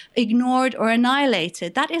be ignored or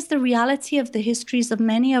annihilated. That is the reality of the histories of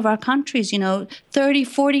many of our countries. 30,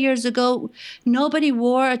 40 years ago, nobody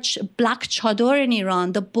wore a black chador in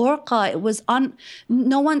Iran. The burqa, it was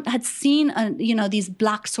no one had seen, these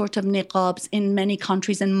black sort of niqabs in many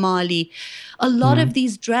countries in Mali. A lot of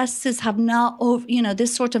these dresses have now,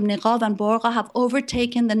 this sort of niqab and burqa have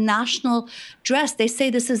overtaken the national dress. They say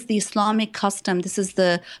this is the Islamic custom. This is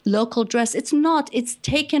the local dress. It's not. It's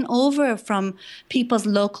taken over from people's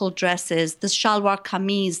local dresses, the shalwar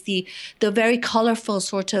kameez, the very colorful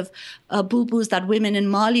sort of boo-boos that women in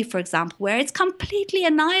Mali, for example, wear. It's completely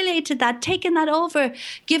annihilated that, taken that over.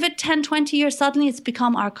 Give it 10, 20 years, suddenly it's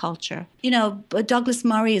become our culture. Douglas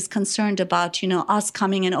Murray is concerned about, us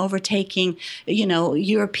coming and overtaking,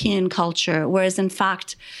 European culture, whereas in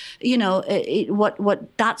fact,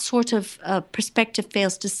 what that sort of perspective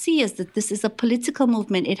fails to see is that this is a political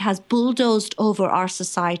movement. It has bulldozed over our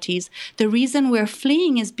societies. The reason we're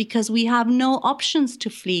fleeing is because we have no options to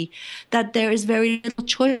flee, that there is very little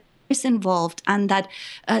choice involved, and that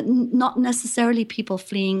not necessarily people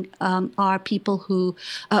fleeing are people who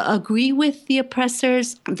agree with the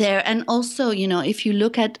oppressors there. And also, if you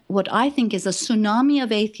look at what I think is a tsunami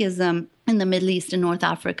of atheism in the Middle East and North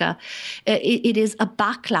Africa, it is a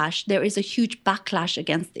backlash. There is a huge backlash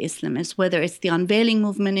against the Islamists, whether it's the unveiling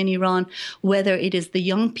movement in Iran, whether it is the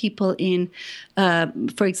young people in,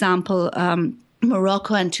 for example,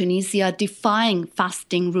 Morocco and Tunisia defying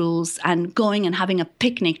fasting rules and going and having a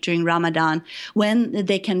picnic during Ramadan when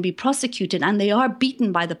they can be prosecuted, and they are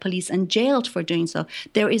beaten by the police and jailed for doing so.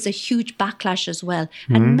 There is a huge backlash as well.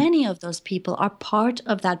 And many of those people are part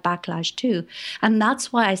of that backlash too. And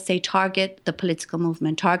that's why I say target the political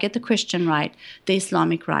movement, target the Christian right, the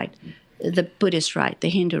Islamic right, the Buddhist right, the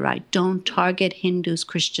Hindu right. Don't target Hindus,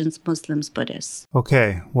 Christians, Muslims, Buddhists.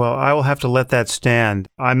 Okay. Well, I will have to let that stand.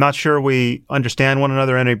 I'm not sure we understand one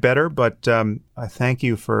another any better, but I thank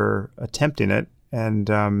you for attempting it.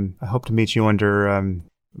 And I hope to meet you under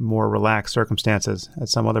more relaxed circumstances at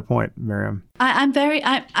some other point, Miriam.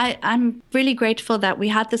 I'm really grateful that we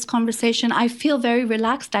had this conversation. I feel very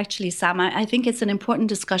relaxed, actually, Sam. I think it's an important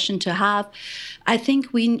discussion to have. I think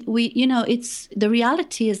it's the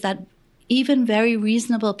reality is that even very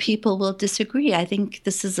reasonable people will disagree. I think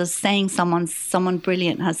this is a saying someone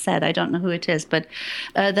brilliant has said. I don't know who it is, but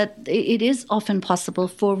that it is often possible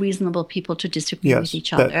for reasonable people to disagree with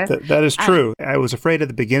each other. That is true. I was afraid at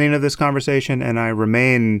the beginning of this conversation, and I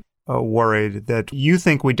remain worried that you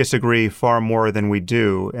think we disagree far more than we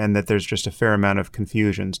do, and that there's just a fair amount of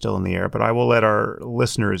confusion still in the air. But I will let our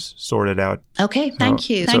listeners sort it out. Okay, thank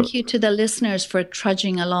you. Thank you to the listeners for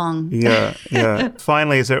trudging along. Yeah.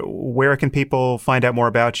 Finally, where can people find out more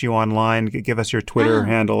about you online? Give us your Twitter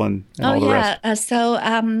handle and all the rest. So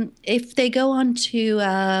if they go on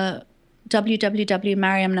to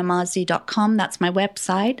www.mariamnamazi.com. That's my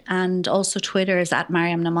website. And also Twitter is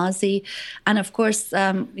 @MariamNamazi. And of course,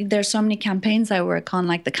 there's so many campaigns I work on,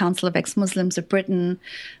 like the Council of Ex-Muslims of Britain,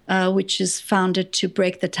 which is founded to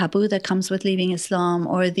break the taboo that comes with leaving Islam,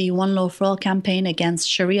 or the One Law for All campaign against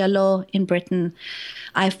Sharia law in Britain.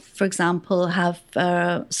 I, for example, have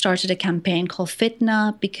started a campaign called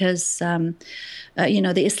Fitna because,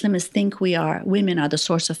 the Islamists think women are the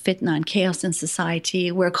source of fitna and chaos in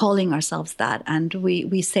society. We're calling ourselves that. And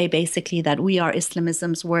we say basically that we are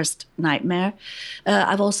Islamism's worst nightmare.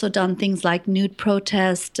 I've also done things like nude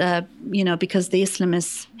protest, because the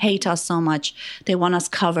Islamists hate us so much. They want us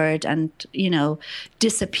covered and,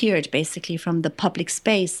 disappeared basically from the public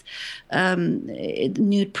space.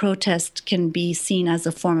 Nude protest can be seen as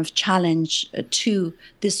a form of challenge to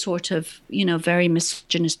this sort of, very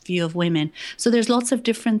misogynist view of women. So there's lots of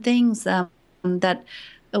different things that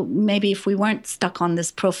maybe if we weren't stuck on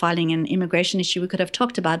this profiling and immigration issue, we could have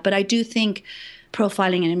talked about. But I do think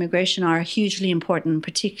profiling and immigration are hugely important,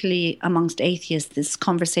 particularly amongst atheists. This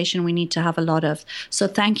conversation we need to have a lot of. So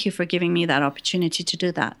thank you for giving me that opportunity to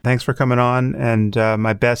do that. Thanks for coming on, and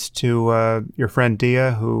my best to your friend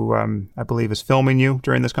Dia, who I believe is filming you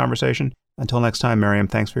during this conversation. Until next time, Mariam,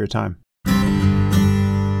 thanks for your time.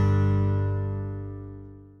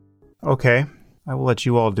 Okay, I will let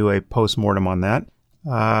you all do a post-mortem on that.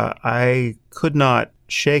 I could not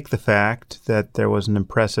shake the fact that there was an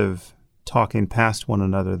impressive talking past one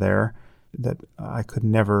another there that I could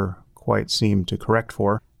never quite seem to correct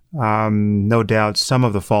for. No doubt some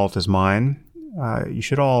of the fault is mine. You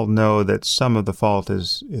should all know that some of the fault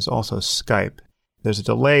is also Skype. There's a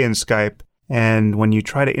delay in Skype, and when you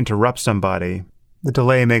try to interrupt somebody, the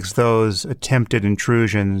delay makes those attempted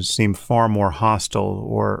intrusions seem far more hostile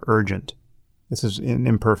or urgent. This is an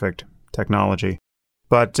imperfect technology.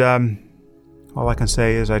 But all I can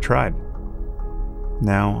say is I tried.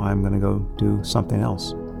 Now I'm going to go do something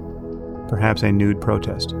else. Perhaps a nude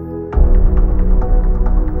protest.